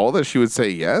worried at all that she would say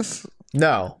yes?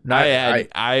 No,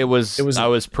 I was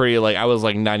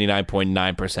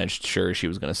 99.9% sure she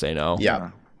was going to say no.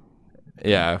 Yeah.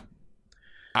 Yeah.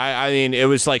 I mean, it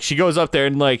was like she goes up there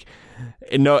and like,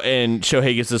 and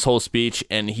Shohei gets this whole speech,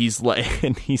 and he's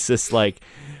just like,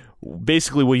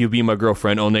 basically, will you be my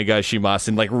girlfriend? Onega shimasu,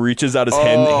 and like reaches out his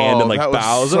hand and like that was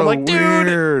bows. so And I'm like, dude,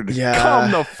 weird. Yeah.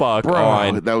 come the fuck Bro,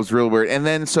 on. that was real weird. And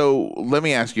then, so let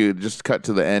me ask you, just cut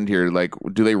to the end here. Like,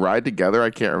 do they ride together?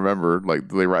 I can't remember. Like,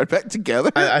 do they ride back together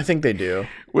I think they do.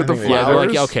 with the I think they do. Yeah, they're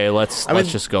like, flowers? okay, let's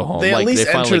just go home. they at Like, least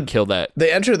they finally entered- killed that.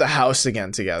 They enter the house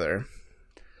again together.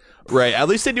 Right. At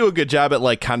least they do a good job at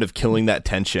like kind of killing that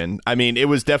tension. I mean, it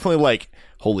was definitely like,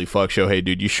 holy fuck, Shohei,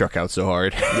 dude, you struck out so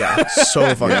hard. Yeah,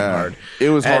 so fucking hard. It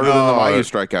was harder than the uh, Mayu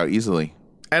strikeout easily.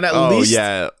 And at Oh, least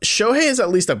yeah. Shohei is at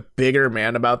least a bigger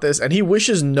man about this, and he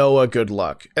wishes Noah good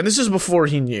luck. And this is before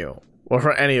he knew, or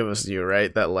for any of us knew,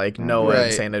 right? That like Noah and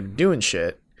Right. Sana are doing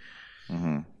shit.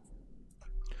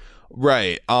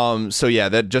 Right. So yeah,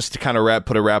 that just to kind of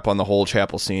put a wrap on the whole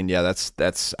chapel scene. Yeah,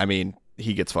 that's. I mean,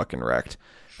 he gets fucking wrecked.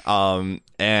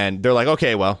 And they're like,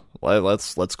 okay, well,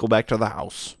 let's go back to the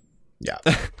house. Yeah,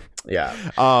 yeah.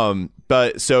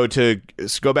 But so to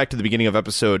go back to the beginning of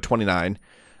episode 29,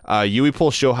 Yui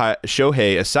pulls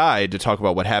Shohei aside to talk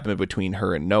about what happened between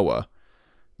her and Noah,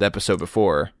 the episode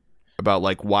before, about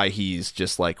like why he's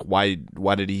just like why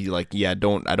did he like I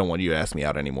don't want you to ask me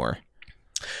out anymore.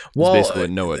 Well, That's basically what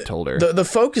Noah told her. the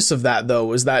focus of that though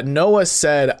was that Noah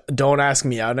said, "Don't ask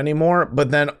me out anymore,"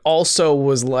 but then also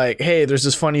was like, "Hey, there's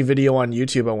this funny video on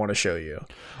YouTube I want to show you."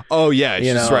 Oh yeah,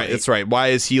 that's know, right. That's right. Why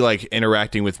is he like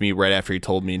interacting with me right after he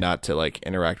told me not to like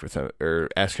interact with him or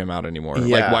ask him out anymore?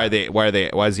 Yeah. Like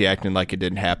why is he acting like it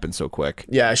didn't happen so quick?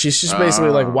 Yeah, she's just basically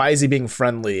like, "Why is he being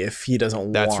friendly if he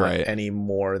doesn't That's want right. any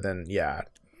more than yeah?"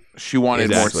 She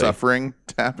wanted Exactly. more suffering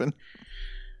to happen.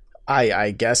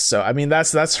 I guess so. I mean,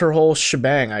 that's her whole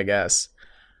shebang, I guess.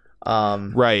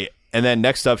 Right. And then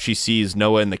next up, she sees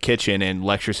Noah in the kitchen and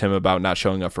lectures him about not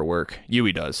showing up for work.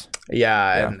 Yui does.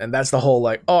 Yeah. And that's the whole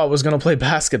like, oh, I was gonna play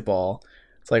basketball.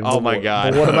 It's like, Oh but my what-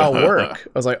 God. but what about work?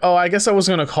 I was like, oh, I guess I was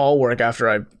gonna call work after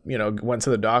I, went to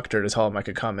the doctor to tell him I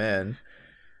could come in.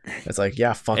 It's like,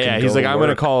 yeah, fucking. Yeah, he's go like, to I'm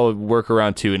gonna work. call work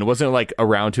around 2, and it wasn't like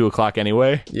around 2:00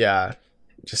 anyway. Yeah,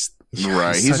 just yeah,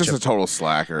 Right. He's such just a total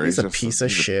slacker. he's a just- piece of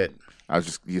he's a- shit.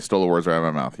 you stole the words right out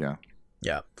of my mouth. Yeah.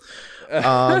 Yeah.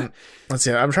 Let's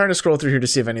see. I'm trying to scroll through here to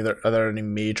see if are there any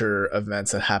major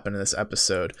events that happened in this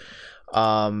episode.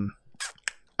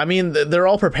 I mean, they're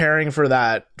all preparing for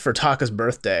Taka's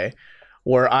birthday,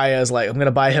 where Aya's like, I'm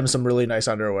gonna buy him some really nice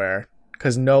underwear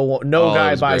because no that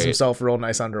guy was buys great. himself real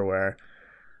nice underwear.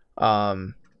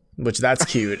 Which that's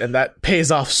cute and that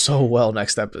pays off so well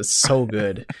next episode. It's so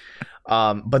good.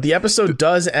 But the episode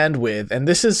does end with, and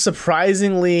this is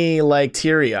surprisingly like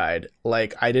teary-eyed.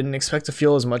 Like I didn't expect to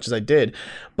feel as much as I did,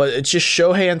 but it's just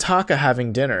Shohei and Taka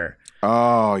having dinner,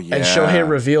 Oh yeah. and Shohei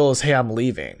reveals, "Hey, I'm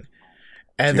leaving,"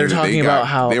 and they're Dude, talking about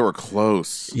how they were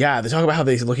close. yeah, they talk about how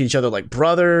they look at each other like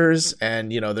brothers,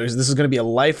 and this is going to be a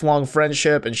lifelong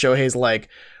friendship. And Shohei's like,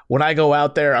 "When I go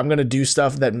out there, I'm going to do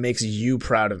stuff that makes you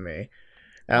proud of me."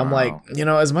 And I'm like,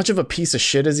 Wow. as much of a piece of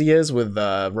shit as he is with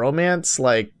romance,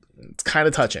 like it's kind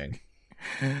of touching.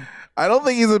 I don't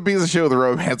think he's a piece of shit with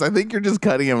romance. I think you're just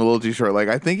cutting him a little too short. Like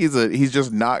I think he's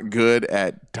just not good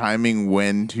at timing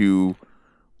when to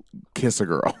kiss a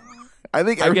girl. I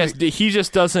guess he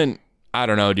just doesn't. I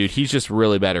don't know, dude. He's just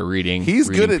really bad at reading. he's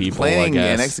good at people, planning I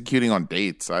guess. and executing on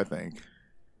dates. I think,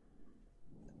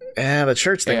 Yeah, the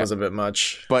church thing Yeah. was a bit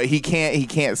much. but he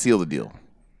can't seal the deal.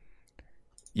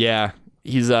 Yeah,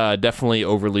 he's definitely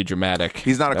overly dramatic.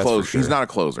 He's not a That's for closer. sure. He's not a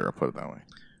closer. I'll put it that way.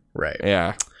 Right.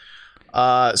 Yeah.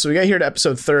 So we got here to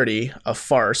episode 30, a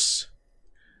farce.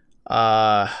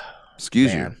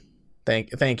 Excuse Man. you.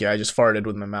 Thank you. I just farted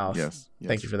with my mouth. Yes.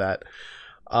 Thank you for that.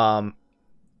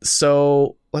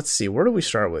 So let's see. Where do we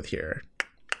start with here?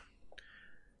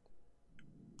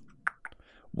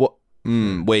 What?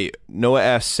 Wait. Noah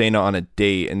asked Sana on a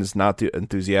date and is not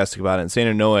enthusiastic about it. And Sana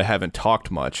and Noah haven't talked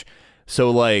much. So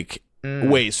like,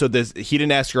 Wait, so he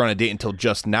didn't ask her on a date until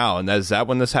just now, and is that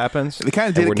when this happens? They kind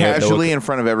of did it casually in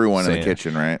front of everyone in the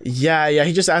kitchen, right? Yeah,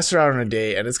 he just asked her out on a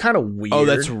date, and it's kind of weird. Oh,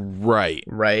 that's right.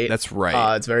 Right? That's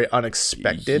right. It's very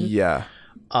unexpected. Yeah.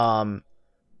 And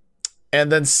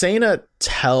then Sana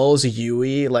tells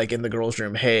Yui, like, in the girls'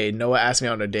 room, hey, Noah asked me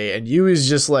out on a date, and Yui's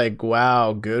just like,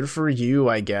 wow, good for you,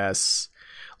 I guess.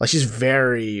 Like, she's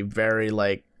very, very,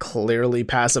 like, clearly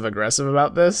passive-aggressive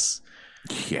about this.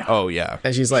 Yeah. Oh, yeah.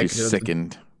 And she's like, she's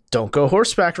sickened. Don't go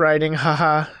horseback riding,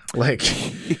 haha. Like,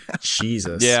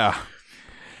 Jesus. Yeah.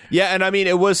 Yeah, and I mean,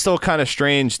 it was still kind of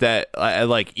strange that,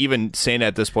 like, even Sana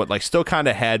at this point, like, still kind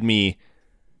of had me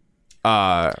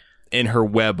in her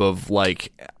web of,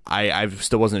 like, I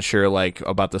still wasn't sure, like,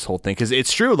 about this whole thing. Because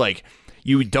it's true, like,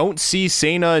 you don't see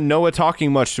Sana and Noah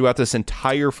talking much throughout this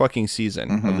entire fucking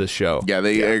season of this show. Yeah,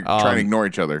 they are trying to ignore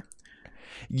each other.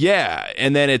 Yeah,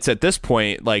 and then it's at this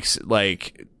point,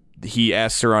 like he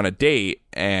asks her on a date,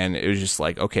 and it was just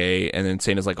like, okay, and then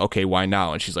Sana's like, okay, why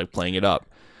now? And she's like playing it up.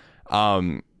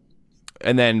 And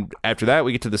then after that,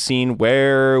 we get to the scene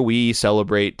where we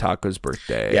celebrate Taka's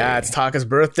birthday. Yeah, it's Taka's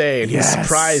birthday. And Yes. he's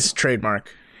surprised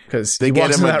trademark because They he get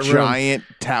walks him in a that room. giant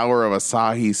tower of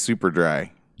Asahi Super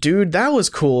Dry. Dude, that was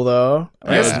cool though.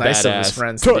 That was Yeah. nice of his Badass.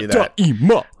 friends to do that.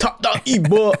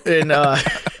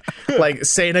 And like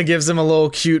Sana gives him a little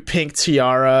cute pink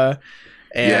tiara,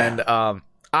 and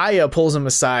Aya pulls him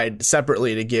aside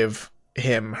separately to give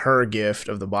him her gift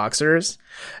of the boxers,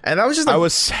 and that was just I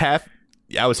was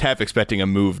half expecting a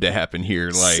move to happen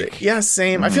here. Like, yeah,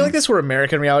 same. I feel like this were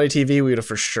American reality TV, we would have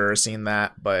for sure seen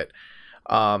that, but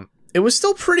it was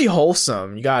still pretty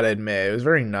wholesome. You gotta admit, it was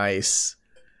very nice.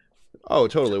 oh,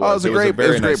 totally. Oh, it was a great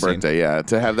very great nice scene. birthday. Yeah,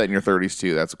 to have that in your 30s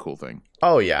too, that's a cool thing.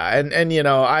 Oh yeah, and you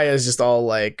know, Aya's just all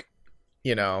like,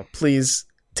 you know, please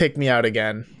take me out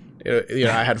again. You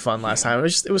know, I had fun last time.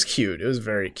 It was cute. It was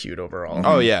very cute overall.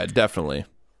 Oh yeah, definitely.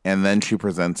 And then she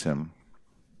presents him.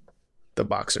 The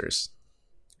boxers.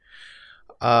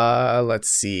 Let's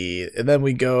see. And then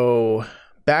we go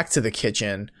back to the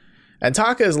kitchen, and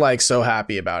Taka is like so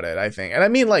happy about it, I think. And I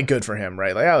mean, like, good for him,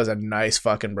 right? Like, that was a nice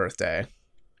fucking birthday.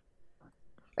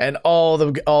 And all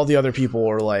the other people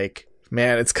were like,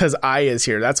 man, it's because Aya's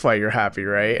here. That's why you're happy,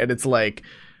 right? And it's like,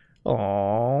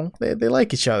 oh, they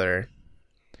like each other.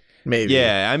 Maybe.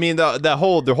 Yeah, I mean the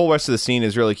whole rest of the scene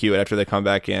is really cute after they come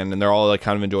back in and they're all like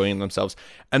kind of enjoying themselves.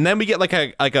 And then we get like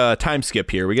a time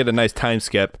skip here. We get a nice time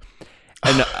skip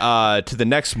and to the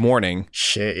next morning.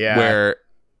 Shit, yeah. Where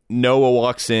Noah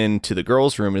walks into the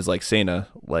girls' room and is like, Sana,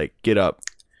 like, get up.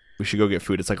 We should go get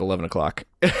food. It's like 11 o'clock.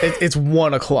 It's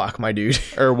 1 o'clock, my dude.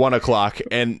 Or 1 o'clock.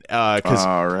 And because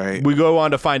All right. we go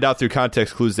on to find out through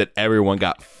context clues that everyone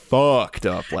got fucked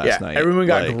up last night. Everyone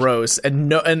got Like, gross,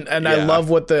 and I Yeah. love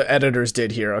what the editors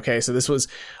did here. Okay, so this was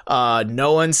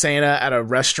Noah and Sana at a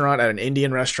restaurant, at an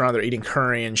Indian restaurant. They're eating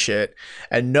curry and shit,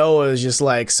 and Noah is just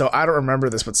like, so I don't remember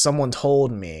this, but someone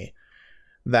told me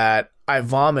that I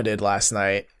vomited last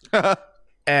night,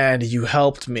 and you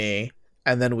helped me,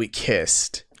 and then we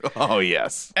kissed. Oh,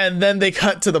 yes. And then they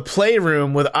cut to the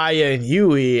playroom with Aya and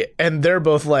Yui, and they're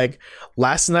both like,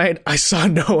 last night I saw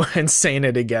Noah and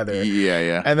Sana together.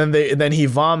 Yeah. And then he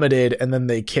vomited, and then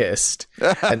they kissed.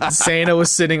 And Sana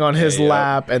was sitting on his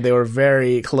lap, and they were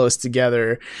very close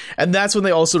together. And that's when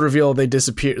they also revealed they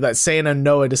disappeared, that Sana and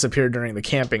Noah disappeared during the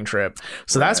camping trip.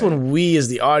 So that's when we as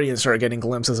the audience started getting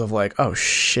glimpses of like, oh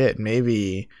shit,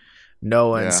 maybe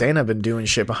Noah and Sana have been doing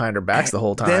shit behind her backs the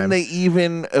whole time. Then they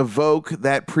even evoke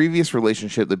that previous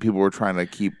relationship that people were trying to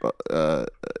keep Under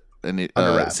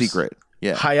wraps. secret.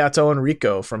 Yeah. Hayato and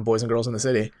Riko from Boys and Girls in the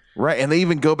City. Right. And they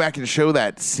even go back and show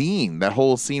that scene, that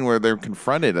whole scene where they're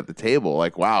confronted at the table.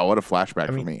 Like, wow, what a flashback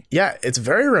for me. Yeah, it's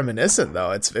very reminiscent though.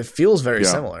 It feels very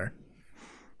similar.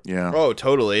 Yeah. Oh,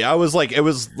 totally. I was like, it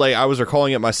was like I was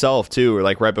recalling it myself too, or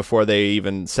like right before they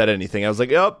even said anything. I was like,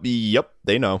 yep,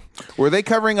 they know. Were they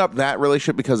covering up that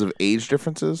relationship because of age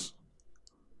differences?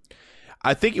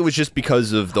 I think it was just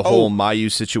because of the whole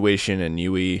Mayu situation and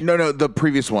Yui. No, the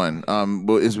previous one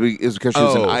is because she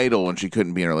was an idol and she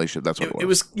couldn't be in a relationship. That's what it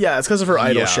was. It's because of her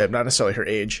idolship, not necessarily her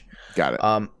age. Got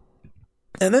it.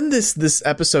 And then this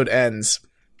episode ends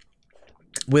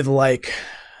with like,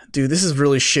 dude, this is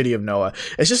really shitty of Noah.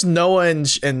 It's just Noah and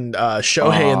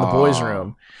Shohei in the boys'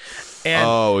 room.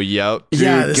 And yep.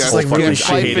 yeah, this is like really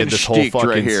I hated this whole fucking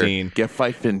right here. scene. Get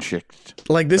Pfeifenschickt.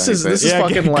 like this is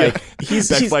fucking like he's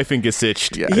Backflifing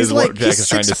Yeah. is what Jack is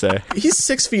trying to say. He's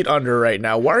 6 feet under right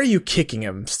now. Why are you kicking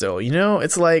him still? You know,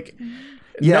 it's like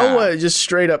Yeah. Noah just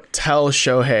straight up tells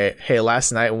Shohei, hey,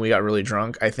 last night when we got really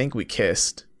drunk, I think we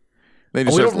kissed. They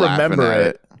just We starts don't laughing remember at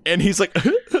it. and he's like,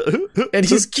 and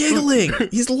he's giggling.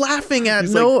 He's laughing at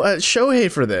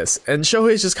Shohei for this, and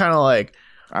Shohei's just kind of like,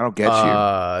 I don't get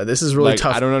you. This is really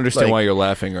tough. I don't understand why you're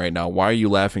laughing right now. Why are you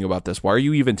laughing about this? Why are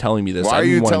you even telling me this? Why are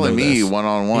you telling me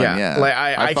one-on-one? Yeah. Like,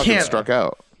 I fucking can't struck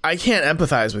out. I can't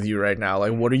empathize with you right now.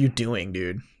 Like, what are you doing,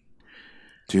 dude?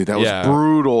 Dude, that was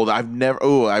brutal.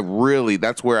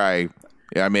 That's where I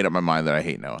made up my mind that I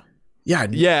hate Noah. Yeah.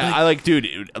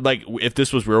 Dude, like, if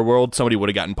this was real world, somebody would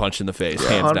have gotten punched in the face,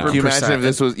 hands down. Can you imagine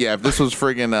if this was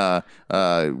friggin'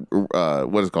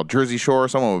 what is it called, Jersey Shore?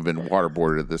 Someone would have been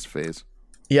waterboarded at this phase.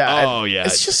 Yeah. Oh, yeah.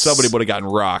 It's just somebody would have gotten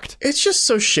rocked. It's just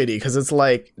so shitty because it's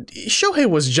like Shohei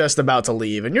was just about to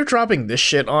leave and you're dropping this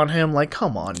shit on him. Like,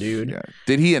 come on, dude. Yeah.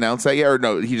 Did he announce that yet? Or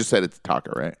no, he just said it's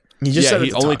Taka, right? He just said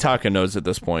only Taka knows at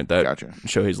this point that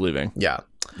Shohei's leaving. Yeah.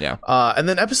 Yeah. And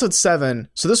then episode 7.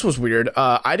 So this was weird.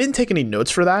 I didn't take any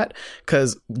notes for that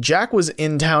because Jack was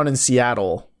in town in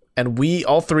Seattle. And we,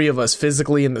 all three of us,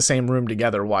 physically in the same room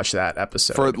together, watched that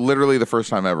episode. For literally the first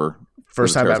time ever.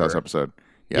 First time ever. Episode.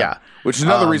 Yeah. Which is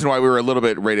another reason why we were a little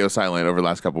bit radio silent over the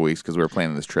last couple of weeks because we were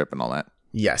planning this trip and all that.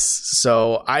 Yes.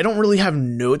 So I don't really have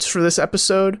notes for this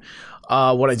episode.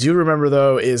 What I do remember,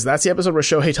 though, is that's the episode where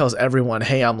Shohei tells everyone,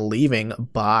 hey, I'm leaving.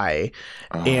 Bye.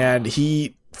 And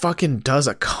he fucking does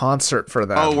a concert for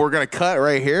them. Oh, we're going to cut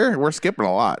right here? We're skipping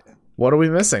a lot. What are we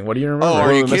missing? What do you remember? Oh,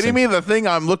 are you kidding me? The thing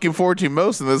I'm looking forward to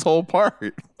most in this whole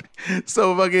part.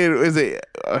 So fucking, is it,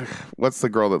 what's the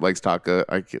girl that likes Taka?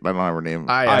 I don't have her name.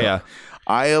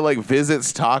 Aya like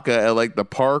visits Taka at like the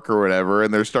park or whatever,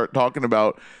 and they start talking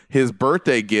about his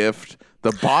birthday gift,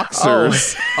 the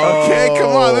boxers. Okay, come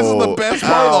on, this is the best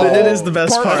part of the whole. It is the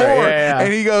best part. Yeah.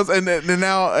 And he goes,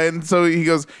 so he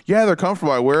goes, yeah, they're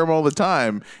comfortable. I wear them all the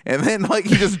time. And then like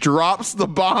he just drops the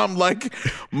bomb like,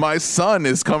 my son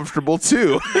is comfortable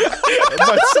too.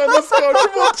 My son is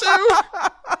comfortable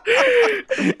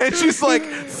too. And she's like,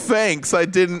 thanks, I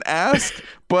didn't ask,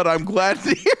 but I'm glad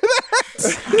to hear that.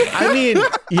 I mean,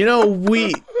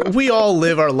 we all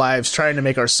live our lives trying to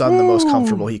make our son the most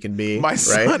comfortable he can be. My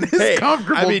son is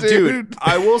comfortable, I mean, dude,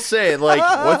 I will say, like,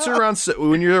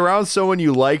 when you're around someone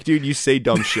you like, dude, you say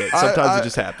dumb shit. Sometimes it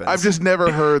just happens. I've just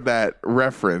never heard that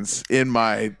reference in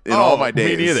all my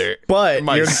days. Me neither. But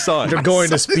my son. You're going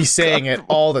to be saying it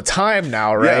all the time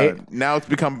now, right? Yeah, now it's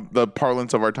become the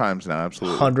parlance of our times now,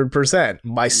 absolutely. 100%.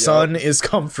 My son is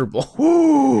comfortable.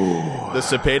 The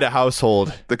Cepeda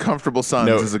household. The Comfortable Sons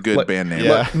is a good band name.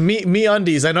 Yeah. Me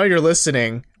Undies, I know you're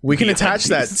listening. We can attach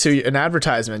that to an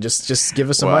advertisement. Just give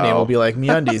us some money and we'll be like, Me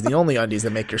Undies, the only undies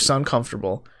that make your son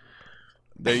comfortable.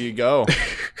 There you go.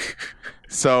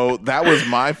 So that was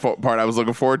my part I was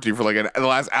looking forward to for like the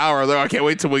last hour. I was like, I can't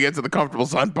wait till we get to the Comfortable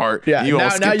Son part. Yeah,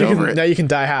 now you can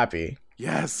die happy.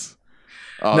 Yes.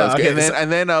 Oh, no, okay,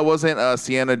 and then wasn't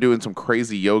Sienna doing some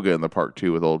crazy yoga in the park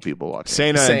too with old people watching?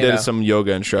 Sienna did some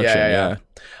yoga instruction. Yeah.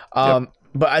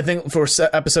 But I think for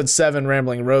episode 7,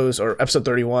 Rambling Rose, or episode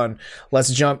 31,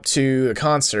 let's jump to the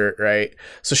concert, right?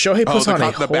 So Shohei puts on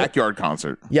the backyard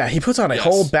concert. Yeah, he puts on a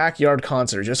whole backyard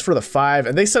concert just for the 5,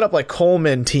 and they set up like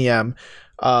Coleman TM,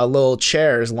 little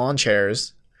chairs, lawn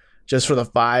chairs, just for the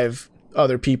 5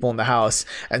 other people in the house.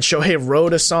 And Shohei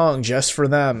wrote a song just for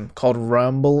them called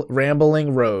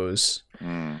Rambling Rose.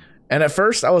 And at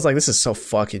first I was like, this is so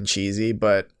fucking cheesy,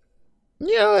 but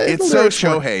it's so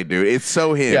Shohei, dude. It's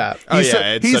so him. Yeah.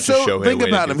 It's such a Shohei. Think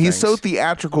about him. He's things. So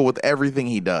theatrical with everying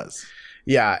he does.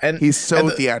 Yeah, and he's so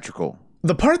theatrical.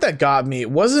 The part that got me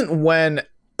wasn't when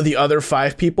the other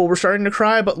 5 people were starting to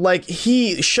cry, but like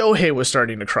Shohei was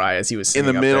starting to cry as he was singing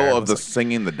in the middle of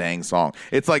singing the dang song.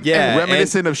 It's like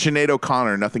reminiscent of Sinead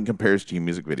O'Connor. Nothing compares to your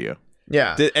music video.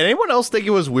 Yeah. Did anyone else think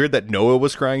it was weird that Noah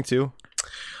was crying too?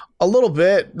 A little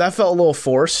bit. That felt a little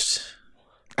forced.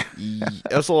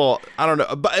 It was a little, I don't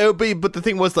know, but the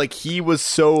thing was, like, he was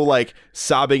so like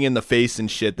sobbing in the face and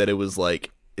shit that it was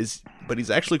like, but he's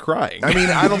actually crying. I mean,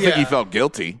 I don't think he felt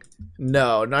guilty.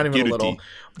 No, not even a little.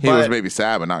 He was maybe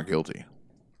sad, but not guilty.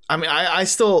 I mean, I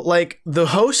still like, the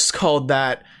hosts called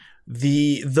that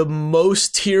the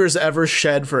most tears ever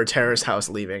shed for a Terrace House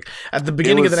leaving. At the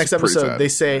beginning of the next episode, they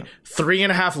say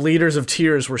 3.5 liters of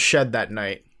tears were shed that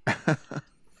night.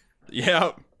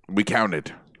 Yeah, we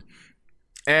counted.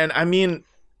 And I mean,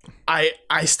 I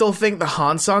still think the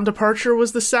Hansan departure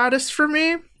was the saddest for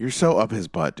me. You're so up his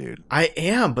butt, dude. I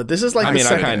am, but this is like I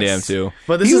kind of am too.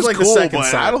 But this is like cool, the second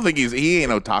but I don't think he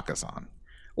ain't Otaka-san.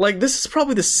 Like, this is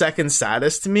probably the second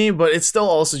saddest to me, but it's still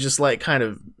also just like kind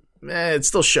of it's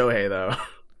still Shohei though.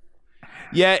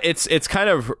 Yeah, it's kind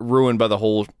of ruined by the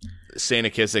whole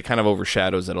Santa Kiss. It kind of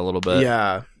overshadows it a little bit.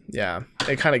 Yeah,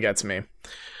 it kind of gets me.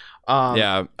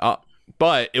 Yeah.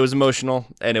 but it was emotional,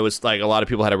 and it was like a lot of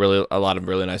people had a lot of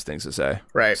really nice things to say.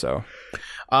 Right. So,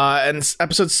 and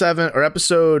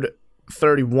episode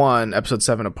 31, episode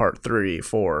 7 of part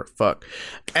 4,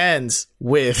 ends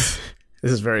with.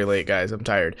 This is very late, guys. I'm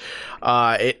tired.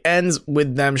 It ends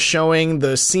with them showing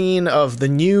the scene of the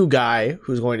new guy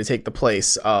who's going to take the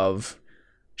place of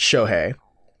Shohei.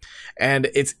 And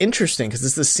it's interesting because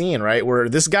it's the scene, right, where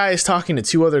this guy is talking to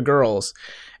 2 other girls.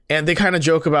 And they kind of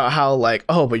joke about how, like,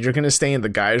 oh, but you're going to stay in the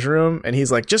guys' room? And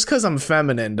he's like, just because I'm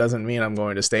feminine doesn't mean I'm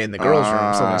going to stay in the girls'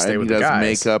 room. So I'm going to stay with the guys. He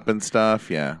does makeup and stuff,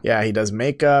 yeah. Yeah, he does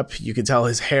makeup. You can tell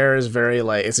his hair is very,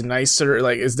 like, it's nicer.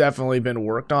 Like, it's definitely been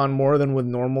worked on more than with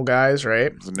normal guys,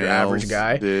 right? The average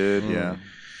guy. Yeah.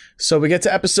 So we get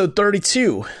to episode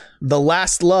 32, The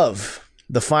Last Love,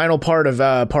 the final part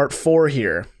of part 4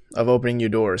 here of Opening New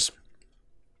Doors.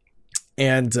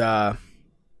 And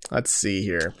let's see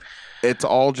here. It's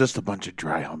all just a bunch of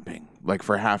dry humping. Like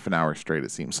for half an hour straight, it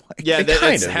seems like. Yeah,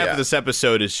 half of this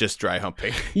episode is just dry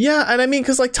humping. Yeah, and I mean,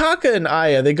 because like Taka and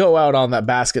Aya, they go out on that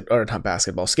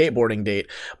skateboarding date.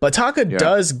 But Taka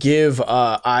does give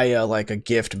Aya like a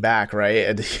gift back, right?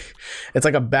 And it's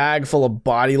like a bag full of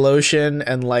body lotion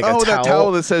and like a towel. That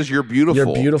towel that says "You're beautiful."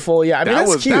 You're beautiful. Yeah, I mean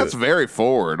that's cute. That's very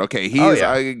forward. Okay,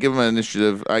 I give him an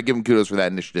initiative. I give him kudos for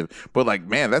that initiative. But like,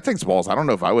 man, that takes balls. I don't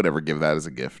know if I would ever give that as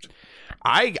a gift.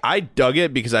 I dug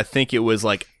it because I think it was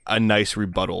like a nice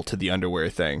rebuttal to the underwear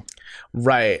thing.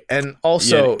 Right. And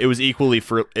also it was equally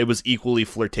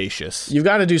flirtatious. You've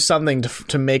got to do something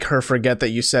to make her forget that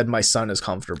you said my son is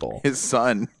comfortable. His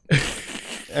son.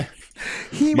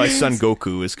 My son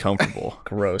Goku is comfortable.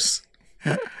 Gross.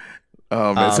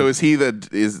 Oh man. So is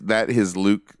that his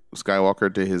Luke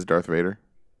Skywalker to his Darth Vader?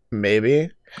 Maybe.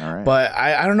 All right. But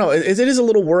I don't know. It is a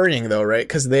little worrying though, right?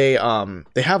 Because they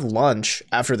have lunch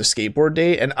after the skateboard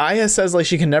date, and Aya says like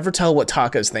she can never tell what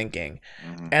Taka's thinking,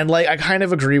 and like I kind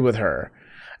of agree with her.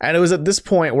 And it was at this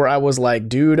point where I was like,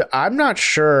 dude, I'm not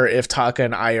sure if Taka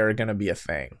and Aya are gonna be a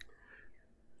thing.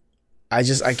 I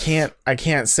can't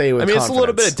say with. I mean, confidence. It's a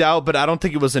little bit of doubt, but I don't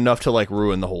think it was enough to like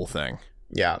ruin the whole thing.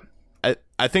 Yeah,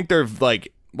 I think they're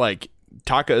like.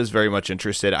 Taka is very much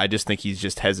interested. I just think he's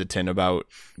just hesitant about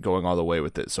going all the way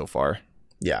with it so far.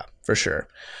 Yeah, for sure.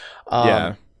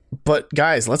 Yeah. But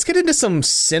guys, let's get into some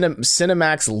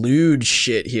Cinemax lewd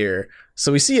shit here.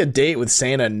 So we see a date with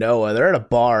Sana and Noah. They're at a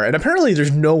bar, and apparently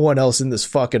there's no one else in this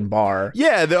fucking bar.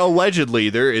 Yeah, allegedly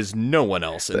there is no one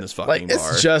else in this fucking bar.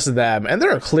 It's just them, and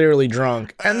they're clearly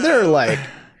drunk, and they're like...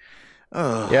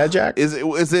 yeah, Jack. Is it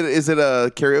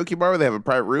a karaoke bar where they have a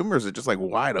private room, or is it just like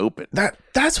wide open?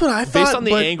 That's what I thought. Based on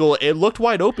the angle, it looked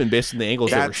wide open. Based on the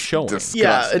angles they were showing.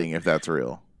 Disgusting, if that's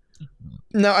real.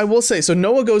 Now I will say, so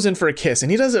Noah goes in for a kiss,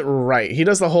 and he does it right. He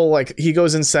does the whole like he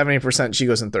goes in 70%, she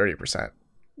goes in 30%.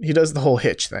 He does the whole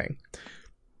hitch thing.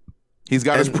 He's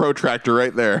got his protractor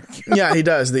right there. Yeah, he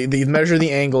does. They measure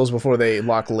the angles before they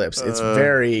lock lips. It's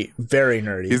very, very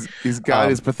nerdy. He's got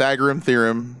his Pythagorean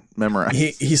theorem memorized.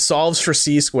 He solves for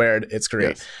C². It's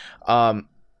great. Yes.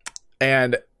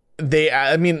 And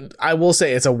I will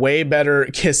say it's a way better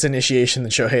kiss initiation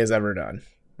than Shohei has ever done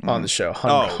on the show.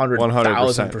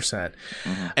 100,000%.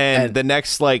 And the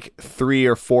next like 3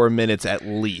 or 4 minutes at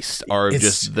least are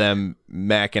just them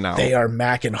macking out. They are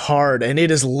macking hard, and it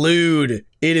is lewd.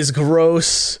 It is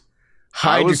gross.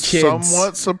 I was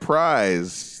somewhat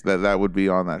surprised that would be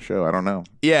on that show. I don't know.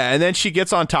 Yeah, and then she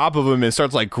gets on top of him and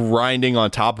starts like grinding on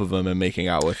top of him and making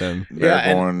out with him.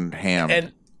 They're going ham.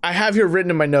 And I have here written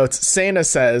in my notes, Sana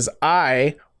says,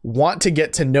 I want to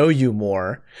get to know you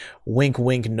more. Wink,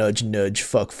 wink, nudge, nudge,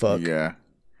 fuck. Yeah.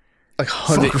 Like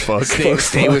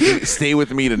 100 stay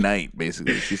with me tonight,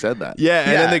 basically. She said that. Yeah,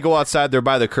 and then they go outside, they're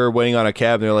by the curb waiting on a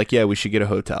cab, and they're like, yeah, we should get a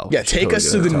hotel. Yeah, take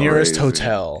us to the nearest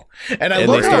hotel. And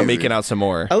they start making out some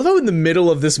more. I love how in the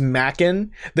middle of this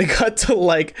mackin', they cut to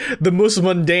like the most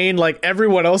mundane, like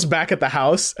everyone else back at the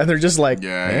house, and they're just like,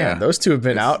 man, those two have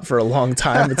been out for a long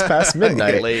time. It's past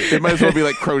midnight. They might as well be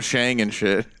like crocheting and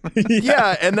shit.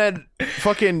 Yeah, and then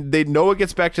fucking Noah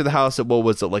gets back to the house at, what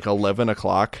was it, like 11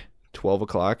 o'clock? 12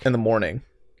 o'clock in the morning.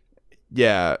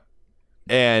 Yeah.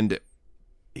 And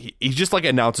he just like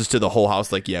announces to the whole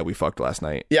house like, yeah, we fucked last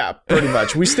night. Yeah, pretty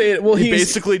much. We stayed. Well, he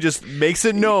basically just makes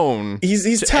it known. He's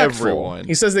to tactful. Everyone.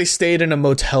 He says they stayed in a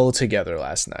motel together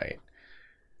last night.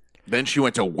 Then she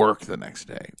went to work the next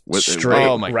day.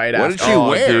 Straight right after. What did she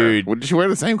wear? Dude. Did she wear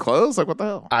the same clothes? Like, what the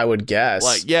hell? I would guess.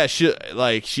 Like, yeah, she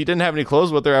didn't have any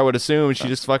clothes with her, I would assume. She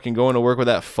just fucking going to work with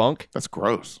that funk. That's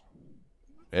gross.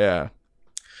 Yeah.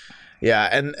 Yeah,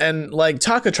 and like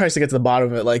Taka tries to get to the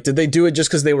bottom of it. Like, did they do it just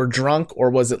because they were drunk,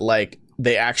 or was it like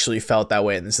they actually felt that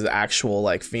way and this is actual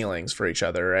like feelings for each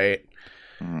other, right?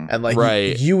 And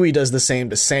like Yui does the same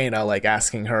to Sana, like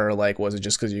asking her like, was it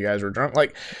just because you guys were drunk?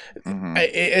 Like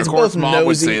it's of course both Mom nosy.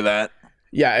 would say that.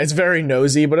 Yeah, it's very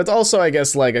nosy, but it's also, I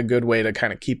guess, like a good way to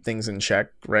kind of keep things in check,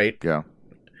 right? Yeah.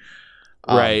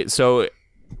 Right. So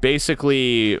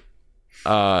basically,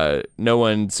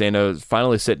 Noah and Sana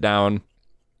finally sit down.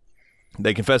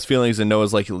 They confess feelings, and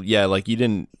Noah's like, yeah, like you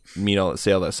didn't mean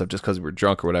say all that stuff just because we were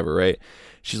drunk or whatever, right?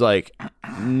 She's like,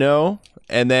 no.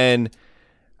 And then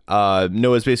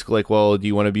Noah's basically like, well, do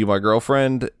you want to be my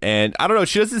girlfriend? And I don't know.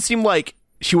 She doesn't seem like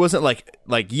she wasn't like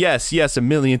yes, a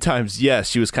million times yes.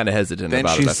 She was kind of hesitant Then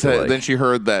about she it. I feel said, like. then she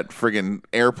heard that friggin'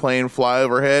 airplane fly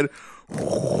overhead.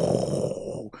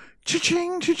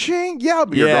 Cha-ching, cha-ching. Yeah, I'll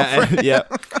be your girlfriend. Yeah.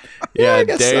 I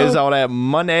guess There's so. all that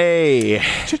money.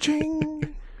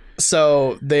 Cha-ching.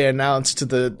 So they announced to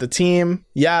the team,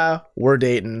 yeah, we're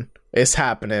dating. It's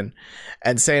happening.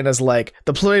 And Sana's like,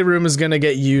 the playroom is going to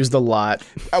get used a lot.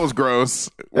 That was gross.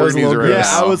 was a little gross.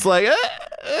 Yeah, I was like, That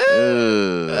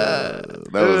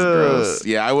was gross.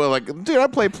 Yeah, I was like, dude, I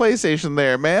play PlayStation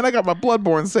there, man. I got my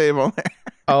Bloodborne save on there.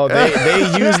 Oh, they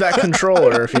use that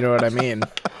controller, if you know what I mean.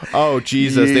 oh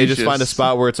Jesus! They just find a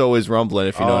spot where it's always rumbling.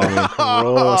 If you know what I mean.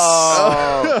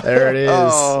 Gross. There it is.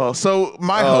 Oh, so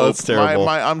my hope, that's terrible.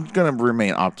 I'm gonna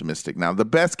remain optimistic now. The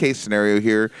best case scenario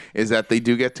here is that they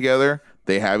do get together.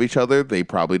 They have each other. They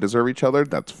probably deserve each other.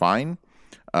 That's fine.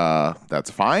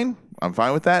 That's fine. I'm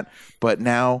fine with that. But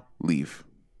now leave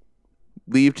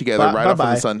together right off of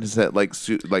the sunset, like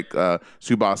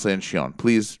Tsubasa and Shion.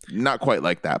 Please, not quite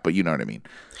like that, but you know what I mean.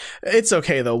 It's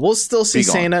okay though. We'll still see Be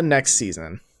gone. Sana next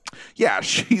season. Yeah,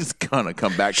 she's gonna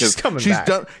come back. She's coming back.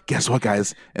 Done. Guess what,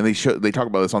 guys? And they talk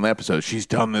about this on the episode. She's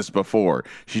done this before.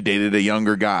 She dated a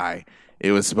younger guy.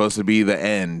 It was supposed to be the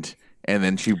end, and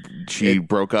then she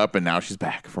broke up, and now she's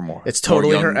back for more. It's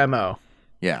totally more young- her MO.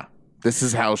 Yeah, this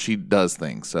is how she does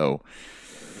things. So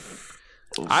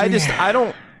I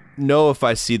don't know if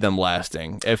I see them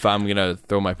lasting. If I'm gonna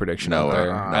throw my prediction out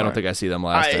there, I don't think I see them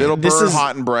lasting. it'll This burn is-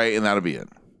 hot and bright, and that'll be it.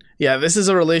 Yeah, this is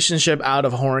a relationship out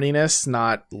of horniness,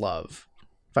 not love.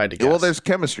 If I had to guess. Well, there's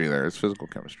chemistry there. It's physical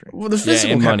chemistry. Well, the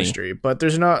physical and money. chemistry, but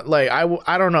there's not like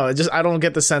I don't know. I don't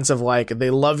get the sense of like they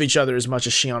love each other as much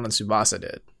as Shion and Tsubasa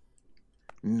did.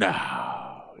 No.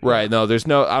 Right? No, there's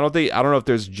no. I don't know if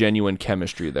there's genuine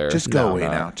chemistry there. Just go away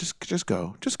now. Just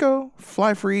go. Just go.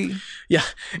 Fly free. Yeah,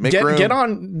 Make room.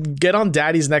 get on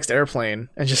Daddy's next airplane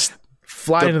and just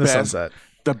fly into the sunset.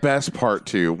 The best part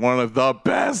too, one of the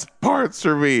best parts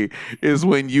for me is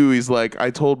when Yui's like, I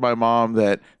told my mom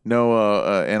that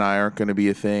Noah and I aren't going to be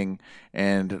a thing.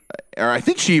 Or I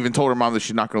think she even told her mom that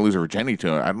she's not going to lose her virginity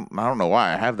to him. I don't know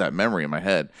why. I have that memory in my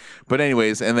head. But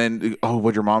anyways, and then,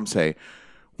 what'd your mom say?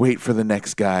 Wait for the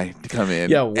next guy to come in.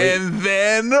 Yeah, wait. And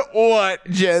then what,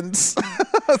 gents?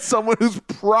 Someone who's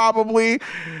probably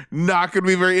not going to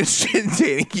be very interested in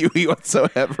dating Yui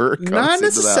whatsoever. Not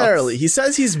necessarily. He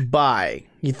says he's bi.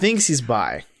 He thinks he's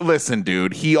bi. Listen,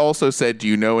 dude. He also said, "Do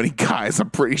you know any guys?"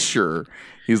 I'm pretty sure.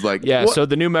 He's like, yeah. what? So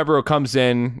the new member comes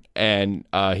in and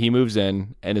he moves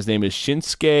in, and his name is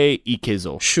Shinsuke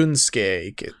Ikizo.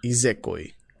 Shunsuke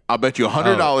Izekoi. I'll bet you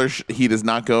 $100 he does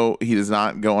not go. He does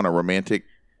not go on a romantic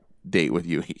date with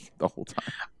Yui the whole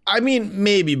time. I mean,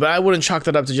 maybe, but I wouldn't chalk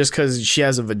that up to just because she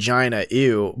has a vagina,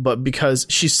 ew. But because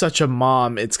she's such a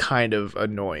mom, it's kind of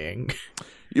annoying.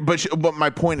 But my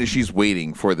point is, she's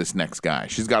waiting for this next guy.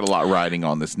 She's got a lot riding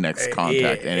on this next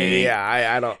contact, and it ain't,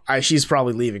 I don't. She's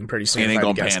probably leaving pretty soon. it ain't if I had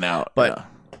gonna to guess. pan out. But yeah.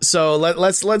 so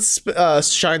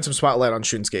let's shine some spotlight on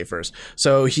Shunsuke first.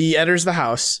 So he enters the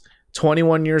house,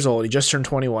 21 years old. He just turned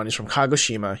 21. He's from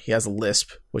Kagoshima. He has a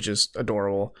lisp, which is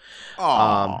adorable.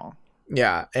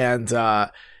 Yeah, and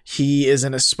he is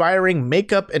an aspiring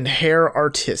makeup and hair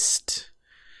artist.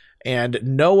 And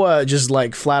Noah just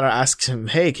like flat out asks him,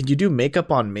 "Hey, can you do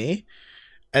makeup on me?"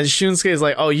 And Shunsuke is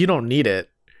like, "Oh, you don't need it."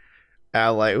 And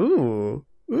I'm like, ooh,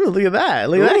 look at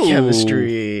that. Look at that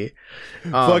chemistry.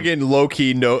 Fucking low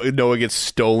key, Noah gets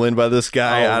stolen by this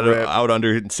guy out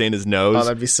under Sana's nose. Oh,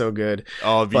 that'd be so good.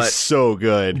 Oh, it'd be so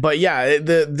good. But yeah,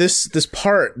 this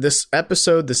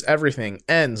episode, this everything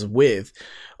ends with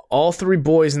all three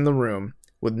boys in the room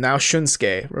with now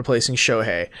Shunsuke replacing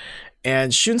Shohei.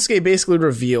 And Shunsuke basically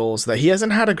reveals that he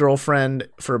hasn't had a girlfriend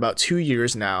for about 2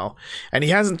 years now, and he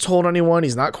hasn't told anyone.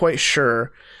 He's not quite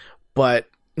sure, but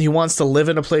he wants to live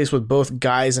in a place with both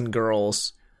guys and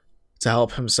girls to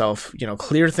help himself,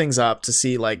 clear things up, to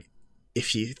see like if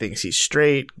he thinks he's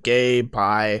straight, gay,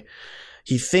 bi.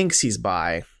 He thinks he's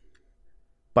bi,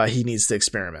 but he needs to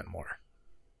experiment more.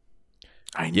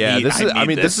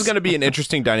 This is going to be an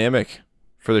interesting dynamic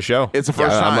for the show. It's the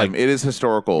first I'm time. like, It is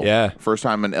historical. Yeah. First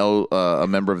time a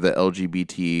member of the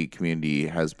LGBT community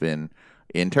has been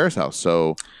in Terrace House.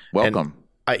 So welcome.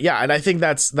 And I think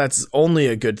that's only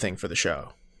a good thing for the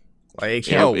show. Like, it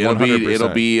can't. Oh, it'll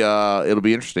 100%.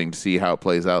 be interesting to see how it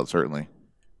plays out. Certainly.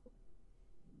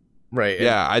 Right.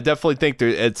 Yeah, I definitely think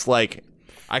it's like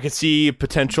I could see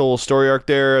potential story arc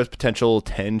there, as potential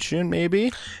tension,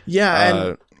 maybe.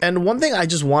 Yeah, and one thing I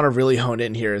just want to really hone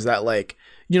in here is that, like,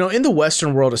 you know, in the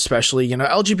Western world especially, you know,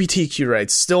 LGBTQ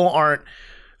rights still aren't,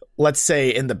 let's say,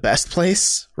 in the best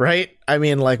place, right? I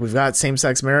mean, like, we've got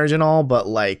same-sex marriage and all, but,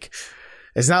 like,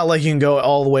 it's not like you can go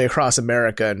all the way across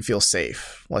America and feel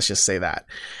safe. Let's just say that.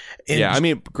 I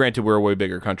mean, granted, we're a way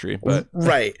bigger country, but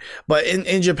right. But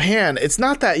in Japan, it's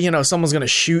not that, you know, someone's going to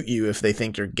shoot you if they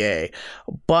think you're gay,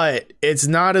 but it's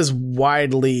not as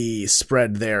widely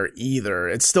spread there either.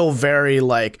 It's still very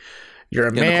like, you're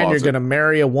a man, you're going to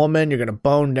marry a woman, you're going to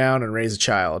bone down and raise a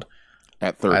child.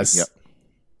 At 30, yep.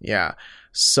 Yeah.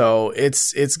 So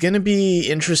it's going to be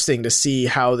interesting to see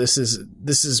how this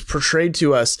is portrayed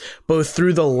to us, both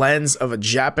through the lens of a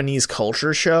Japanese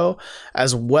culture show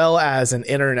as well as an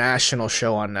international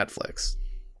show on Netflix.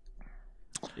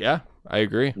 Yeah, I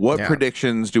agree. What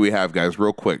predictions do we have, guys?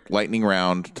 Real quick, lightning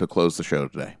round to close the show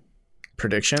today.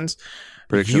 Predictions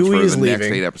Predictions Yui for is the next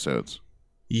leaving. 8 episodes.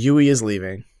 Yui is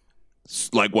leaving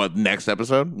Like what? Next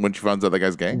episode when she finds out that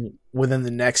guy's gay? within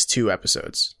the next 2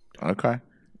 episodes. Okay.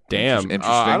 Damn, Interesting.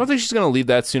 I don't think she's gonna leave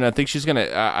that soon. I think she's gonna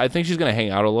hang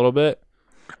out a little bit.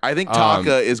 I think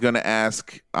Taka is going to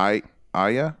ask Aya.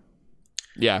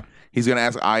 Yeah, He's going to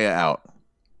ask Aya out.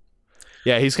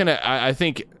 yeah, he's gonna. I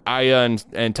think Aya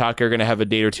and Taka are gonna have a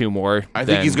date or two more. I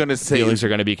think he's gonna say- feelings are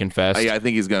gonna be confessed. Yeah, I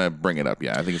think he's going to bring it up.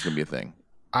 Yeah, I think it's going to be a thing.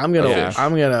 I'm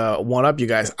gonna one up you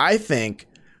guys. I think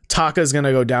Taka's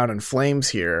gonna go down in flames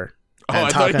here. Oh, And I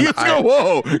thought he was going,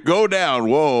 whoa, go down,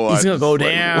 whoa. He's gonna go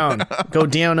down, go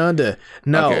down under.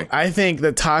 No, Okay. I think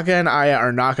that Taka and Aya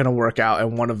are not gonna work out,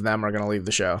 and one of them are gonna leave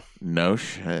the show. No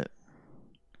shit.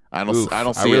 I Oof,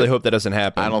 don't see I really it. hope that doesn't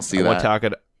happen. I don't see I want that.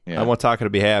 Taka. Yeah. I want Taka to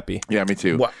be happy. Yeah, me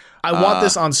too. What? I want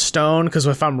this on stone because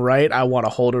if I'm right, I want to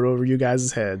hold it over you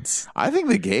guys' heads. I think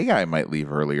the gay guy might leave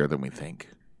earlier than we think.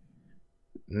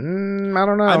 I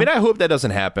don't know. I mean, I hope that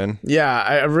doesn't happen. yeah,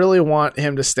 I really want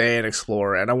him to stay and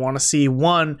explore, and I want to see,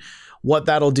 one, what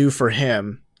that'll do for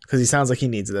him because he sounds like he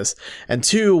needs this, and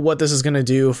two, what this is going to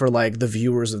do for like the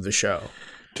viewers of the show.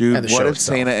 Dude, And the what show if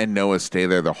itself. Sana and Noah stay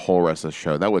there the whole rest of the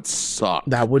show? That would suck.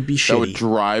 That would be That would shitty.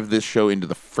 drive this show into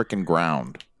the freaking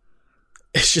ground.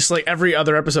 It's just like every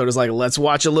other episode is like, let's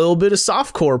watch a little bit of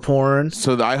softcore porn.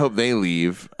 So I hope they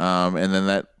leave, and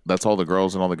then that's all the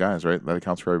girls and all the guys, right? That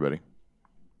accounts for everybody.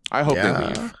 I hope Yeah. they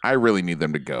leave. I really need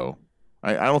them to go.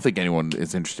 I don't think anyone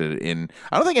is interested in.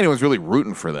 I don't think anyone's really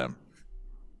rooting for them.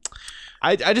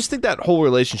 I just think that whole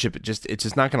relationship it's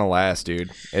just not gonna last,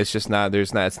 dude. It's just not.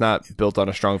 It's not built on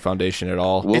a strong foundation at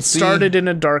all. We'll It see. started in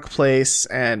a dark place,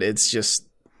 and it's just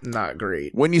not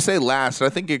great. When you say last, I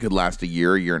think it could last a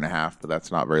year and a half, but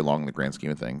that's not very long in the grand scheme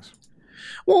of things.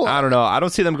 Well, I don't know. I don't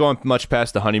see them going much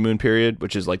past the honeymoon period,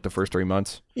 which is like the first 3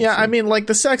 months. yeah, I mean, like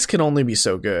the sex can only be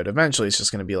so good. Eventually, it's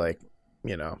just going to be like,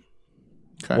 you know,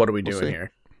 Okay, what are we we'll doing see.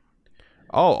 here?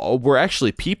 Oh, we're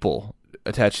actually people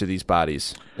attached to these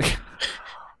bodies.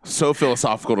 So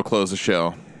philosophical to close the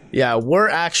show. Yeah, we're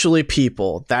actually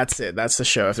people. That's it. That's the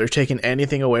show. If they're taking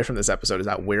anything away from this episode, is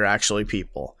that we're actually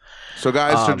people. So,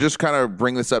 guys, to just kind of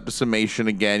bring this up to summation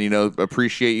again,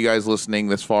 appreciate you guys listening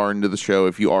this far into the show.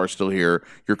 If you are still here,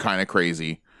 you're kind of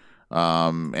crazy.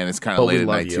 And it's kind of But we late at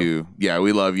love night, you. too. Yeah,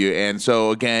 we love you. And so,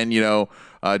 again,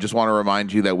 just want to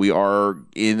remind you that we are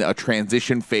in a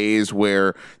transition phase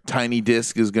where Tiny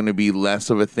Disc is going to be less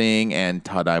of a thing and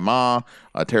Tadaima,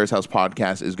 Terrace House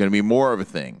Podcast, is going to be more of a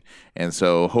thing. And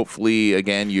so hopefully,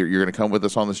 again, you're going to come with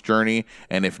us on this journey.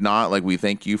 And if not, like, we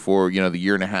thank you for, the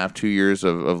year and a half, 2 years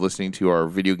of listening to our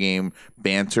video game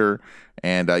banter.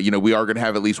 And, we are going to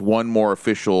have at least one more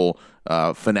official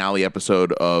finale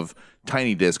episode of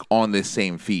Tiny Disc on this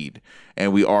same feed.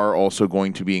 And we are also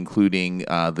going to be including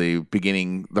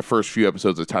the first few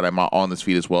episodes of Tadaima on this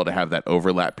feed as well to have that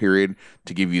overlap period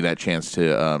to give you that chance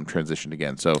to transition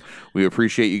again. So we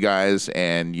appreciate you guys,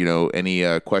 and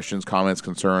any questions, comments,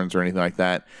 concerns, or anything like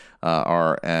that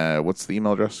are what's the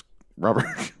email address, Robert?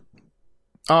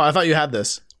 Oh, I thought you had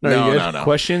this. No, no.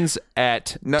 Questions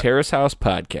at Terrace House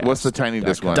Podcast. What's the Tiny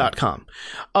Disc one? .com.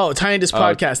 Oh,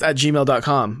 tinydiscpodcast at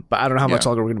gmail.com. But I don't know how much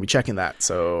longer we're going to be checking that.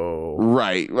 So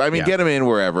right. I mean, get them in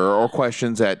wherever, or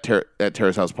questions at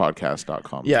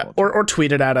terracehousepodcast.com. Yeah, or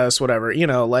tweet it at us, whatever.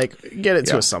 Like, get it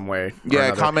to us some way.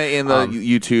 Yeah, comment in the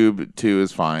YouTube too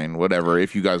is fine. Whatever,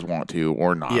 if you guys want to,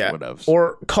 or not. Yeah. Whatever.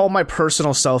 Or call my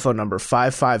personal cell phone number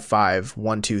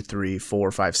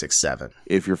 555-123-4567.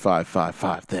 If you're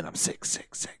 555, then I'm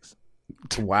 666.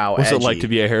 Wow, what's edgy. it like to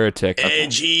be a heretic?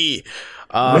 Edgy.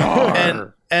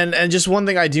 And just one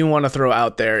thing I do want to throw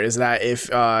out there is that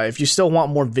if you still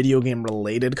want more video game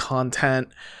related content,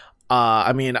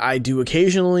 I mean, I do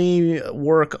occasionally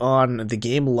work on the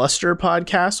Game Luster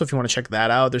podcast, so if you want to check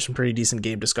that out, there's some pretty decent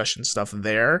game discussion stuff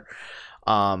there.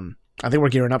 I think we're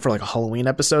gearing up for like a Halloween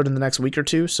episode in the next week or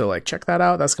two, so like check that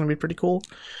out. That's going to be pretty cool.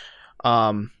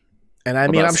 And I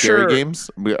mean, I'm sure games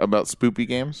about spoopy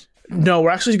games. No, we're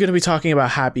actually going to be talking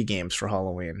about happy games for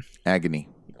Halloween. Agony.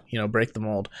 Break the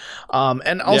mold.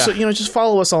 And also, just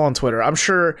follow us all on Twitter. I'm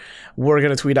sure we're going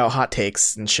to tweet out hot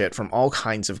takes and shit from all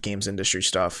kinds of games industry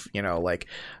stuff. Like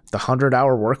the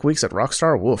 100-hour work weeks at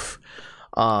Rockstar. Woof.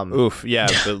 Yeah.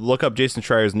 But look up Jason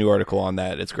Schreier's new article on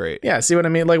that. It's great. Yeah, see what I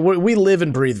mean? Like, we live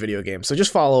and breathe video games. So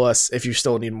just follow us if you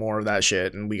still need more of that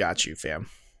shit, and we got you, fam.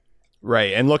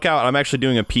 Right. And look out. I'm actually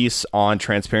doing a piece on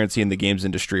transparency in the games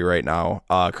industry right now.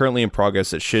 Currently in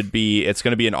progress. It's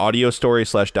going to be an audio story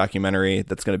 / documentary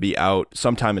that's going to be out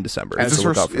sometime in December. Is this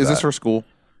for school?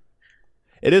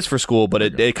 It is for school, but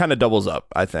it kind of doubles up,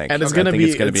 I think. And it's going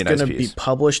to be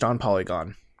published on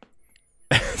Polygon.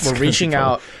 We're reaching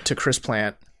out to Chris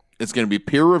Plant. It's going to be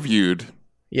peer reviewed.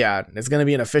 Yeah. It's going to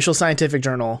be an official scientific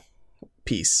journal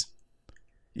piece.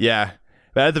 Yeah.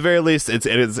 But at the very least, it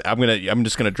is. I'm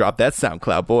just gonna drop that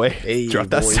SoundCloud, boy. Hey, drop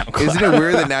that SoundCloud. Isn't it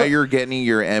weird that now you're getting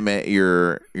your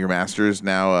your master's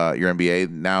now, your MBA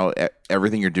now?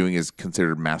 Everything you're doing is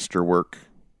considered masterwork.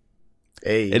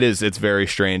 Hey, it is. It's very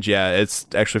strange. Yeah, it's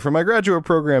actually for my graduate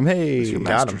program. Hey, it's your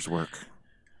master's work.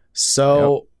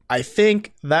 So I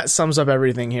think that sums up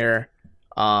everything here.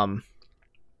 I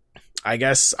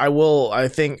guess I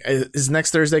think is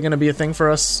next Thursday going to be a thing for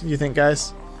us? You think,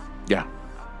 guys? Yeah.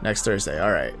 Next Thursday.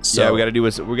 All right. So yeah, we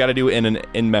got to do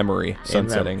in memory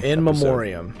sunsetting in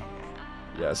memoriam.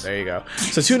 Yes. There you go.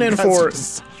 So tune in for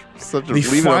the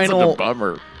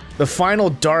final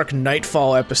dark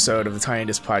Nightfall episode of the Tiny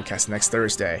Disc Podcast next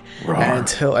Thursday. And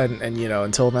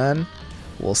until then,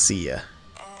 we'll see ya.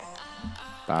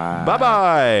 Bye.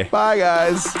 Bye. Bye,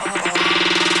 guys.